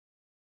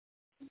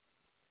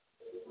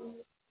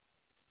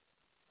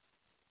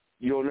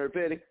 You on there,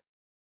 Petty?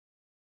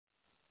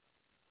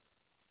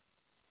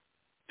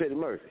 Petty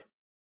Murphy.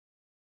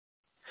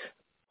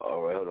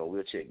 All right, hold on.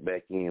 We'll check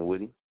back in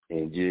with him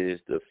in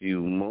just a few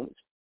moments.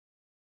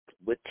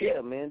 But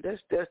yeah, man,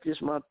 that's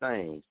just my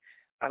thing.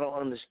 I don't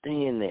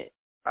understand that.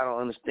 I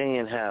don't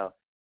understand how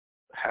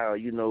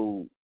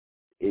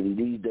in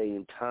these days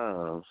and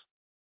times,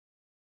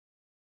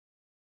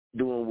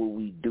 doing what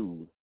we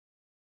do,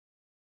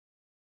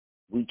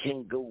 we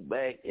can't go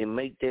back and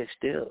make that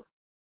step.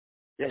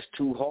 That's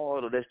too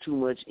hard, or that's too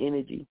much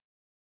energy.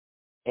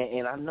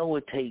 And I know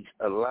it takes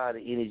a lot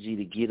of energy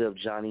to get up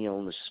Johnny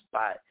on the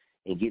spot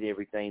and get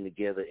everything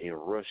together and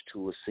rush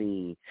to a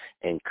scene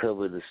and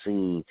cover the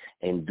scene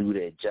and do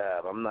that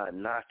job. I'm not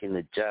knocking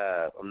the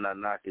job. I'm not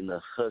knocking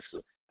the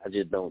hustle. I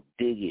just don't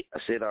dig it. I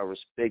said I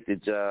respect the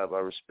job. I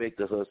respect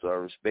the hustle. I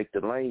respect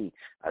the lane.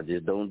 I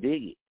just don't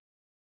dig it.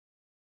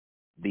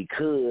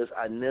 Because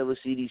I never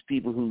see these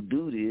people who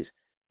do this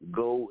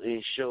go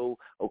and show,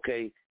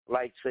 okay,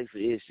 like, say, for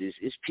instance,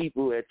 it's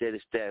people at that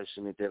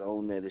establishment that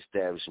own that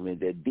establishment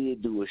that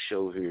did do a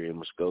show here in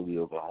Muskogee,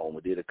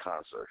 Oklahoma, did a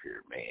concert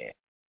here, man.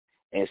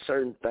 And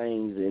certain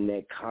things in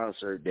that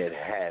concert that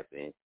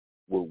happened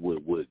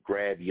would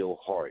grab your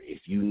heart.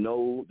 If you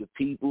know the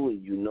people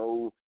and you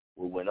know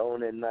what went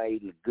on that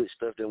night and the good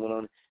stuff that went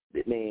on,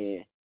 that,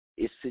 man,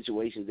 it's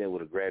situations that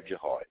would have grabbed your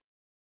heart.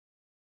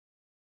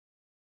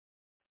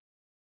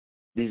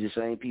 These are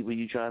the same people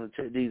these are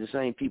the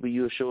same people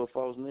you'll show a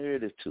false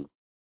narrative to.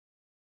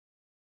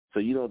 So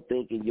you don't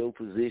think in your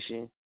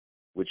position,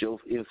 with your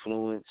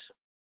influence,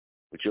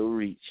 with your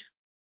reach,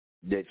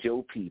 that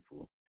your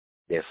people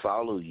that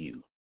follow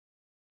you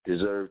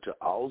deserve to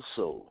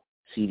also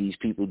see these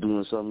people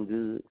doing something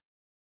good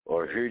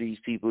or hear these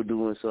people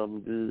doing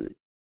something good.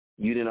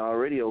 You didn't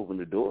already open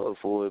the door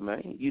for it,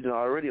 man. You didn't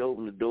already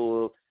open the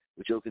door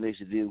with your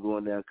connection to them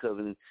going down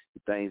covering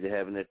the things that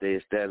happen at their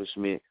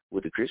establishment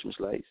with the Christmas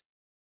lights.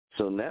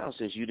 So now,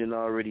 since you didn't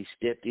already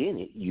stepped in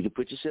it, you done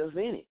put yourself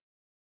in it.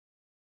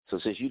 So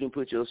since you didn't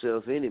put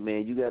yourself in it,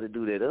 man, you got to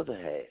do that other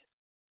half.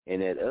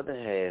 And that other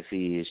half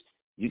is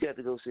you got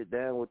to go sit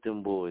down with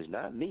them boys,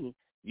 not me.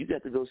 You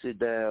got to go sit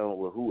down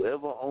with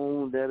whoever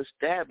owned that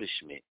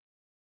establishment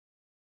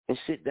and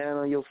sit down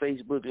on your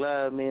Facebook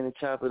Live, man, and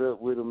chop it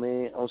up with them,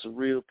 man, on some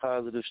real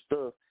positive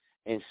stuff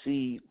and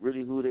see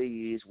really who they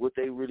is, what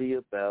they really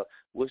about,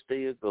 what's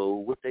their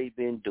goal, what they've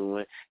been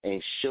doing,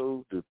 and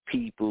show the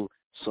people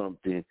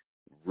something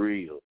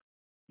real.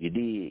 You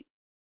dig?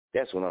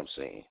 That's what I'm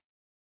saying.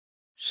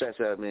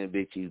 Shouts out, man,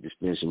 Big Chief,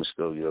 Dispensing,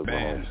 Muskogee,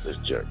 Oklahoma. Let's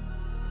jerk.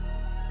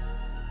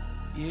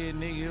 Yeah,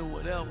 nigga,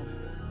 whatever.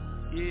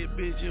 Yeah,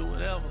 bitch, yeah,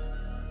 whatever.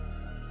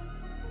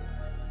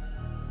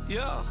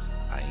 Yeah,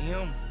 I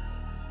am.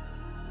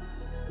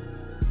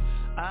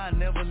 I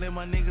never let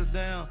my niggas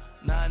down.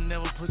 Nah, I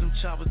never put them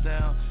choppers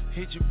down.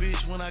 Hit your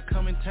bitch when I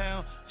come in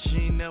town. She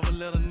ain't never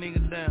let a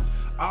nigga down.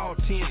 All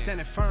 10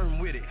 standing firm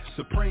with it.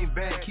 Supreme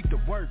bag, keep the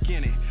work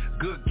in it.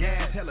 Good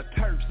gas, hella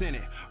turfs in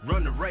it.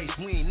 Run the race,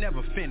 we ain't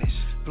never finished.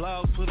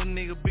 Blog put a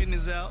nigga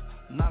business out.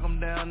 Knock him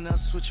down, now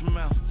switch him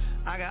out.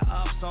 I got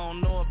ops I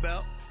don't know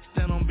about.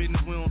 Stand on business,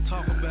 we don't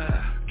talk about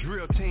it.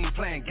 Drill team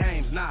playing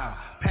games now.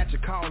 Patch a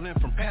call in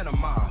from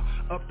Panama.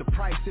 Up the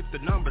price if the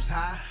number's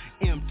high.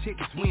 M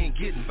tickets, we ain't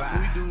getting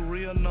by. We do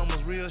real numbers,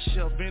 real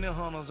shelf, Benny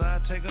Hunters. I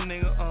take a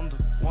nigga under.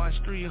 Watch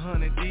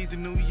 300, these the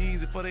new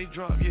Yeezy before they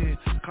drop, yeah.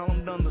 Call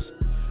them Dunders.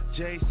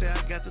 Jay say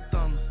I got the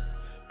thunder.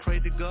 Pray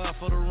to God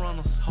for the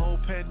runners. Whole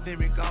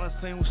pandemic, all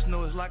I seen was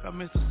snow. It's like I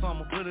missed the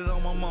summer. Put it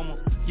on my mama.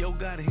 Yo,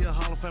 got it here,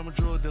 Hall of Fame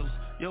drug dealers.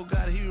 Yo,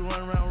 got it, he be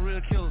running around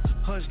real killers.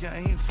 Hush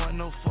gang, he ain't fighting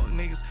no fuck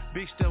niggas.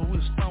 Big step with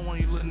a stone on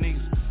you little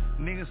niggas.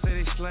 Niggas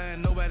say they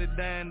slime, nobody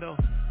dying though.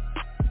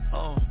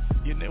 Oh,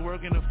 your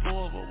network in the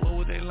four, but what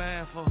would they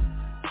lying for?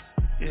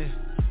 Yeah,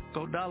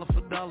 go dollar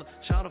for dollar,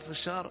 shotter for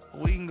shotter.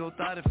 We can go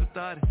thotty for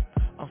thotty.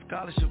 I'm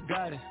scholarship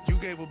guidance. You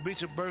gave a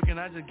bitch a Birkin,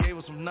 I just gave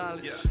her some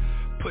knowledge.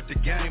 Put the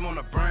game on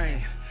the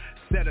brain,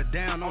 set her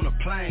down on the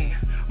plane.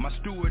 My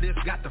stewardess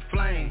got the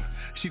flame.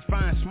 She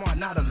fine, smart,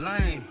 not a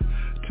lame.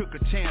 Took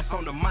a chance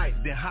on the mic,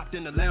 then hopped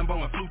in the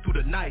Lambo and flew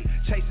through the night.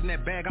 Chasing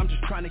that bag, I'm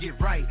just trying to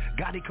get right.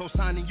 Gotti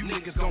co-signing, you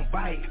niggas gon'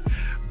 bite.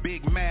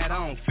 Big mad,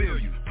 I don't feel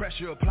you.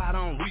 Pressure applied,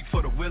 I don't reach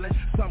for the willing.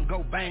 Something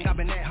go bang, I've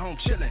been at home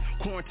chillin'.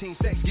 Quarantine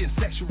sex, getting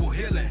sexual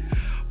healing.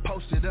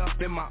 Posted up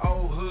in my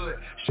old hood,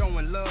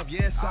 showing love,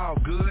 yeah, it's all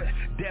good.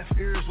 Deaf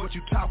ears, what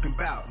you talking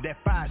about? That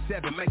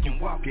 5'7", make him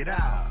walk it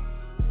out.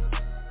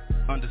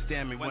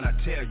 Understand me when I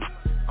tell you.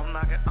 I'm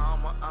knocking all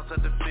my outs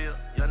at the field.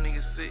 Y'all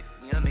niggas sick,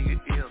 y'all niggas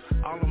ill.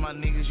 All of my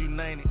niggas, you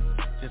name it.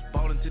 Just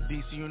bought into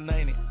DC, you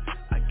name it.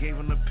 I gave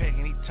him the pack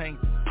and he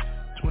tanked it.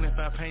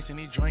 25 paints and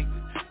he drank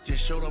it.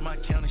 Just showed her my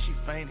count and she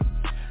fainted.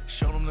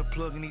 Showed him the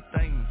plug and he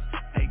thanked me.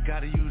 Hey,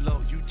 got it, you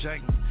low, you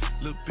jank me.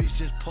 Little bitch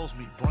just post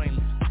me,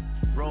 brainless.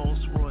 Rolls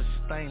Royce,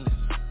 stainless.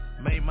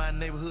 Made my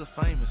neighborhood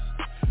famous.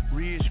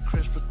 Ridge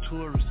crest for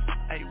tourists.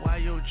 Hey, why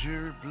your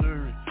jury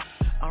blurry?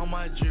 All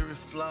my jury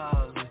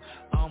flawless.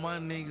 All my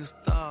niggas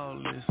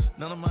thoughtless.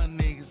 None of my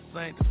niggas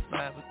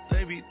sanctified, but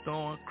they be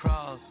throwing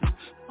crosses.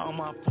 All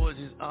my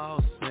porches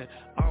all set.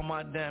 All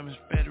my diamonds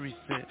battery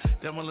set.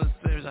 That my little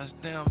series I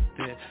stamped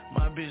that.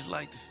 My bitch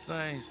like the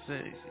same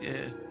sex,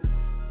 yeah.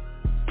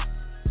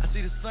 I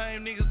see the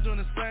same niggas doing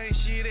the same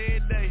shit every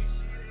day.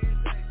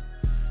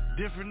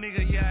 Different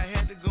nigga, yeah, I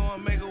had to go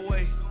and make a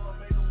way.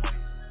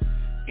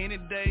 Any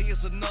day it's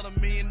another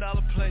 $1 million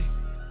play.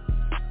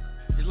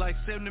 It's like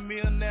 70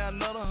 million now,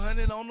 another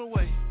 100 on the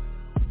way.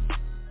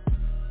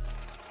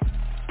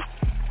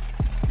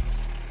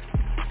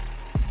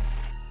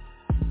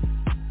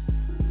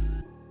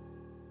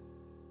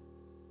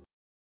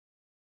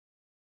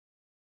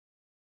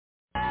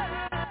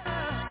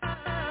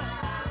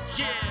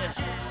 Yeah.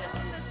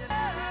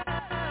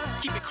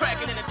 Keep it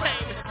cracking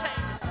entertainment.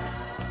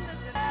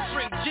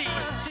 Shrink G.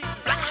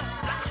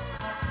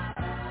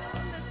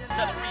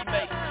 Another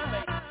remake.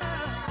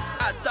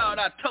 I thought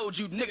I told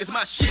you niggas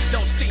my shit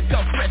don't seem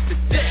compressed to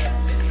death.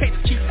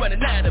 Haters keep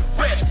running out of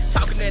breath,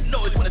 talking that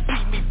noise wanna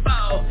see me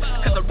fall.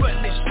 Cause I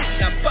run this shit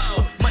and I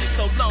ball. Money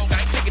so long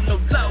I ain't taking no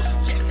loss.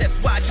 Yeah, that's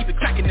why I keep it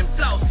cracking them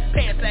flows.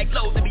 Pants act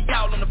low, they be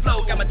all on the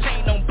floor. Got my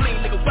chain on bling,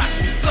 nigga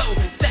rockin' me slow.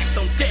 Stacks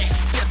on deck,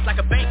 just like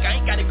a bank, I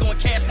ain't gotta go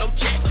and cash no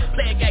check.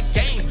 Player got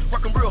game,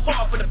 working real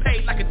hard for the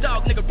pay like a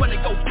dog, nigga run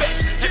and go fetch.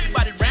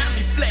 Everybody round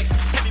me flex,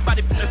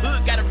 everybody from the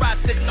hood got a ride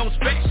sitting on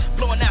stretch.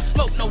 Blowing out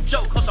smoke, no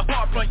joke, cause a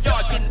hard front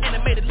yard getting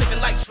animated looking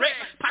like Shrek.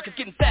 Pockets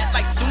getting fat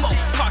like sumo,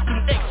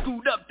 cartoon X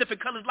screwed up,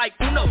 different colors like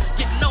Uno.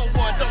 Getting on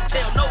one, don't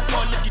tell no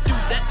one. If you do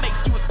that,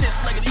 makes you a sis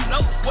like you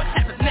know what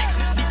happens next.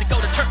 Need to go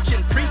to church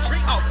and preach,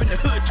 off in the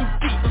hood too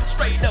deep.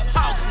 Straight up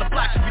house on the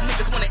block, if you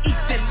niggas wanna eat,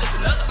 then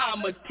listen up.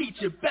 I'm a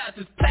teacher,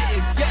 bastards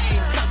playing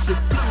game, country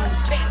blues,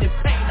 candy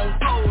paint on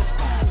old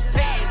schools,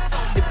 hands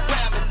on the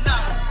ground and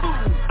I'm a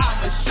fool.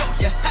 I'ma show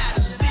you how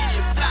to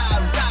live,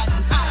 fly,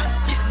 riding high,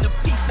 getting a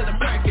piece of the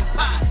American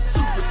pie.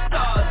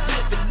 Superstars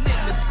living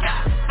in the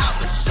sky.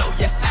 I'ma show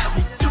you how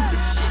we do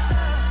this shit.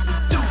 We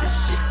do this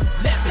shit.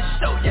 Let me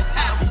show you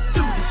how we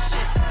do this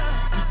shit.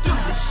 We do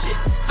this shit.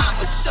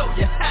 I'ma show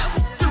you how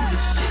we do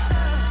this shit.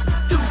 We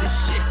do this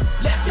shit.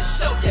 Let me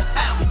show you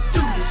how we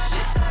do this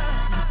shit.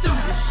 We do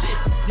this shit,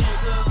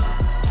 nigga.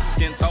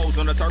 10 toes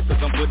on the turf cause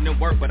I'm putting in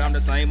work, but I'm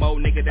the same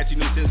old nigga that you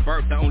knew since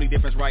birth. The only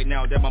difference right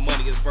now that my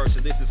money is first,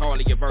 and this is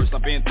hardly a verse.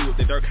 I've been through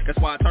the dirt, that's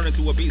why I turn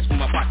into a beast when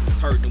my pockets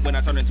is hurt. And when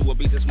I turn into a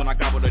beast, that's when I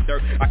gobble the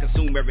dirt. I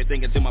consume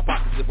everything until my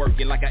pockets is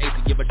working like I ate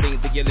to give a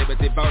thing to get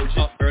limited version.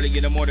 Up early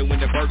in the morning when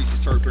the birdies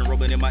is chirping,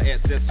 rolling in my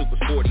SS Super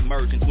Sport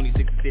emerging.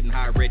 26 sitting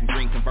high, red and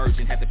green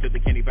conversion. Had to flip the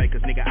candy bag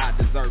cause nigga I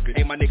deserve it.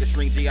 Hey my nigga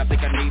Shrink G, I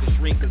think I need a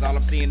shrink cause all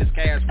I'm seeing is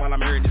cash while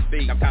I'm hearing this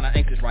beat. I'm kinda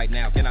anxious right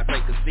now, can I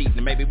take a seat?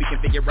 And maybe we can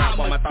figure out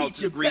why my thoughts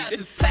is green.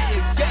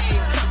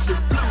 Game, country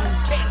blues,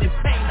 candy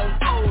paint on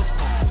old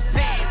schools,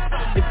 hands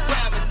on the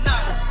ground and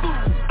I'm a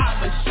fool.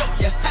 I'ma show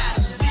you how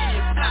to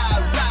live, fly,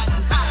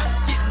 riding high,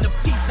 getting a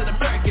piece of the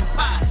American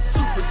pie.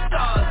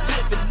 Superstars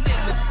living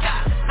in the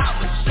sky.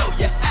 I'ma show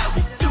you how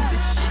we do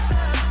this shit.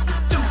 We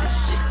do this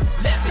shit.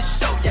 Let me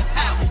show you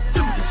how we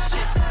do this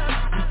shit.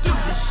 We do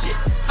this shit.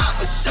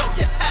 I'ma show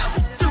you how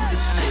we do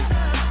this shit.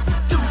 We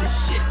do this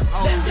shit.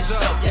 Let me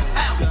show you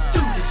how we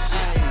do this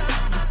shit.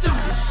 We do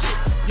this shit.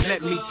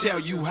 Let me tell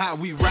you how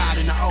we ride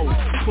in the O.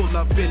 Pull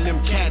up in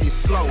them caddies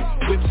slow.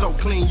 Whip so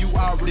clean you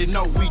already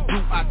know we do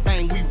our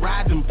thing, we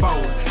ride them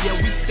foes. Yeah,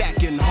 we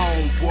stacking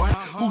home, boy.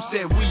 Who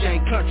said we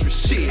ain't country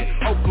shit?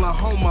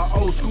 Oklahoma,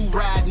 old school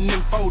riding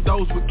them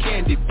photos with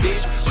candy,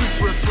 bitch.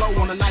 Super slow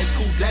on a nice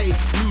cool day.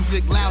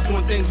 Music loud,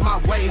 doing things my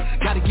way.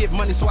 Gotta get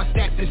money so I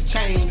stack this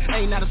chain.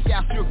 Ain't out of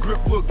scout, still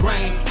grip with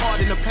grain.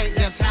 Hard in the paint,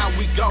 that's how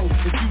we go.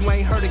 If you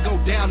ain't heard it, go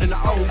down in the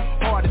O.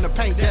 Hard in the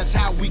paint, that's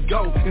how we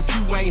go. If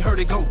you ain't heard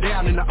it, go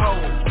down in the O.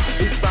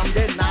 It's from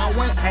that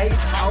 918,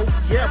 oh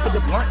yeah. Put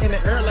the blunt in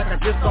the air like I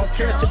just don't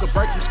care. Took a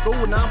break from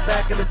school, now I'm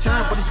back in the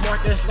time. But it's more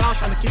that's lost,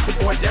 trying to keep the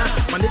boy down.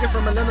 My nigga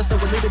from Atlanta, so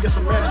we need to get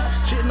some better.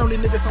 Shitting on these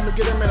niggas, I'ma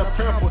get them at a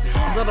purple.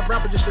 I'm not a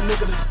rapper, just a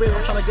nigga to spit.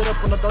 I'm trying to get up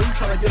on the door, you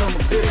trying to get on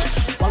the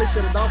bitch. While he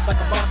set it off like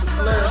a box of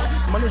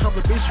slurs. Money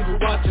hungry bitch, you can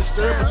watch and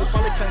stir. But you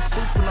probably can't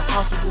see from the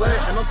house of glare.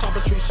 And on top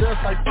of street shells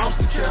like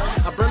foster care.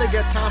 I barely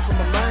got time for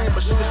my man,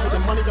 but she just with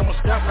the money on my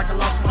scalp like I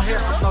lost my hair.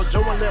 I saw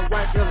Joe and let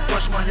white girls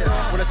brush my hair.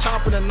 With a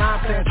chop and a 9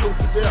 playing truth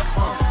or dare.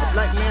 A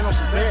black man on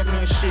some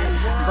Batman shit.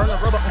 Burning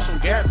rubber on some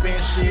Gap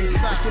Band shit. You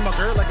see my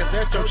girl like a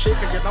that your chick.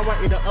 I know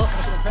I eat her up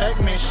on some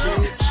Pac-Man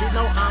shit. She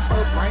know I'm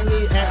her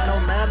brainy act no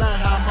matter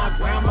how my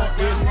grandma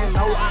is. And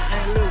no, I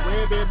ain't Lil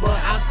Webby, but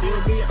I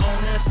still be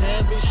on that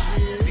savage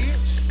shit.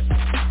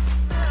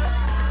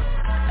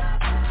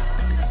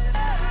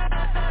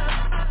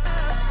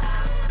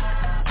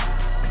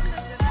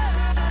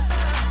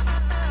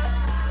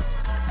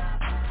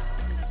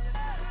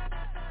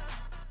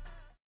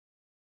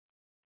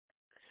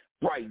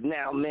 Right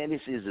now, man,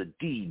 this is a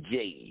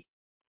DJ,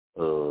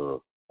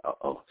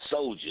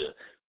 Soldier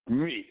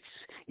Mix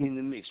in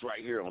the mix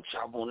right here on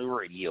Chop on the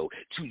Radio,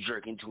 2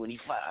 Jurkking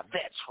 25.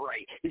 That's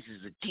right. This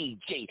is a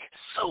DJ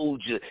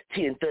Soldier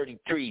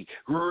 1033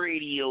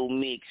 radio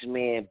mix,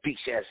 man. Big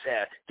shouts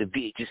out to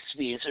Big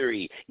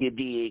Dispensary. You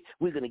dig?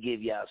 We're going to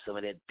give y'all some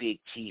of that Big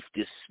Chief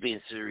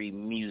Dispensary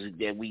music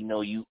that we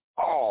know you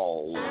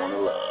all want to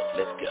love.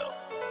 Let's go.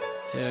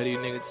 Hell, these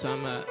niggas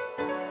talking about.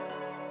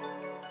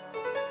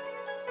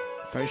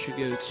 First you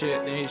get a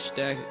check, then you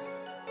stack it,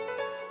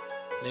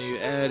 then you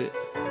add it.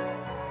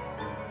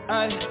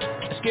 Ayy,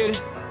 let's get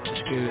it.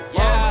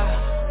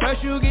 Yeah.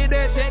 First you get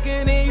that check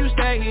and then you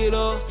stack it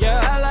up. Yeah.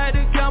 I like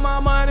to count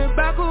my money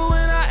backward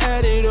when I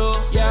add it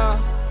up.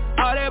 Yeah.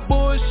 All that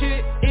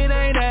bullshit, it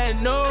ain't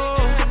that no.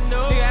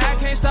 Nigga,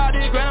 I can't stop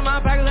this grind, my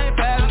pockets ain't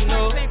fast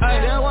enough.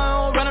 Ayy, that's why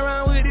I don't run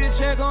around with this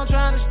check, I'm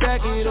trying to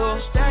stack it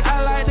up.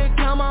 I like to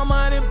count my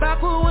money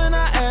backward when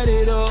I add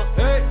it up.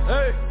 Hey,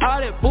 all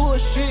that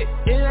bullshit,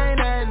 it ain't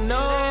that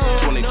no.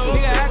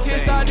 Nigga, I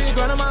can't stop this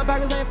grind, my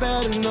pockets ain't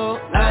fast enough.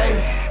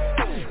 Ayy.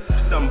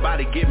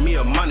 Somebody give me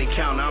a money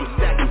counter, I'm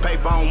stacking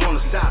paper, I don't wanna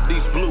stop.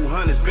 These blue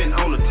hunters been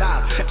on the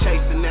top,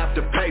 chasing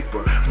after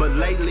paper. But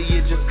lately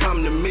it just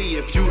come to me,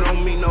 if you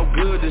don't mean no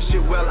good and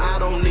shit, well I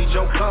don't need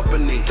your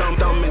company.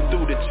 Thumbing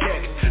through the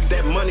checks,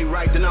 that money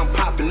right, then I'm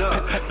popping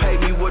up. Pay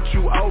me what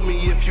you owe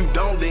me, if you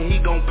don't then he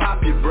gon'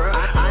 pop you, bruh.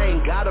 I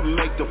ain't gotta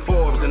make the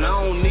Forbes and I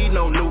don't need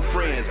no new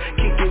friends.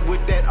 Kick it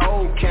with that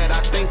old cat,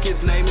 I think his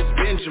name is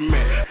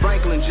Benjamin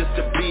Franklin just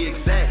to be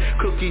exact.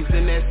 Cookies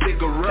in that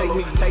cigarette,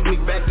 take me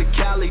back to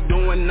Cali,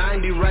 doing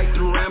 90 right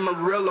through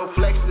Amarillo,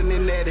 flexing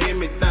in that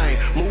Hemi thing,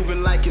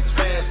 moving like it's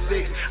Fast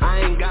 6. I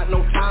ain't got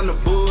no time to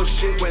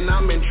bullshit when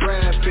I'm in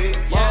traffic.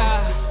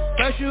 Yeah.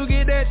 First you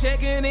get that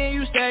check and then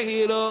you stack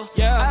it up.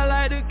 Yeah. I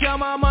like to count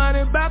my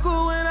money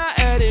backward when I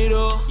add it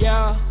up.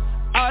 Yeah.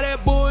 All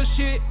that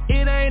bullshit,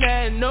 it ain't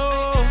that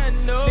no.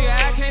 Nigga,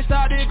 I can't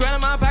stop this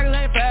grind, my pockets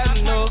ain't fast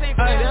enough. That's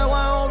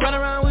why I don't run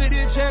around with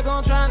this check,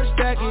 I'm trying to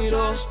stack it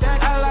up.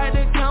 I like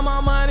to count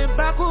my money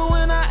backward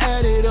when I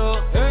add it up.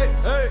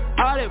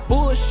 All that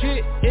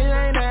bullshit, it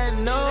ain't that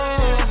no.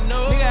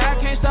 Nigga,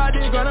 I can't stop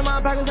this grind,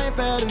 my pockets ain't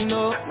fast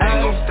enough. I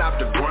ain't gon' stop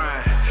the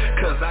grind,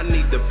 cause I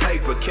need the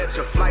paper. Catch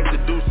a flight to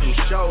do some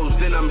shows,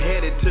 then I'm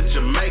headed to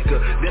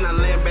Jamaica. Then I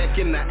land back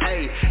in the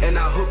A, and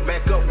I hook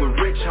back up with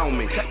Rich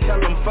Homie. Tell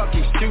them fuck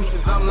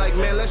excuses, I'm like,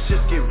 man, let's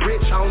just get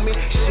rich, homie.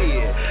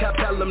 Shit,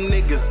 tell them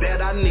niggas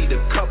that I need a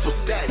couple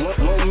stacks.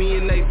 Want me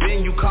in they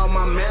venue, call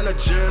my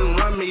manager and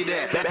run me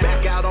that.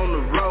 Back out on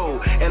the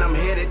road, and I'm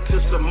headed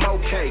to some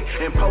okay,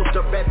 and post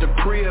up at the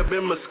crib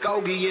in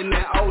Muskogee in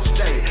that old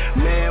state.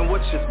 Man,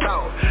 what you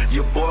thought?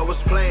 Your boy was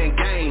playing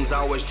games,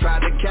 always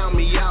tried to count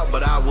me out,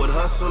 but I would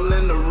hustle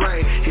in the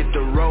rain, hit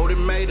the road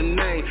and made a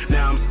name.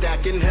 Now I'm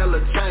stacking hella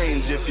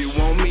chains. If you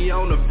want me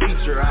on the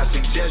feature, I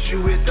suggest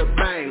you hit the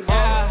bank.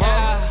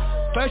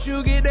 First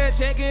you get that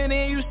check and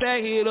then you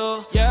stack it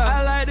up. Yeah.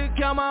 I like to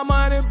count my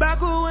money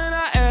backward when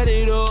I add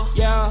it up.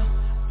 Yeah.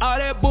 All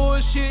that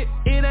bullshit,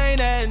 it ain't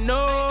that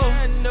no.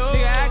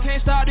 Nigga, I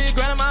can't stop this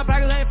grind, my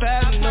pockets ain't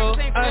fast enough.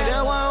 That's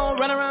why I don't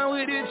run around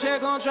with this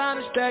check, I'm trying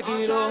to stack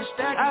it up.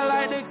 I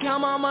like to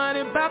count my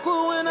money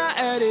backward when I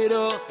add it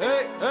up.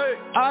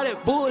 All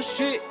that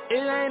bullshit,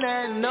 it ain't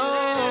that no.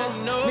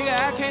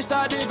 Nigga, I can't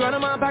stop this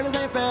grind, my pockets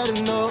ain't fast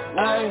enough.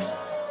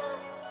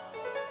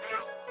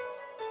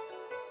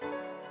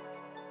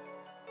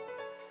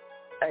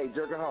 Hey,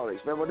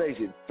 Jerkaholics, Febo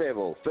Nation,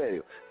 Febo,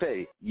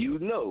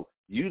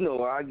 you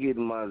know I get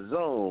in my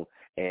zone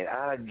and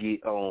I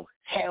get on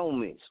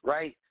helmets,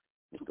 right?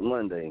 Mr.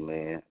 Monday,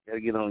 man,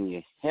 gotta get on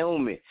your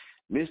helmet.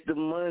 Mr.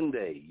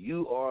 Monday,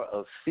 you are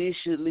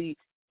officially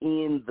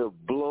in the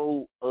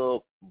blow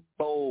up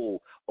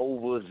bowl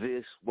over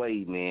this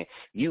way, man.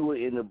 You are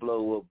in the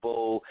blow up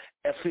bowl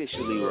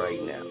officially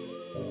right now.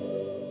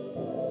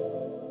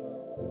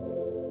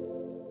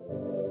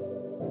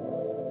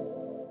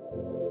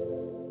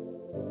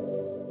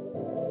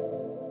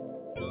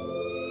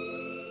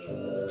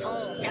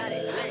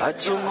 I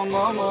told my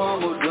mama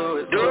I'ma do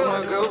it. Told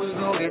my girl we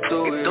gon' get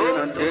through it, and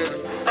I did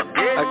it.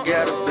 I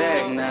got a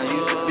bag now,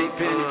 used to be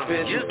penny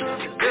pitching.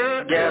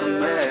 Got 'em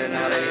mad,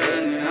 now they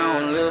hating, I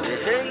don't live it.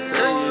 I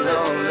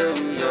don't live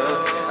it,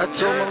 yeah. I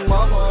told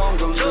my mama I'm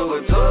gon' do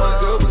it. Told my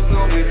girl we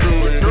gon' get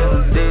through it, and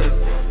I did it.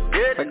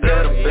 I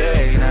got a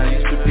bag now,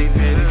 used to be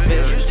penny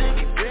pitching.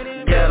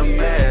 Got 'em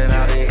mad,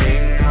 now they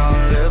hating, I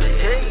don't live it.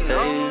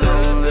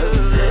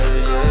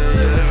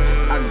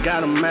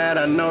 Got 'em mad,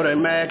 I know they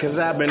mad cause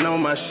I've been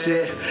on my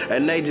shit.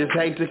 And they just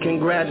hate to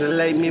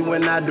congratulate me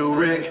when I do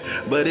Rick.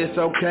 But it's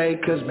okay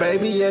cause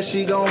baby, yeah,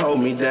 she gon'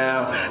 hold me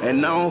down.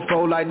 And I don't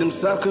fold like them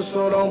suckers,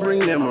 so don't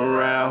bring them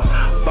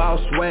around.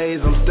 Boss ways,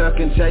 I'm stuck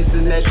in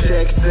chasing that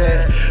check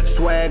set.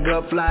 Swag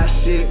up,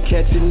 fly shit,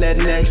 catching that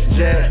next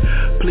jet.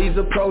 Please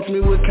approach me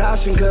with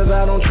caution cause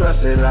I don't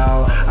trust it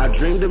all. I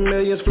dreamed of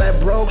millions flat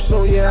broke,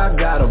 so yeah, I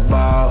got a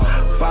ball.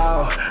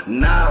 Fall,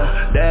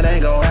 nah, that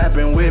ain't gon'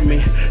 happen with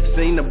me.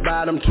 Seen the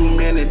bottom too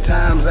many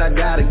times, I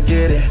gotta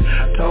get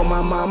it. Told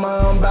my mama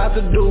I'm about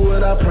to do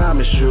it, I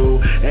promise you.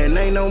 And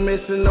ain't no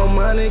missing no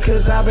money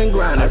cause I've been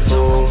grinding for. I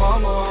told my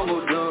mama I'ma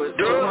do it.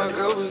 Told my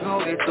girl we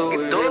gon' get through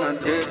it, and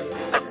I did it.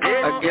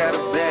 I got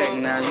a bag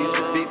now, used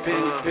to be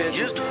penny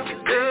pitching.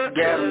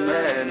 Got 'em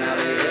mad, now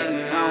they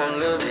hating, I don't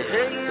live it. I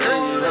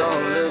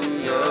don't live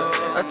it,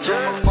 yeah. I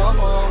told my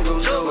mama I'm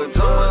gon' do it.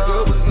 Told my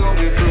girl we gon'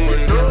 get through it,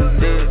 and I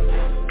did it.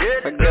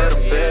 I got a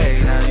bag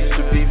now, used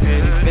to be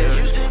penny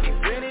pitching.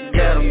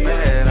 Got 'em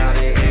mad, now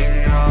they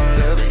hating, I don't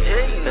live it.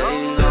 I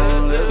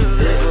don't live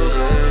it.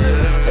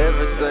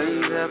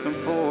 Everything's happened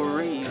for a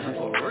reason.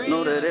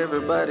 Know that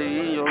everybody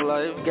in your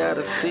life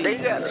gotta see.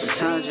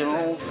 Sometimes your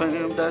own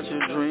fam that you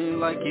dream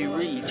like you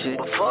reach it.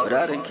 But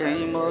I done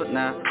came up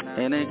now,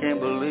 and they can't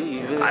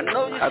believe it. I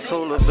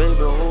told her, baby,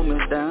 hold me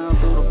down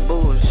through the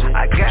bullshit.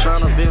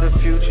 Tryna build a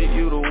future,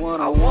 you the one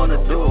I wanna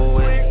do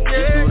it.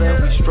 Just know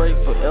that we straight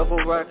forever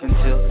rockin'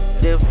 till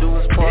death do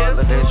us part.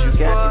 Like that you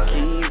got the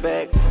king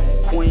back,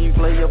 queen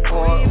play your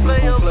part. We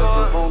gon' flex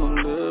up on them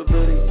little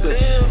bitty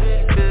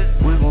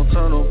bitch. We gon'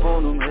 turn up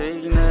on them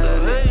hating ass.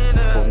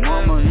 For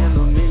mama in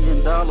the $1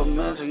 million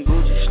mansion,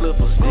 Gucci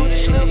slippers. Then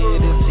hit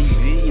the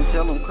TV and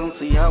tell them come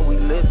see how we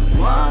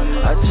livin'.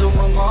 I told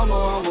my mama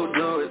I'ma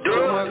do it.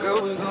 Told my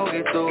girl we gon'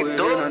 get through it,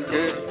 and I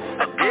did it.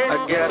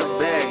 I got a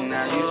bag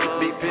now, used to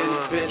be penny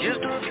pitching.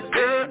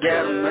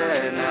 Got 'em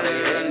mad, now they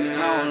hating,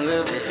 I don't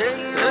live it.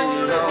 I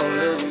don't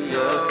live it,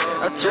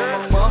 yeah. I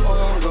told my mama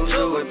I'm gon'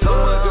 do it. Told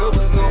my girl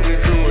we gon' get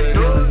through it,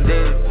 and I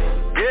did it.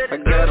 I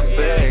got a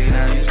bag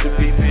now, used to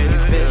be penny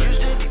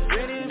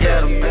pitching.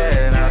 Got 'em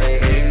mad, now they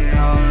hating,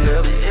 I don't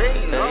live it.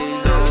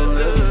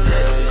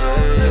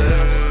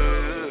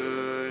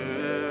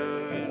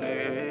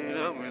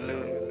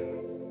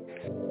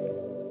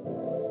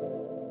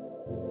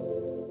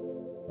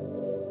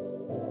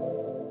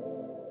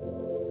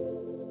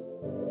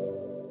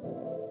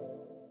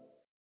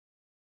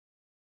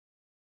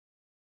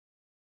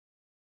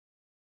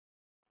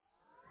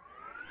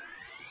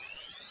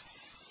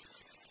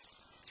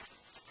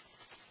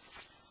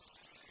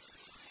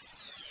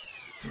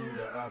 Through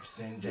the ups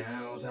and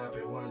downs, I've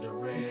been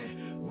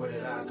wondering, where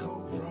did I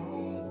go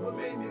wrong? What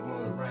made me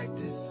wanna write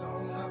this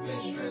song? I've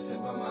been stressing,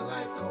 but my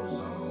life goes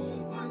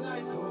on. My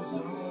life goes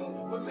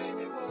on. What made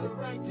me wanna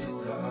write this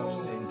song? Through the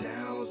ups and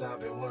downs, I've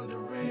been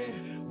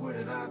wondering, where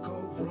did I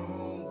go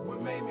wrong?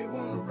 What made me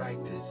wanna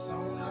write this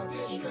song? I've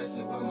been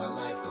stressing, but my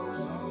life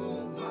goes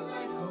on. My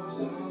life goes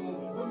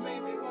on. What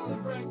made me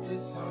wanna write this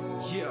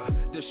song? Yeah,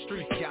 the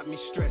streets got me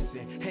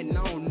stressing, and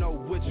I don't know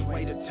which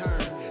way to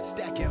turn.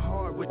 Stacking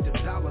hard with the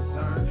dollars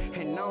earned,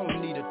 and I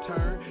don't need a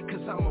turn,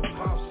 cause I'm a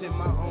boss in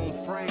my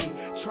own frame,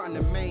 trying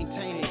to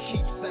maintain and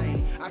keep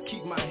sane. I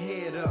keep my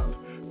head up,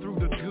 through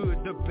the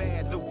good, the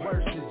bad, the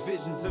worst. It's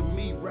visions of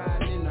me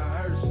riding in a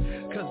hearse,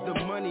 cause the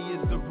money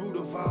is the root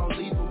of all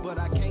evil. But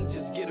I can't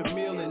just get a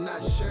meal and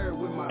not share it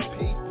with my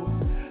people.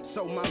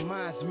 So my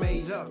mind's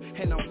made up,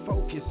 and I'm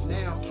focused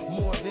now,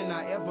 more than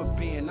I ever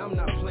been. I'm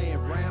not playing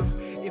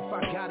around. If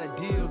I got a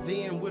deal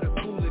then with a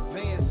cool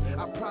advance,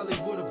 I probably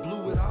would've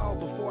blew it all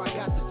before I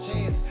got the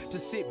chance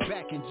to sit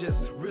back and just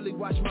really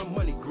watch my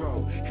money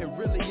grow, and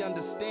really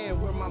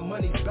understand where my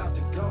money's about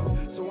to go.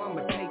 So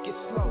I'ma take it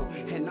slow,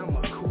 and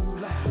I'ma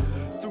cool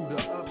out through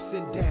the ups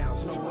and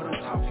downs. Know what I'm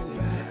talking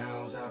about?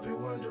 I've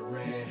been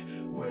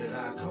wondering, where did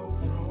I go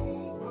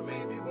wrong? What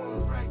made me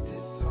wanna write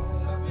this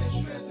song? I've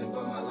been stressing,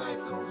 but my life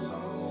goes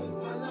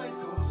on. My life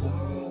goes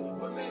on.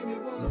 What made me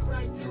wanna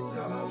write this song? Through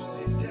the ups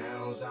and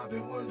downs, I've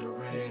been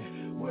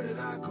wondering, where did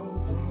I go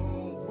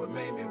wrong? What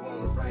made me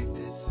wanna write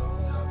this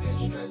song? I've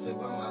been stressing,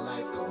 but my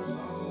life goes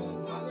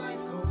on. My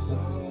life goes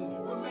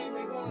on. What made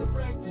me wanna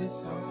write this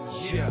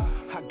song? Yeah,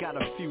 I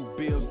got a few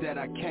bills that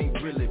I can't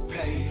really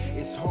pay.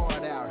 It's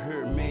hard out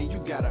here, man, you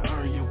gotta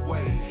earn your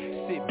way.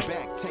 Sit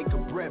back, take a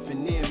breath,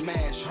 and then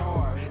mash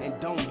hard. And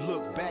don't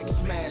look back,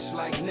 smash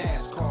like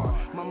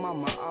NASCAR. My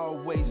mama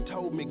always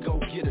told me go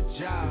get a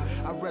job.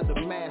 I'd rather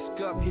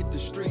mask up, hit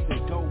the streets,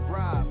 and go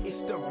rob. It's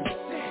the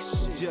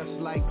recession. Just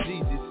like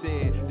Jesus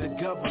said, the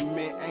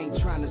government intent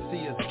ain't trying to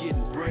see us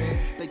getting bread.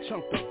 They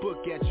chunk the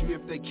book at you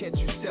if they catch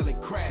you selling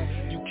crack.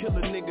 You kill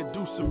a nigga,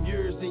 do some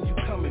years, then you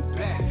coming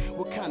back.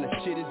 What kind of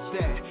shit is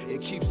that?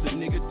 It keeps a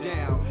nigga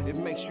down. It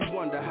makes you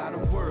wonder how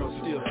the world's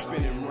still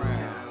spinning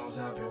round.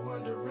 I've been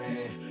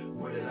wondering,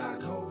 where did I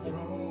go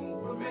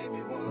wrong? What made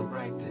me wanna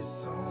write this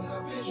song?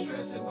 I've been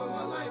stressing, but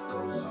my life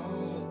goes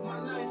on. My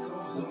life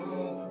goes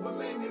on. What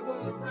made me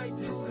wanna write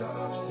this song? Through the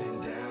ups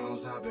and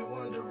downs, I've been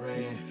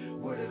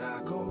wondering, where did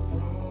I go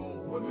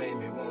wrong? What made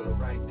me wanna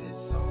write this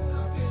song?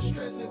 I've been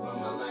stressing, but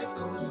my life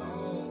goes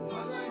on.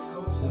 My life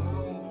goes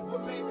on.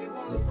 What made me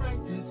wanna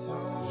write this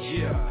song?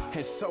 Yeah,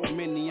 and so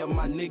many of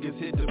my niggas,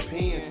 it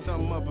depends.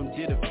 Some of them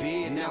did a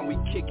bid, now we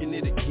kicking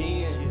it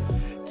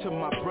again. To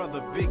my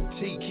brother Big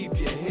T, keep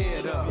your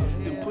head up.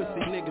 Them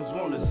pussy niggas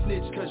wanna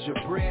snitch cause your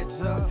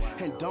bread's up.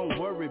 And don't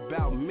worry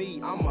about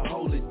me, I'ma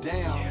hold it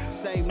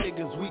down. Same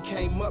niggas we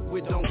came up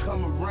with don't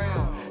come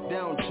around. They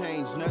don't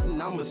change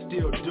nothing, I'ma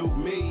still do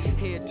me.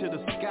 Head to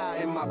the sky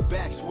and my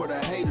back's where the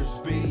haters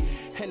be.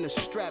 And the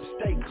straps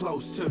stay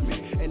close to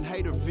me. In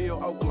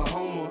Haterville,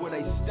 Oklahoma, where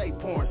they stay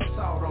pouring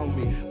salt on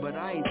me. But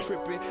I ain't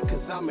tripping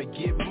cause I'ma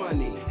get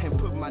money. And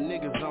put my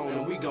niggas on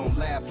and we gon'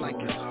 laugh like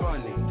it's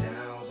funny.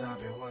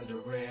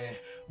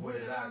 Where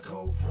did I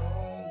go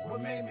wrong?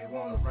 What made me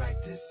wanna write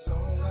this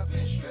song? I've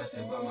been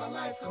stressing, but my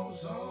life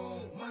goes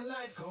on. My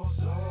life goes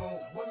on.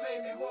 What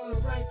made me wanna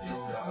write this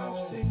song? Through the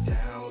ups and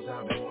downs,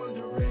 I've been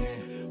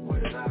wondering, where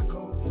did I go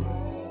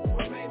wrong?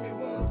 What made me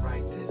wanna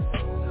write this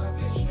song? I've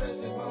been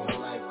stressing, but my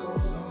life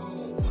goes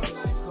on. My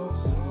life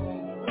goes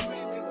on. What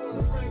made me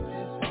wanna write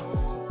this song?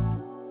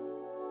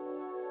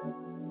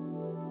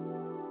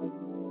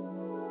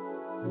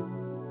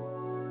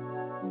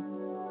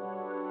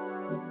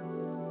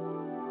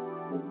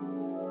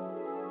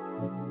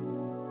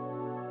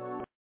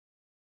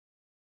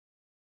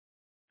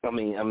 I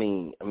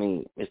mean,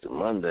 Mr.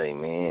 Monday,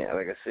 man,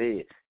 like I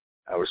said,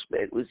 I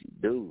respect what you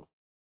do.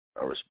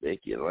 I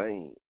respect your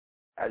lane.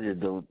 I just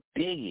don't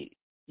dig it.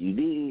 You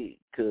dig?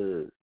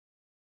 Because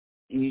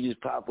you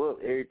just pop up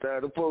every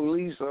time the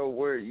police on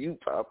where you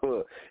pop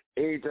up.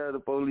 Every time the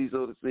police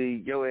on the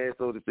scene, your ass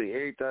on the scene.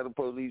 Every time the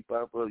police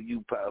pop up,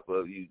 you pop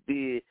up. You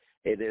did,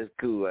 and that's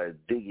cool. I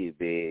dig it,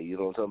 man. You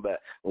know what I'm talking about?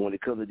 And when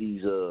it comes to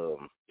these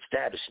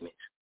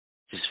establishments,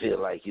 just feel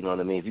like, you know what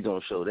I mean, if you're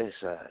going to show that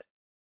side,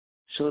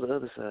 show the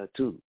other side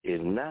too. If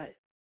not,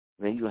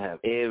 then you going to have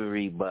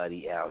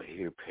everybody out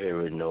here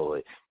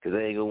paranoid because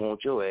they ain't going to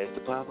want your ass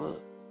to pop up.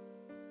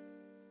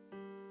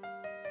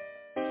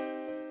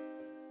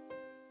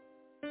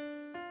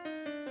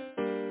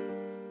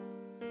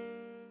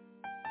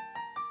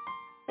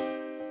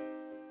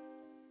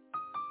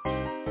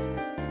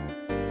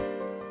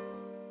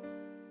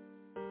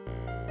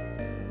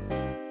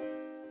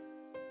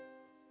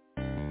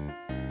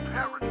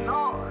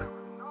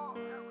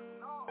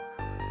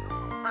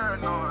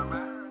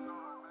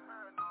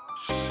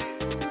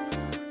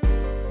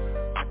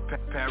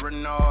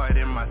 Paranoid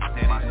in my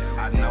city.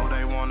 I know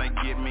they wanna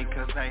get me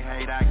cause they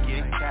hate I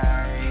get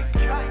cake.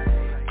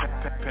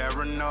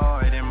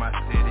 Paranoid in my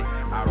city.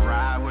 I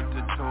ride with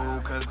the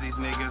tool cause these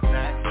niggas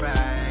act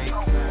fake.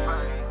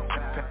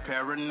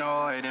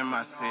 Paranoid in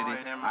my city.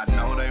 I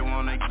know they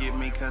wanna get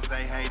me cause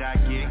they hate I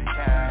get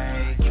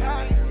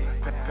cake.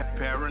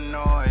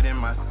 Paranoid in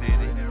my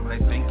city. They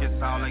think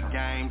it's all a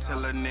game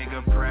till a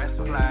nigga press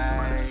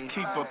play.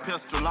 Keep a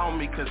pistol on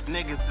me cause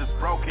niggas is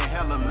broken,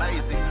 hella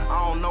lazy.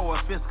 I don't know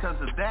if it's cause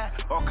of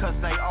that or cause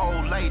they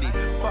old lady.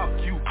 Fuck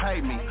you,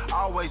 pay me.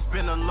 Always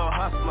been a little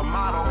hustler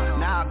model.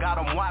 Now I got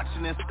them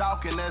watching and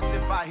stalking as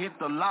if I hit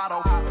the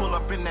lotto. Pull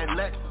up in that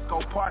Lexus,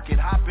 go park it,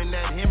 hop in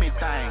that Hemi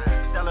thing.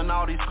 Selling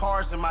all these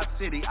cars in my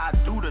city, I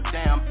do the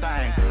damn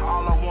thing.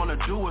 All I wanna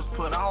do is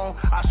put on,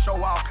 I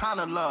show all kind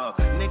of love.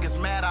 Niggas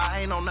mad I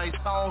ain't on they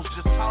songs,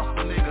 just toss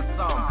the niggas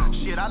some.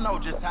 Shit, I know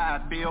just how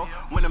I feel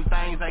when them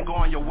things ain't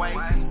going your way.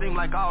 Seem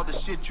like all the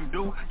shit you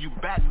do, you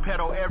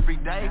backpedal every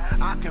day.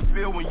 I can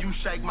feel when you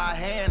shake my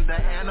hand, the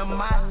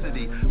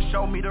animosity.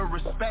 Show me the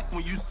respect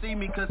when you see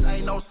me, cause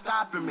ain't no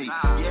stopping me.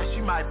 Yeah,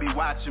 she might be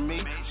watching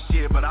me,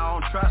 shit, but I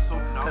don't trust them.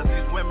 Cause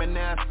these women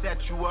there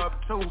set you up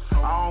too,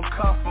 I don't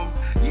cuff them.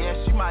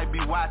 Yeah, she might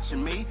be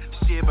watching me,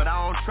 shit, but I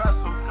don't trust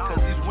them. Cause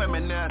these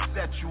women there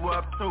set you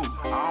up too,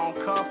 I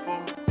don't cuff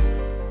them.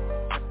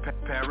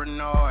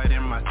 Paranoid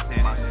in my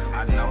city.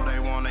 I know they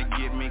wanna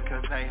get me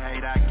cause they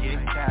hate I get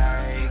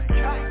cake.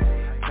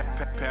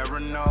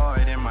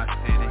 Paranoid in my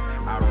city.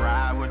 I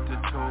ride with the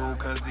tool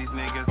cause these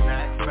niggas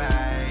act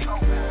fake.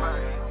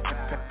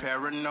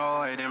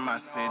 Paranoid in my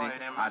city.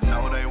 I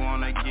know they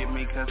wanna get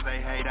me cause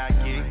they hate I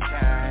get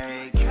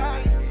cake.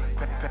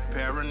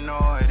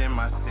 Paranoid in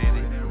my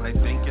city. They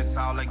think it's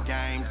all a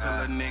game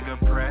till a nigga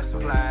press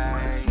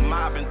play.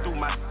 Mobbing through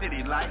my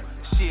city life.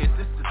 Shit,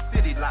 this the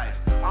city life.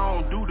 I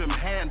don't do them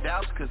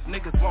handouts cause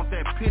niggas want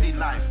that pity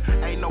life.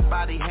 Ain't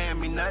nobody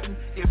hand me nothing.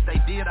 If they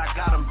did, I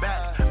got them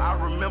back. I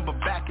remember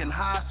back in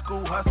high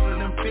school hustling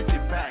them 50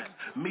 packs.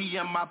 Me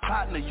and my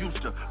partner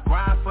used to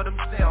grind for them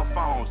cell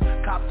phones.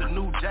 Cop the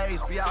new J's,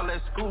 be all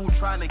at school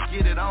trying to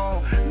get it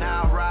on.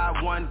 Now I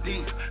ride one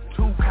deep.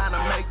 Two kinda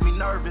make me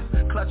nervous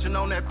clutching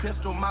on that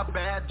pistol, my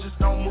bad. Just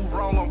don't move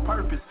wrong on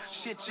purpose.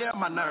 Shit, yeah,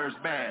 my nerves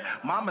bad.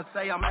 Mama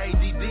say I'm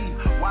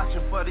ADD,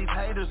 watching for these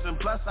haters, and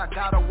plus I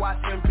gotta watch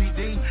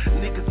MPD.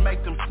 Niggas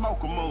make them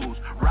smoker moves,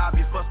 rob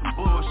you for some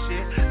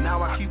bullshit.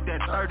 Now I keep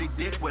that 30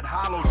 dick with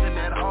hollows in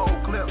that whole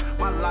clip.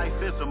 My life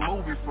is a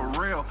movie for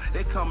real,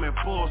 it come in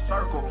full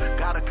circle.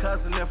 Got a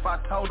cousin, if I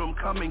told him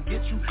come and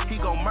get you, he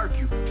gon' murk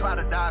you. Try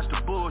to dodge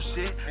the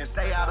bullshit and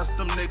stay out of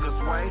some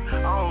niggas' way.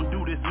 I don't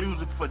do this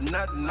music for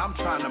nothing, I'm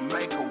trying to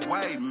make a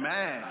way,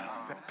 man.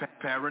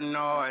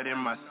 Paranoid in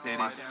my city,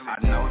 I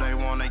know they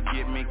wanna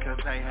get me cause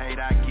they hate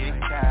I get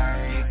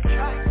cake.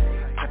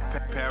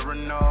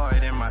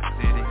 Paranoid in my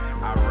city,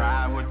 I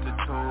ride with the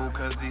tool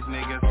cause these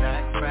niggas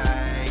act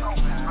fake.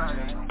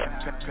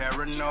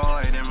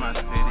 Paranoid in my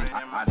city,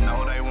 I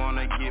know they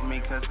wanna get me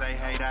cause they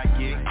hate I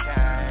get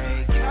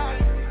cake.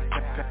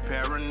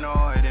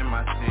 Paranoid in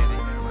my city,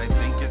 they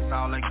think it's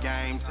all a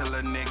game till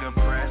a nigga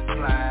press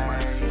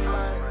play.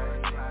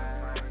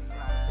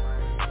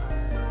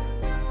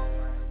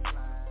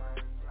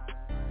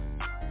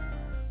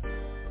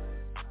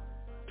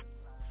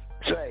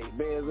 Say,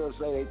 man, gonna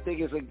say they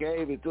think it's a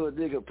game until a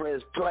nigga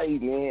press play,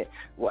 man.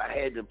 Well, I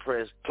had to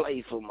press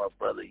play for my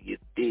brother, you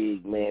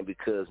dig, man,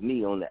 because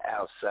me on the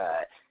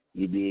outside,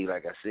 you dig,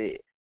 like I said,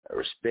 I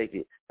respect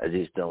it, I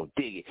just don't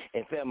dig it.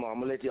 And fam,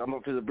 I'm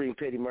gonna bring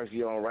Petty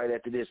Murphy on right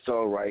after this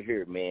song right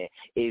here, man.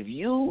 If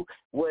you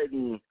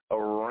wasn't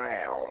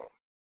around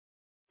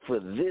for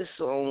this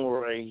song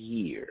right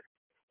here,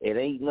 it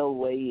ain't no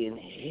way in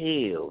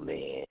hell,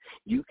 man,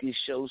 you can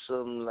show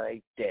something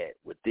like that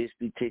with this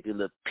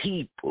particular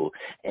people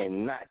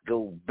and not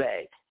go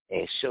back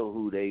and show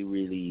who they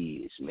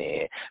really is,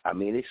 man. I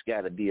mean, it's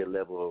got to be a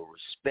level of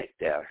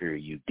respect out here,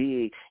 you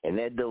dig? And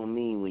that don't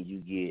mean when you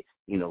get,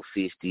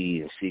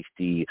 50 and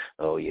 60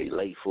 or your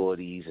late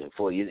 40s and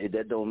 40,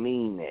 that don't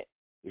mean that.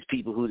 It's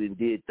people who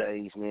did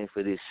things, man,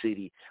 for this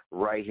city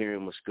right here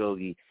in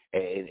Muskogee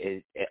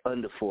at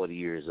under 40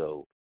 years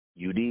old.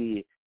 You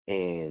did.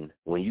 And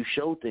when you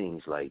show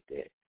things like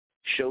that,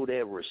 show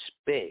that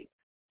respect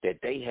that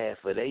they have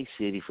for their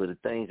city, for the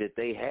things that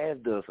they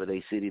have done for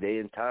their city their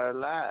entire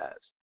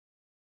lives.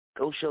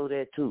 Go show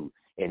that too.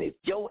 And if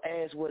your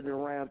ass wasn't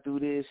around through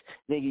this,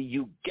 nigga,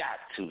 you got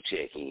to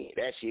check in.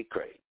 That shit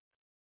crazy.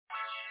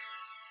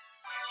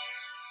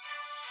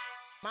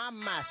 My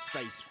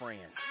MySpace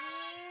friend.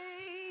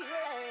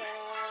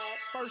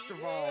 First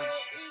of all,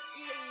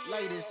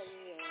 ladies,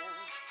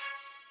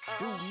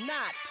 do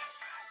not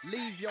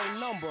leave your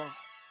number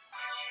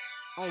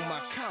on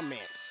my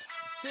comments.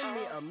 Send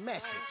me a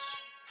message,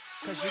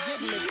 because you're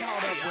getting me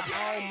caught up with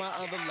all my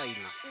other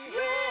ladies.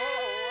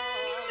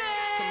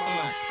 To my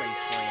MySpace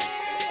friends.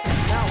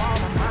 Now all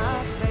my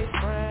MySpace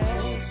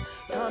friends,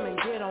 come and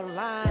get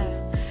online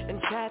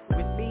and chat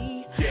with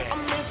me. Yeah.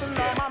 I'm missing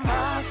all my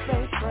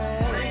MySpace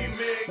friends.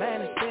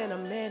 Man, it's been a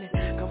minute,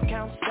 come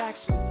count stacks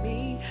with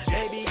me.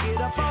 Baby,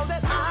 get up all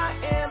that I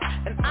am,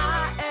 and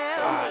I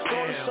am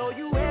gonna show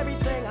you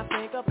everything I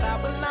think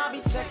about when I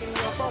be checking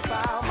your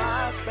profile,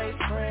 MySpace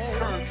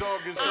friends. I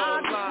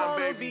just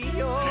wanna be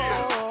yours.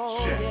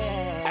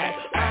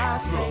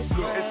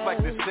 It's like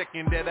the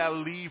second that I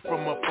leave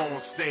from up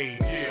on stage.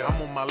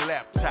 I'm on my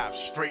laptop,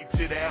 straight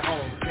to that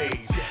home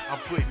page. I'm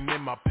putting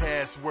in my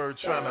password,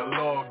 trying to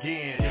log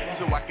in,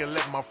 so I can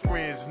let my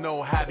friends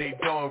know how they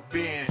dog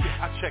been.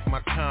 I check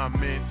my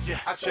comments,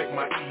 I check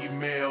my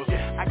emails.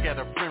 I got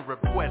a friend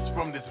request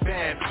from this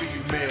bad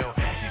female.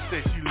 She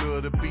said she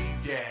love the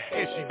beat,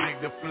 and she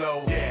dig the flow,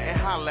 and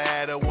holla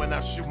at her when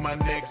I shoot my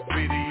next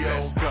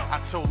video.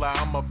 I told her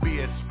I'ma be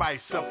a spice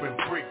up in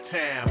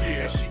Bricktown,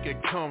 and she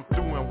could come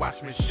through and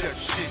watch me shut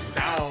shit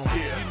down.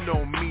 You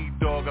know me,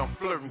 dog, I'm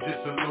flirting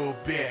just a little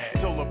bit.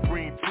 Told her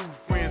bring 2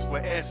 friends for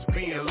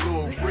SB and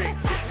Lil Rick,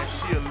 and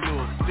she a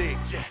little thick,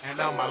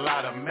 and I'm a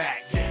lot of Mac.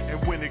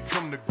 And when it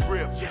come to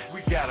grip,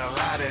 we got a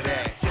lot of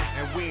that.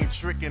 And we ain't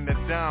tricking the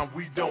dime,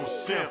 we don't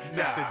simp.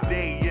 That's the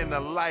day in the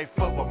life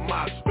of a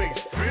MySpace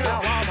pimp.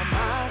 Now all my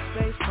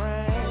MySpace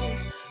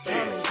friends, come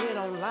and get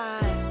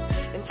online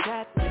and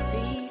chat with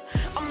me.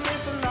 I'm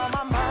missing all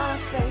my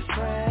MySpace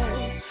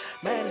friends.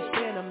 Man, it's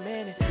been a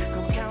minute,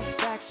 come count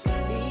stacks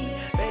with me.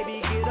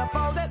 Baby, get up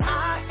all that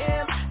I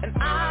am, and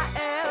I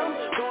am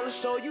gonna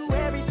show you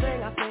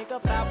everything I think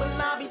about when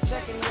I be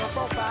checking your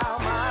profile,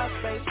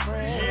 MySpace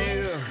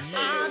friends.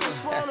 I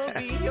just wanna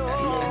be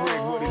yours.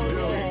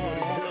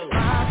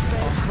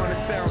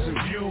 100,000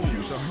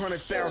 views,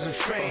 100,000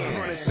 fans,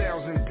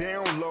 100,000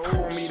 download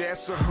on me,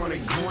 that's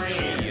 100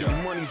 grand. The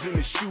money's in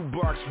the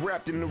shoebox,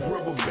 wrapped in the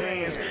rubber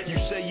bands. You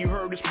say you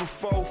heard this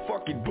before,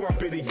 fuck it,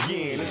 bump it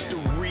again. It's the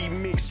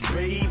remix,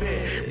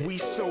 baby, we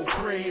so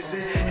crazy.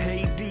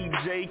 Hey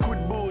DJ, quit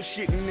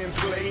bullshitting and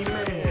play,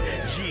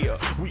 man.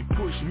 Yeah, we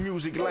push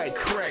music like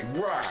crack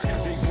rock.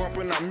 They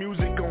bumping our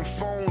music on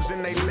phones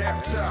and they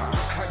laptops.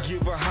 I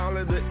give a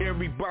holler to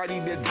everybody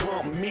that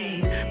bump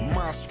me.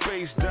 My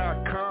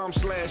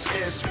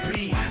myspace.com/SB.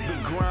 The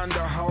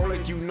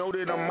grindaholic, you know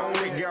that I'm on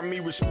it. Got me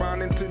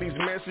responding to these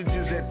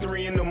messages at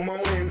 3 in the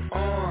morning.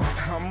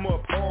 I'm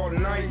up all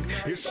night,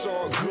 it's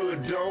all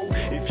good though.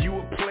 If you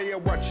a player,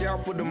 watch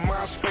out for the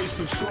MySpace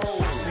patrol.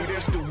 See,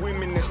 that's the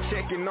women that's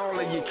checking all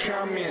of your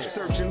comments,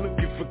 searching,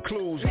 looking for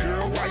clues,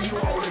 girl. Why you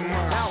all in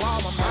mine? Now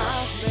all my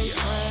MySpace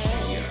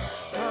friends,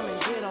 come and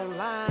get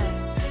online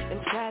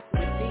and chat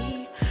with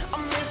me.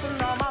 I'm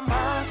missing all my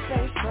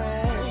MySpace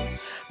friends.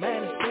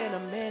 Man, it's been a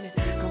minute,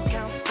 come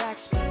count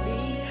stacks for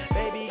me.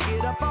 Baby,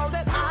 get up all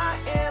that I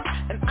am,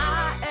 and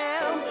I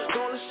am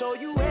gonna show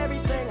you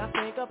everything I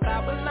think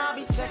about when I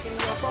be checking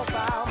your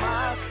profile.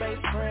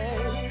 MySpace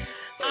friends,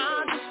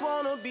 I just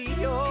wanna be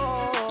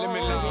yours. Let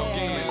me log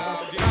in.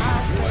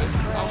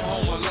 I'm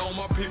home alone,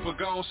 my people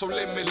gone, so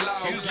let me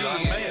log in.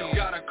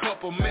 Got a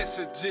couple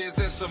messages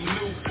and some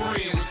new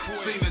friends.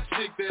 Seen a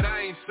chick that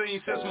I ain't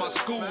seen since my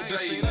school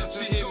days.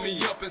 She hit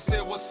me up and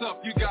said, what's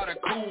up, you got a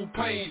cool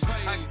page.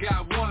 I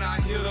got one, I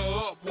hit her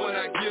up when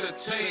I get a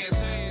chance.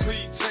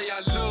 PJ, I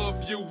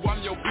love you,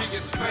 I'm your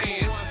biggest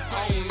fan.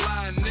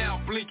 Online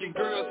now, blinking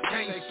girls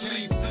can't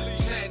sleep.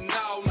 Chatting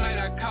all night,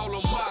 I call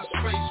them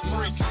MySpace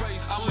freaks.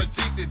 I'm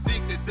addicted,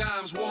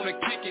 dimes wanna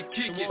kick it.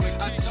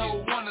 I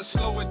told one to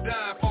slow it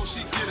down before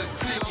she get a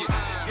ticket.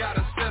 Got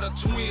a set of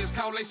twins,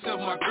 call they self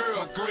my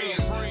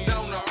girlfriends.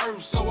 Down to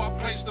earth, so I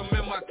placed them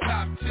in my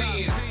top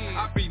 10.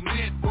 I be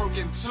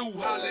networking too,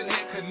 hollering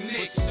at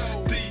Connect.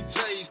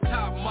 DJs,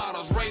 top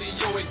models,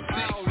 radio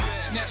execs.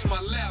 Snatch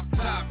my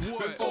laptop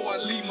before I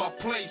leave my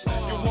place.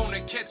 You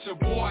wanna catch a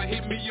boy,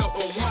 hit me up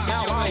on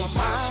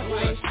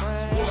MySpace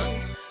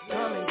friends,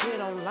 come and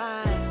get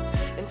online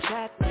and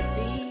chat with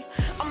me.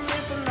 I'm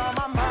missing all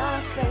my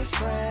MySpace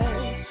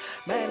friends.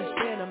 Man, it's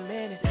been a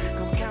minute,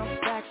 come count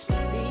stacks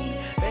for me.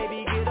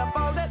 Baby, get up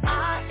all that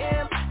I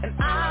am, and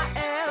I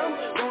am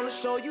gonna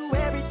show you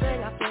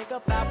everything I think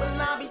about when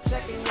I be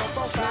checking your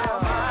profile.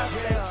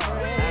 MySpace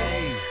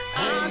friends,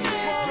 I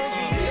just wanna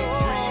be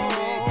yours.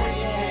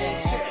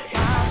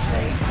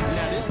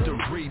 Now this the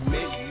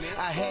remix,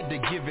 I had to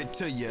give it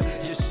to you.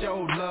 You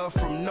showed love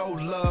from no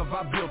love,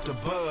 I built a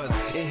buzz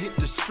and hit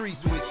the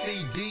streets with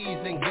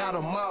CDs and got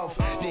them off.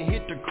 Then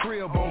hit the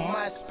crib on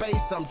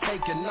MySpace, I'm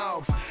taking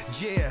off.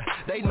 Yeah,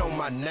 they know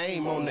my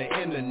name on the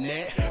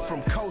internet.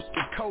 From coast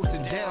to coast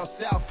and down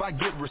south, I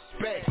get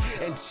respect.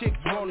 And chicks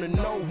wanna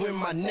know when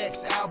my next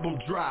album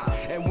drop.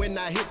 And when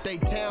I hit they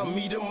town,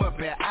 meet them up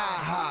at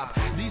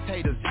IHOP. These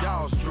haters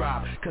jaws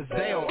drop, cause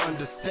they don't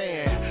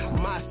understand.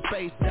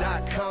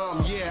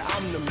 MySpace.com, yeah,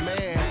 I'm the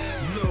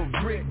man. Lil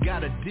Rick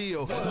got a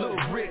deal, Lil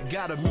Rick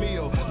got a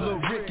meal. Lil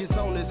Rick is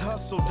on his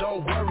hustle,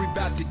 don't worry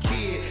about the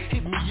kid.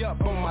 Hit me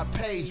up on my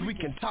page, we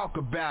can talk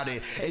about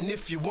it. And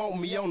if you want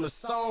me on the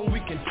song,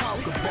 we can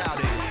talk about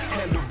it.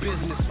 Handle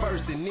business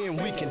first and then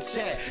we can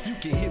chat. You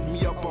can hit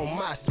me up on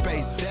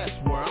MySpace, that's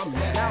where I'm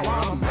at. Now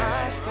all my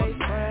MySpace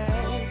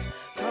friends,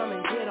 come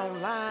and get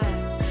online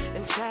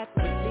and chat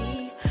with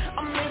me.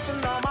 I'm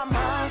missing all my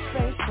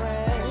MySpace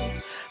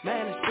friends.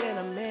 Man, it's been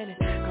a minute,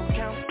 come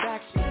count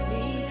stacks with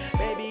me.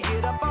 Baby,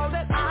 get up all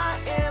that I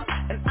am,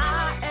 and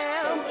I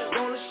am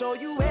gonna show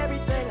you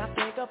everything I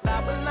think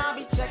about when I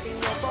be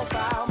checking your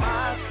profile.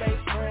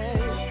 MySpace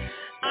friends,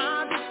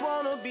 I just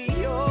wanna be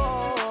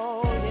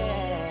yours,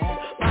 yeah.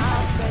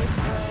 MySpace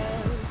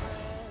friends.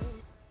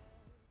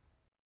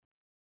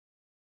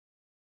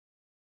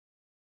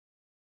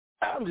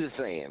 I'm just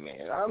saying,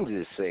 man. I'm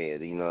just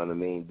saying, you know what I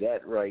mean?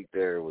 That right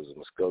there was a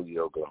Muskogee,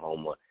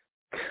 Oklahoma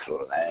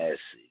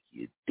classic.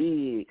 You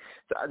dig?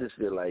 So I just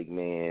feel like,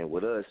 man,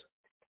 with us,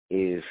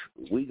 if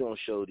we going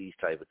to show these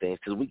type of things,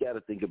 because we got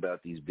to think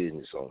about these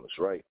business owners,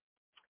 right?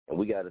 And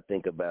we got to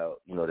think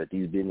about, you know, that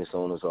these business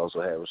owners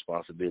also have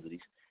responsibilities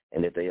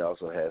and that they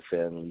also have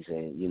families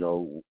and, you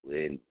know,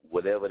 and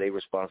whatever their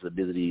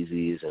responsibilities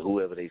is and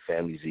whoever their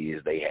families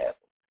is, they have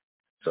them.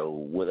 So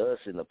with us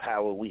and the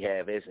power we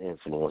have as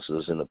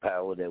influencers and the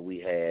power that we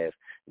have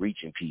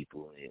reaching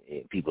people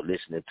and people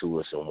listening to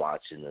us and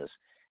watching us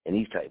and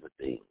these type of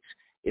things,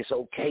 it's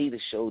okay to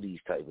show these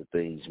type of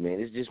things,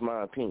 man. It's just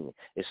my opinion.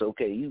 It's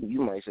okay.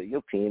 You might say your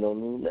opinion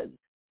don't mean nothing.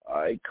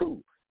 All right,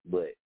 cool.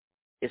 But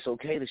it's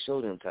okay to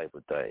show them type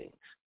of things.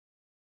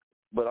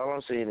 But all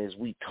I'm saying is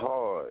we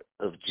tired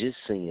of just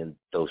seeing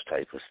those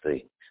type of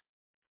things.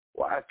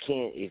 Why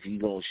can't, if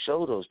you're going to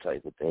show those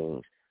type of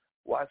things,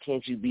 why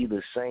can't you be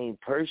the same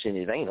person?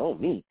 It ain't on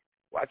me.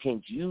 Why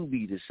can't you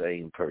be the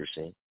same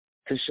person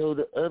to show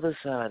the other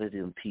side of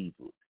them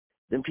people?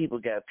 Them people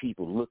got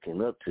people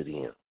looking up to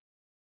them.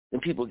 Them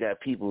people got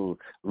people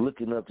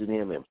looking up to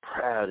them and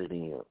proud of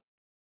them.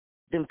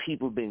 Them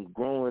people been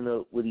growing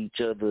up with each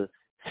other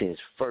since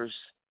 1st,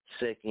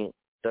 2nd,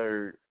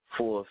 3rd,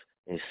 4th,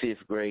 and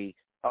 5th grade,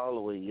 all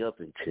the way up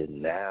until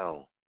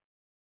now.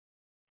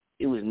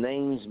 It was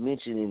names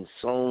mentioned in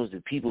songs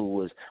that people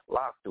was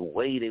locked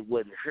away. They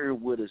wasn't here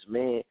with us,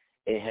 man,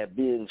 and have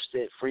been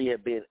set free,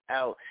 have been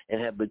out, and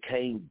have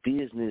became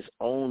business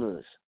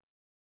owners.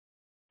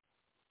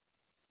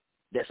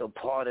 That's a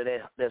part of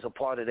that. That's a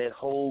part of that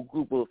whole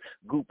group of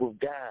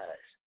guys.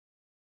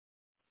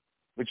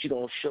 But you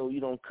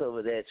don't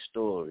cover that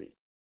story.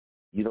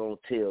 You don't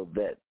tell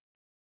that.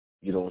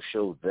 You don't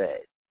show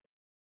that.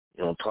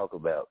 You don't talk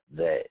about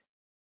that.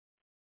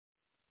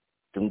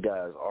 Them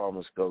guys are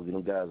almost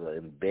them guys are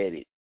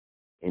embedded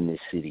in this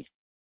city.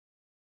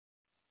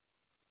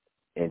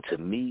 And to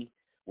me,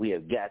 we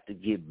have got to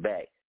get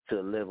back to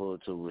a level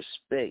to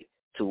respect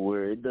to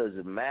where it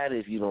doesn't matter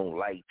if you don't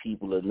like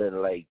people or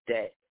nothing like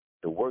that.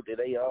 The work that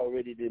they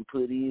already been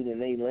put in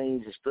and they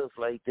lanes and stuff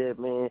like that,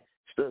 man,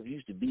 stuff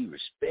used to be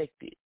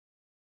respected.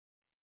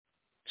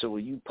 So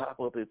when you pop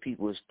up at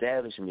people's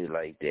establishment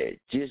like that,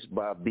 just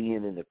by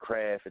being in the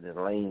craft and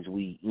the lanes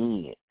we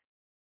in,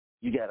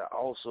 you got to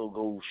also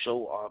go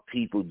show our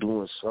people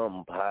doing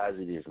something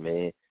positive,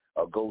 man,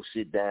 or go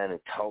sit down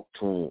and talk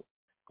to them.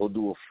 Go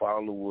do a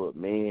follow-up,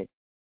 man,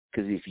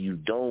 because if you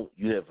don't,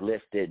 you have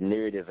left that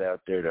narrative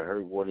out there to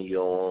hurt one of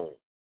your own.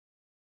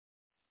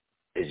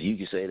 If you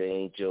can say they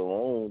ain't your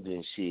own,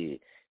 then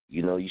shit,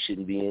 you know, you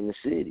shouldn't be in the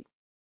city.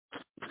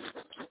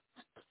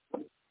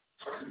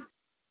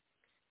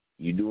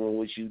 You doing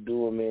what you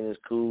doing, man, it's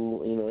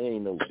cool. You know, there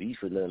ain't no beef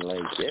or nothing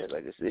like that.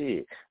 Like I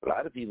said, a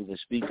lot of people can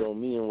speak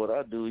on me and what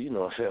I do, you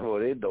know,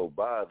 well, it don't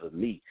bother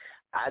me.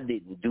 I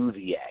didn't do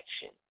the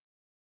action.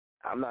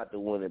 I'm not the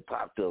one that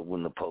popped up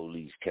when the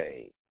police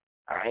came.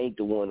 I ain't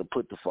the one to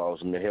put the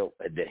false and to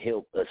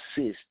help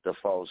assist the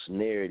false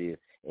narrative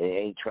and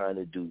ain't trying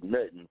to do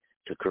nothing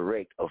to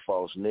correct a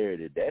false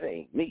narrative. That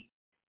ain't me.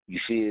 You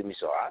feel me?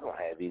 So I don't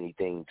have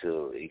anything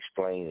to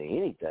explain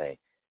or anything.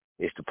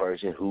 It's the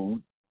person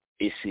who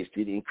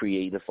assisted in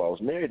creating a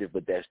false narrative,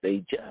 but that's their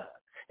job.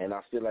 And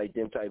I feel like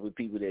them type of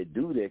people that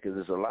do that, because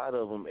there's a lot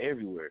of them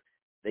everywhere,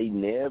 they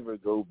never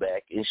go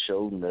back and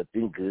show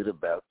nothing good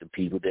about the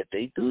people that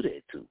they do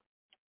that to.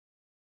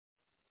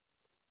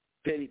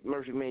 Petty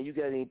Murphy, man, you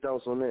got any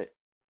thoughts on that?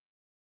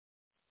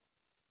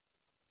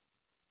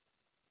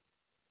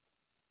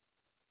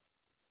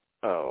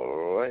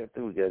 All right, I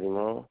think we got him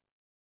on.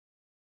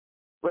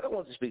 But I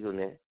want to speak on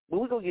that. But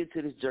we're going to get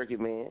to this Jurkking,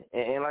 man.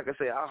 And like I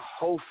said,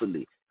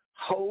 hopefully,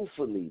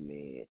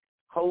 man,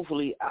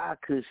 I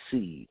could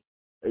see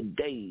a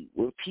day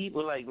when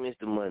people like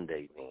Mr.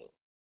 Monday, man,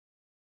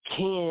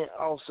 can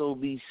also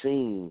be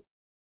seen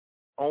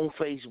on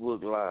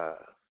Facebook Live,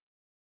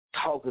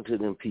 talking to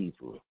them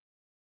people,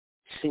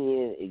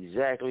 seeing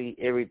exactly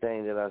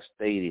everything that I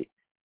stated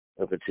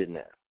up until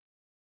now.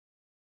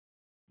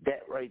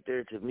 That right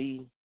there, to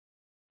me,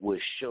 would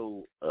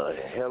show a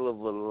hell of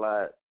a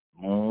lot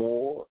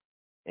more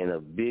and a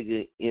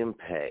bigger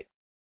impact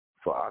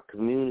for our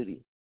community,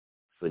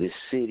 for this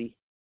city,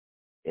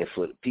 and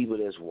for the people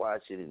that's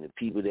watching and the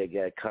people that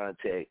got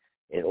contact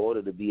in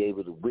order to be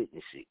able to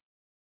witness it.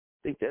 I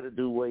think that'll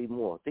do way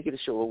more. I think it'll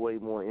show a way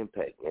more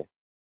impact, man.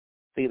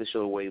 I think it'll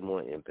show a way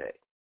more impact.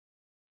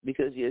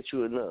 Because, yeah,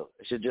 true enough,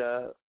 it's your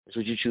job. It's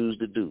what you choose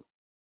to do.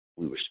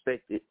 We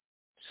respect it.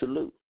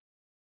 Salute.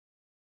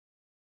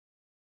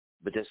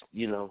 But that's,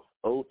 you know,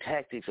 old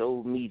tactics,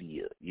 old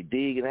media. You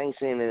dig? And I ain't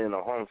saying it in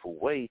a harmful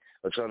way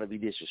or trying to be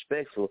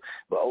disrespectful,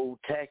 but old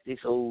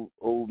tactics, old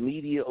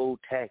media, old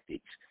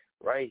tactics,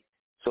 right?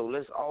 So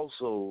let's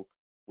also,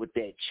 with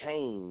that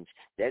change,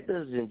 that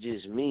doesn't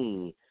just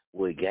mean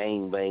with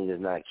gangbangers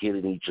not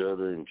killing each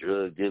other and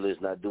drug dealers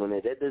not doing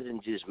that. That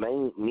doesn't just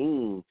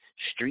mean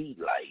street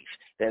life.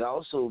 That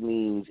also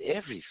means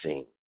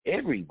everything,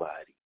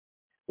 everybody.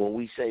 When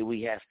we say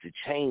we have to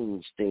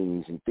change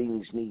things and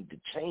things need to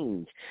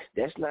change,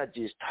 that's not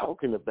just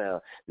talking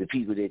about the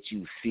people that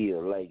you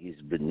feel like is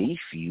beneath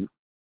you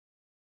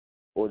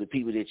or the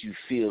people that you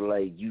feel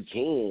like you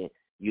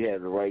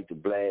have the right to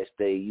blast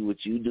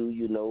what you do,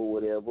 you know,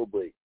 whatever,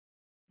 but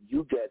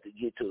you got to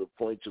get to the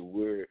point to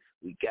where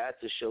we got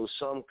to show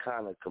some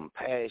kind of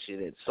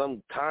compassion at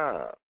some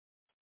time.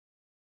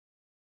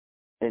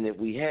 And if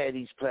we had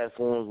these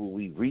platforms where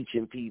we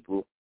reaching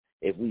people,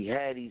 if we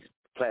had these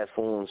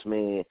platforms,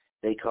 man,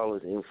 they call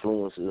us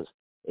influencers.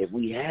 If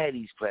we had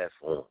these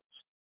platforms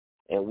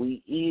and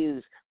we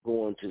is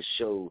going to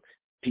show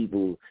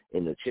people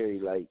in the cherry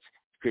lights,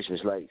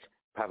 Christmas lights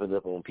popping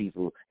up on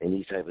people and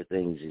these type of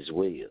things as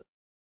well,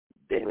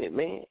 damn it,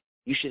 man,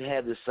 you should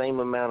have the same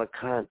amount of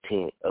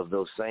content of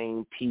those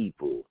same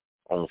people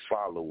on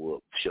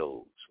follow-up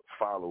shows,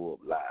 follow-up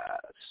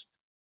lives.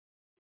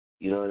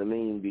 You know what I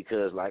mean?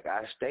 Because like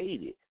I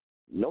stated,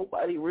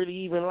 nobody really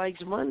even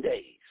likes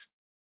Mondays.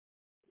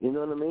 You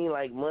know what I mean?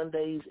 Like,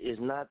 Mondays is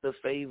not the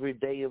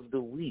favorite day of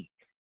the week.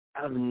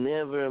 I've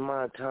never in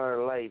my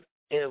entire life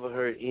ever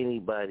heard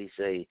anybody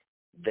say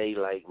they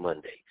like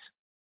Mondays.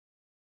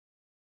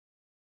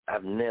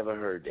 I've never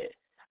heard that.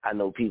 I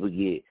know people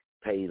get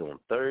paid on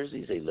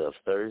Thursdays. They love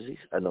Thursdays.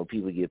 I know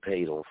people get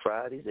paid on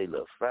Fridays. They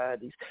love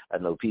Fridays. I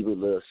know people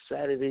love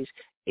Saturdays,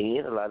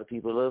 and a lot of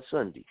people love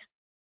Sundays.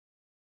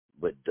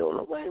 But don't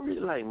nobody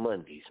really like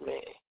Mondays, man.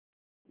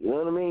 You know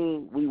what I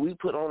mean? We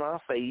put on our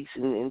face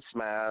and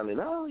smile and,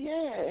 oh,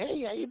 yeah,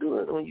 hey, how you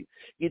doing? When you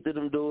get to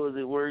them doors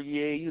at work,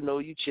 yeah, you know,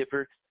 you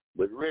chipper.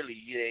 But really,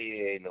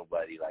 yeah, ain't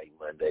nobody like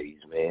Mondays,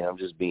 man. I'm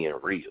just being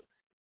real.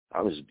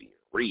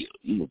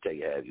 You can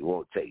take it however you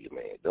want to take it,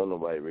 man. Don't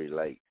nobody really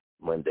like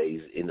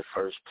Mondays in the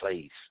first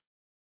place.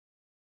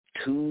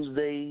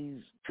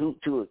 Tuesdays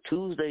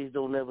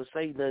don't never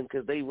say nothing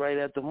because they right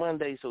after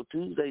Monday, so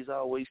Tuesdays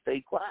always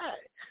stay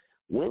quiet.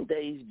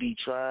 Wednesdays be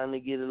trying to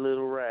get a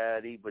little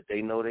rowdy, but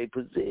they know their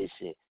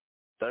position.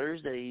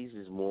 Thursdays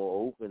is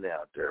more open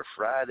out there.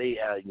 Friday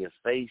out in your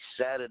face.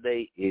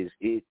 Saturday is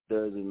it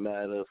doesn't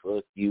matter,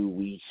 fuck you,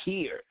 we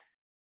here.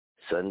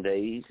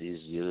 Sundays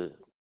is your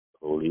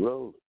holy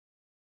roller.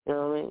 You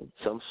know what I mean?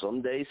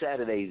 Some days,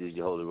 Saturdays is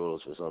your holy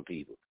rollers for some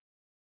people.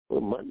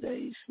 But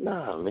Mondays,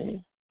 nah,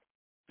 man.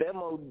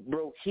 Femo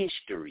broke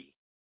history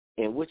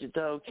in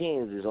Wichita,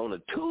 Kansas on a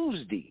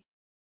Tuesday.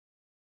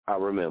 I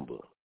remember.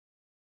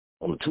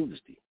 On a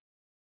Tuesday.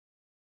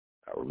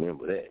 I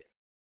remember that.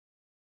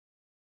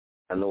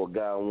 I know a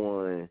guy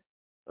won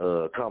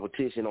a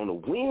competition on a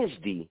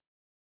Wednesday.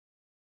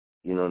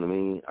 You know what I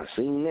mean? I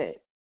seen that.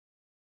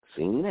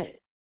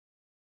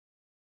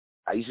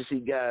 I used to see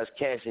guys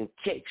cashing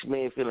checks,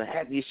 man, feeling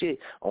happy as shit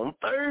on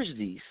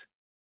Thursdays.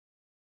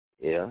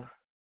 Yeah.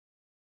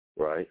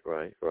 Right.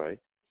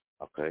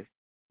 Okay.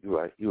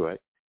 You're right.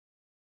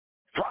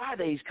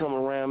 Fridays come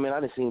around, man. I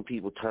done seen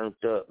people turned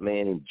up,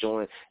 man,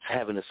 enjoying,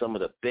 having some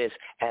of the best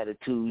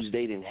attitudes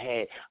they done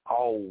had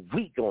all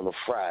week on a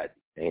Friday.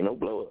 Ain't no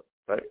blow up,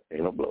 right?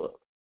 Ain't no blow up.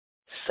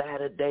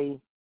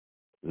 Saturday,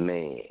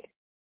 man,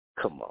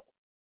 come on.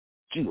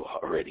 You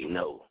already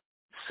know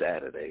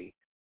Saturday.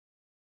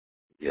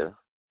 Yeah,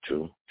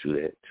 true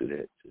that.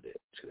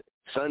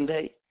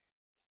 Sunday,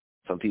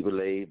 some people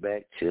laid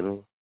back,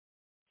 chilling,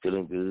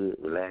 feeling good,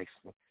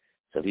 relaxing.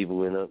 Some people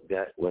went and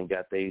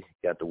got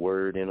the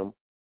word in them.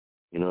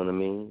 You know what I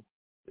mean?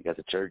 They got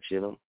the church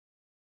in them,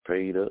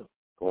 prayed up,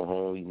 going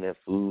home, eating that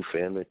food,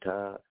 family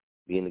time,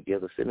 being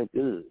together, feeling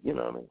good. You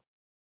know what I mean?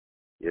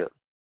 Yep,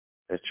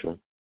 that's true.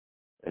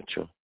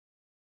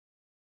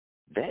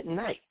 That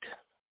night,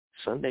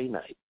 Sunday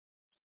night,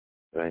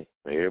 right?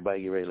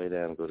 Everybody get ready to lay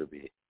down and go to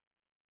bed.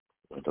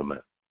 I'm talking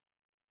about.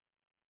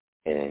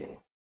 And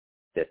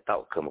that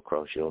thought come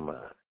across your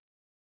mind.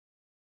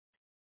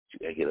 You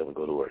got to get up and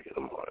go to work in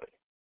the morning.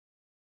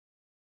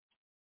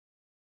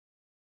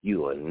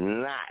 You are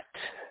not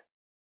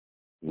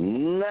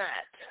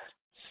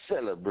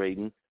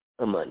celebrating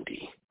a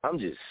Monday. I'm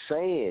just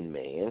saying,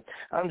 man.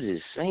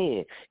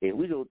 If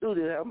we go through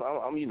this,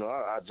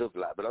 I joke a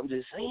lot, but I'm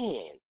just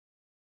saying.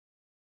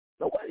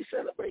 Nobody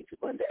celebrates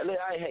Monday.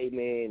 Hey,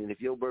 man, and if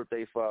your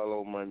birthday fall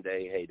on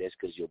Monday, hey, that's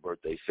because your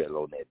birthday fell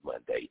on that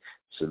Monday.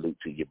 Salute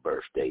to your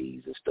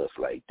birthdays and stuff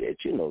like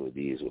that. You know what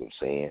it is, what I'm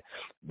saying.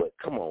 But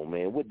come on,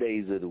 man, what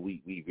days of the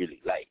week we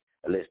really like?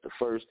 Unless the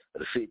 1st or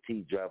the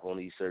 15th drop on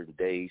these certain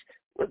days.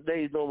 What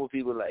days normal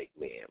people like,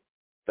 man?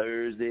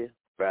 Thursday,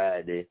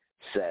 Friday,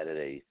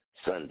 Saturday,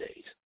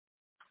 Sundays.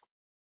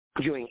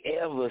 You ain't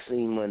ever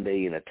seen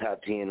Monday in the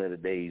top 10 of the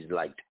days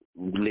like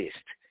list.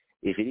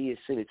 If it is,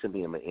 send it to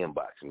me in my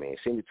inbox, man.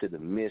 Send it to the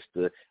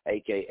Mr.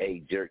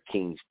 a.k.a.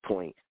 Jurkking's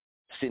Point.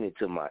 Send it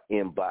to my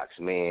inbox,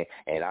 man,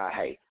 and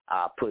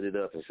I'll put it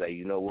up and say,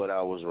 you know what,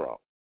 I was wrong.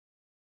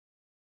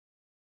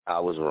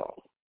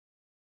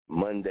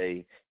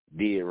 Monday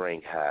did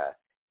rank high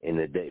in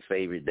the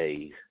favorite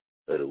days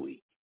of the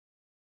week.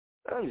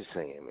 I'm just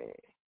saying, man.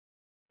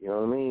 You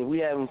know what I mean? We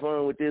having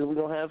fun with this. We're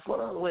going to have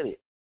fun with it.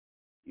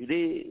 You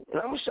did.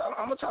 And I'm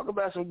gonna talk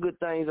about some good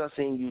things I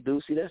seen you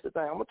do. See, that's the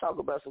thing. I'm going to talk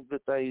about some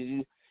good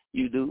things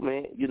you do,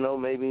 man. You know,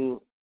 maybe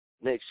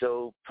next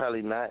show,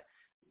 probably not.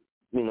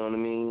 You know what I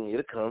mean?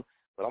 It'll come.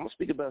 But I'm going to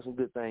speak about some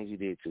good things you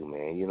did too,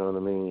 man. You know what I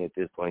mean? At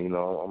this point, you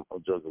know,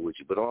 I'm joking with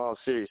you. But on all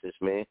seriousness,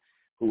 man,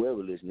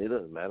 whoever listening, it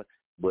doesn't matter.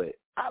 But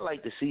I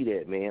like to see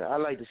that, man. I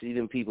like to see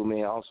them people,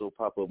 man, also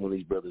pop up when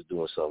these brothers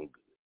doing something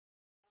good.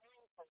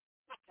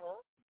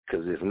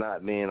 Because if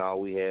not, man,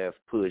 all we have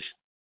pushed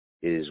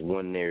is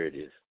one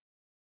narrative.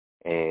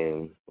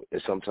 And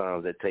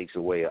sometimes that takes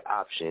away an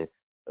option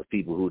of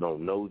people who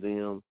don't know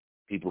them,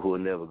 people who will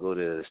never go to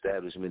the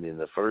establishment in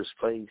the first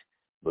place,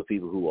 but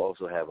people who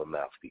also have a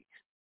mouthpiece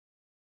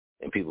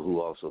and people who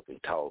also can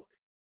talk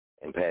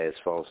and pass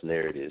false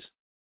narratives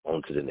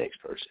on to the next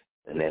person.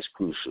 And that's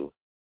crucial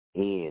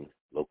in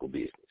local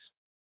business.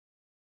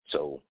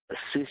 So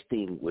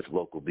assisting with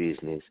local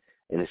business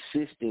and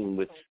assisting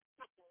with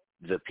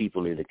the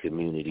people in the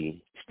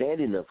community,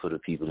 standing up for the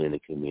people in the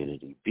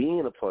community,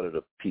 being a part of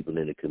the people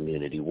in the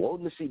community,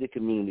 wanting to see the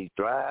community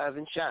thrive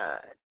and shine.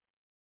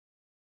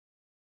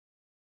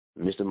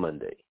 Mr.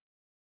 Monday.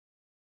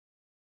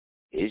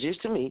 It's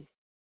just to me,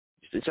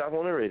 it's the top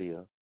on the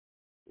radio,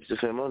 it's the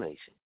Femo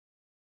Nation.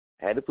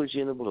 I had to put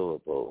you in the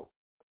blow-up bowl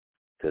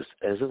because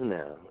as of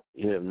now,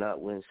 you have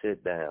not went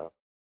sit down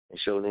and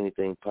showed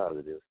anything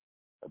positive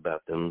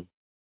about them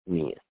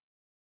men.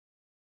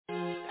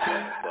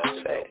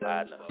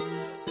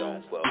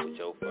 Don't fuck with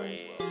your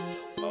friends.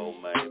 More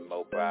money,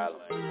 more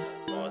problems.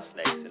 More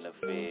snakes in the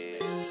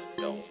field.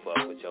 Don't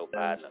fuck with your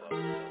partner.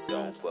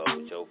 Don't fuck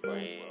with your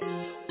friends.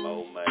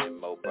 More money,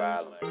 more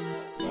problems.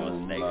 More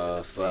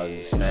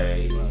snakes in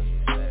the field.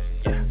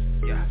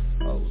 Yeah.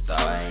 Oh, thought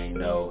I ain't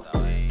know.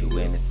 Do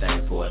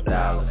anything for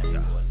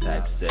 $1.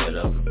 Type set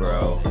up,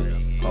 bro.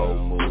 Whole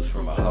moves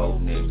from a whole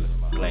nigga.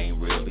 Claim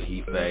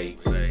fake.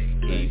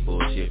 Keep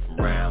bullshit from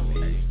around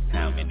me.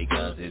 How many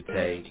guns it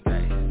take?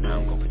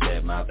 I'm gon'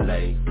 protect my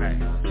plate.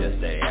 Just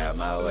stay out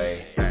my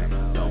way.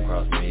 Don't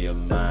cross me your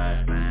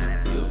mind.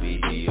 You'll be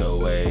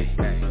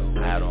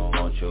DOA. I don't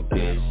want your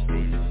bitch,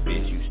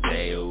 you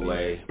stay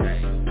away.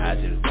 I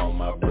just want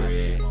my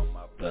bread,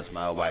 plus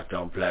my wife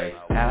don't play.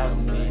 How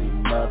many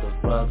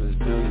motherfuckers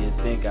do you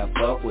think I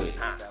fuck with?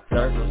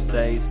 Circle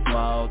stay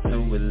small to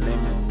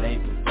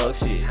eliminate the fuck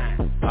shit.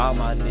 All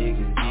my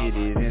niggas get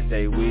it and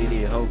stay with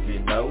it, hope you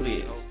know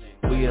this.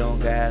 We don't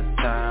got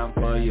time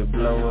for your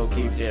blow up,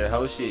 keep that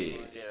whole shit.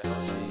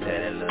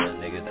 That little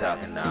nigga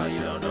talking now, you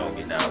don't know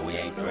me now, we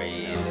ain't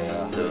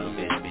friends. Little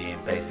bitch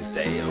being basic,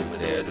 stay over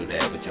there, do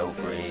that with your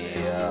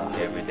friends.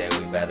 Every day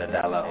we bout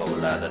 $1, whole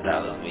lot of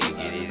dollars, we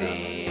get it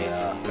in.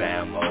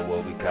 Famo,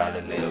 what we call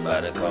it, live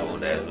by the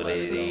code, that's what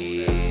it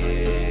is.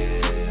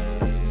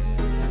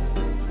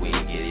 We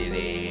get it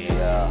in.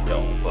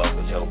 Don't fuck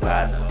with your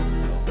partner,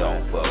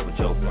 don't fuck with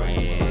your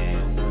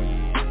friend.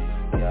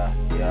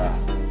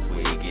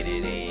 We get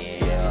it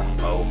in.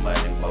 More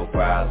money, more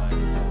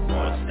problems.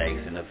 More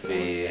snakes in the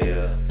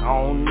field. I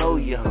don't know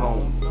your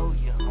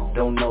homie,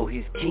 don't know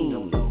his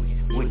king.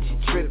 What you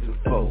trippin'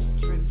 for?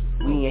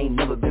 We ain't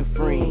never been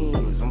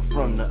friends. I'm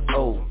from the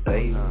O,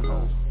 baby. I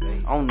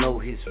don't know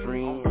his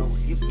friends.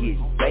 You get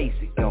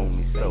basic on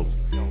me, so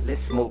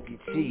let's smoke your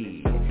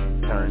cheese.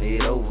 Turn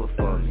it over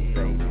for me,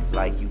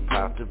 like you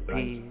popped a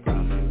pill.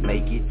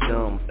 Make it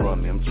dumb for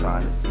me. I'm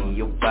trying to see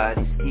your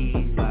body skills.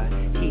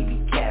 He be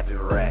capping,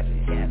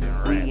 rapping.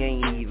 We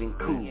ain't even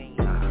cool.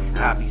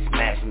 I be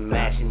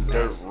smashing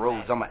dirt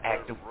roads. I'm an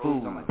active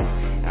fool.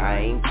 I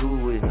ain't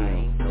cool with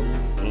him.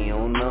 He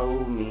don't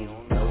know me.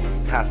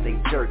 I stay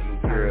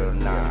Jurkking, girl,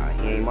 nah,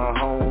 he ain't my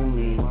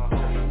homie.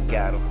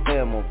 Got a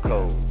famo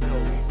code,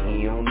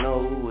 he don't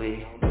know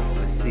it.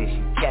 But since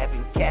you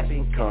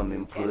capping, come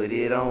and put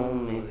it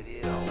on me.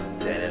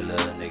 That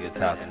little nigga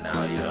talking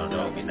now, you don't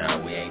know me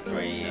now, we ain't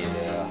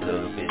friends.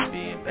 Little bitch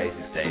being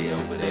basic, stay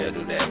over there,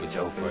 do that with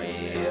your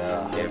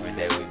friends. Every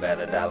day we bout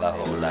 $1,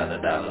 whole lot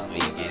of dollars, we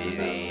get it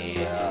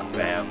in.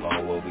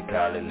 Famo, what we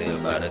call it,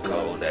 live by the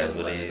code, that's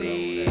what it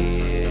is.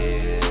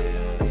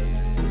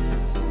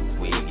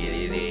 We get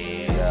it in.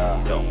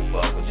 Don't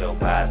fuck with your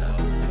partner,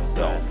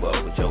 don't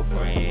fuck with your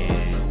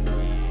friend.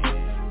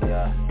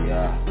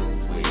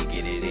 We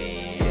get it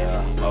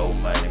in. More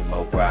money,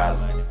 more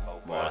problems.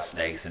 More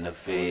snakes in the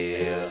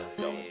field.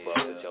 Don't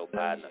fuck with your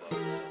partner,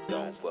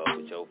 don't fuck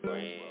with your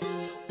friend.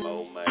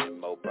 More money,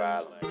 more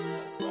problems.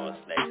 More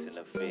snakes in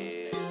the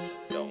field.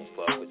 Don't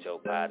fuck with your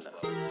partner,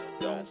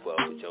 don't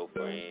fuck with your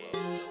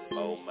friend.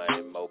 More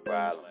money, more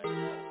problems.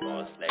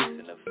 More snakes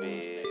in the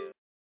field.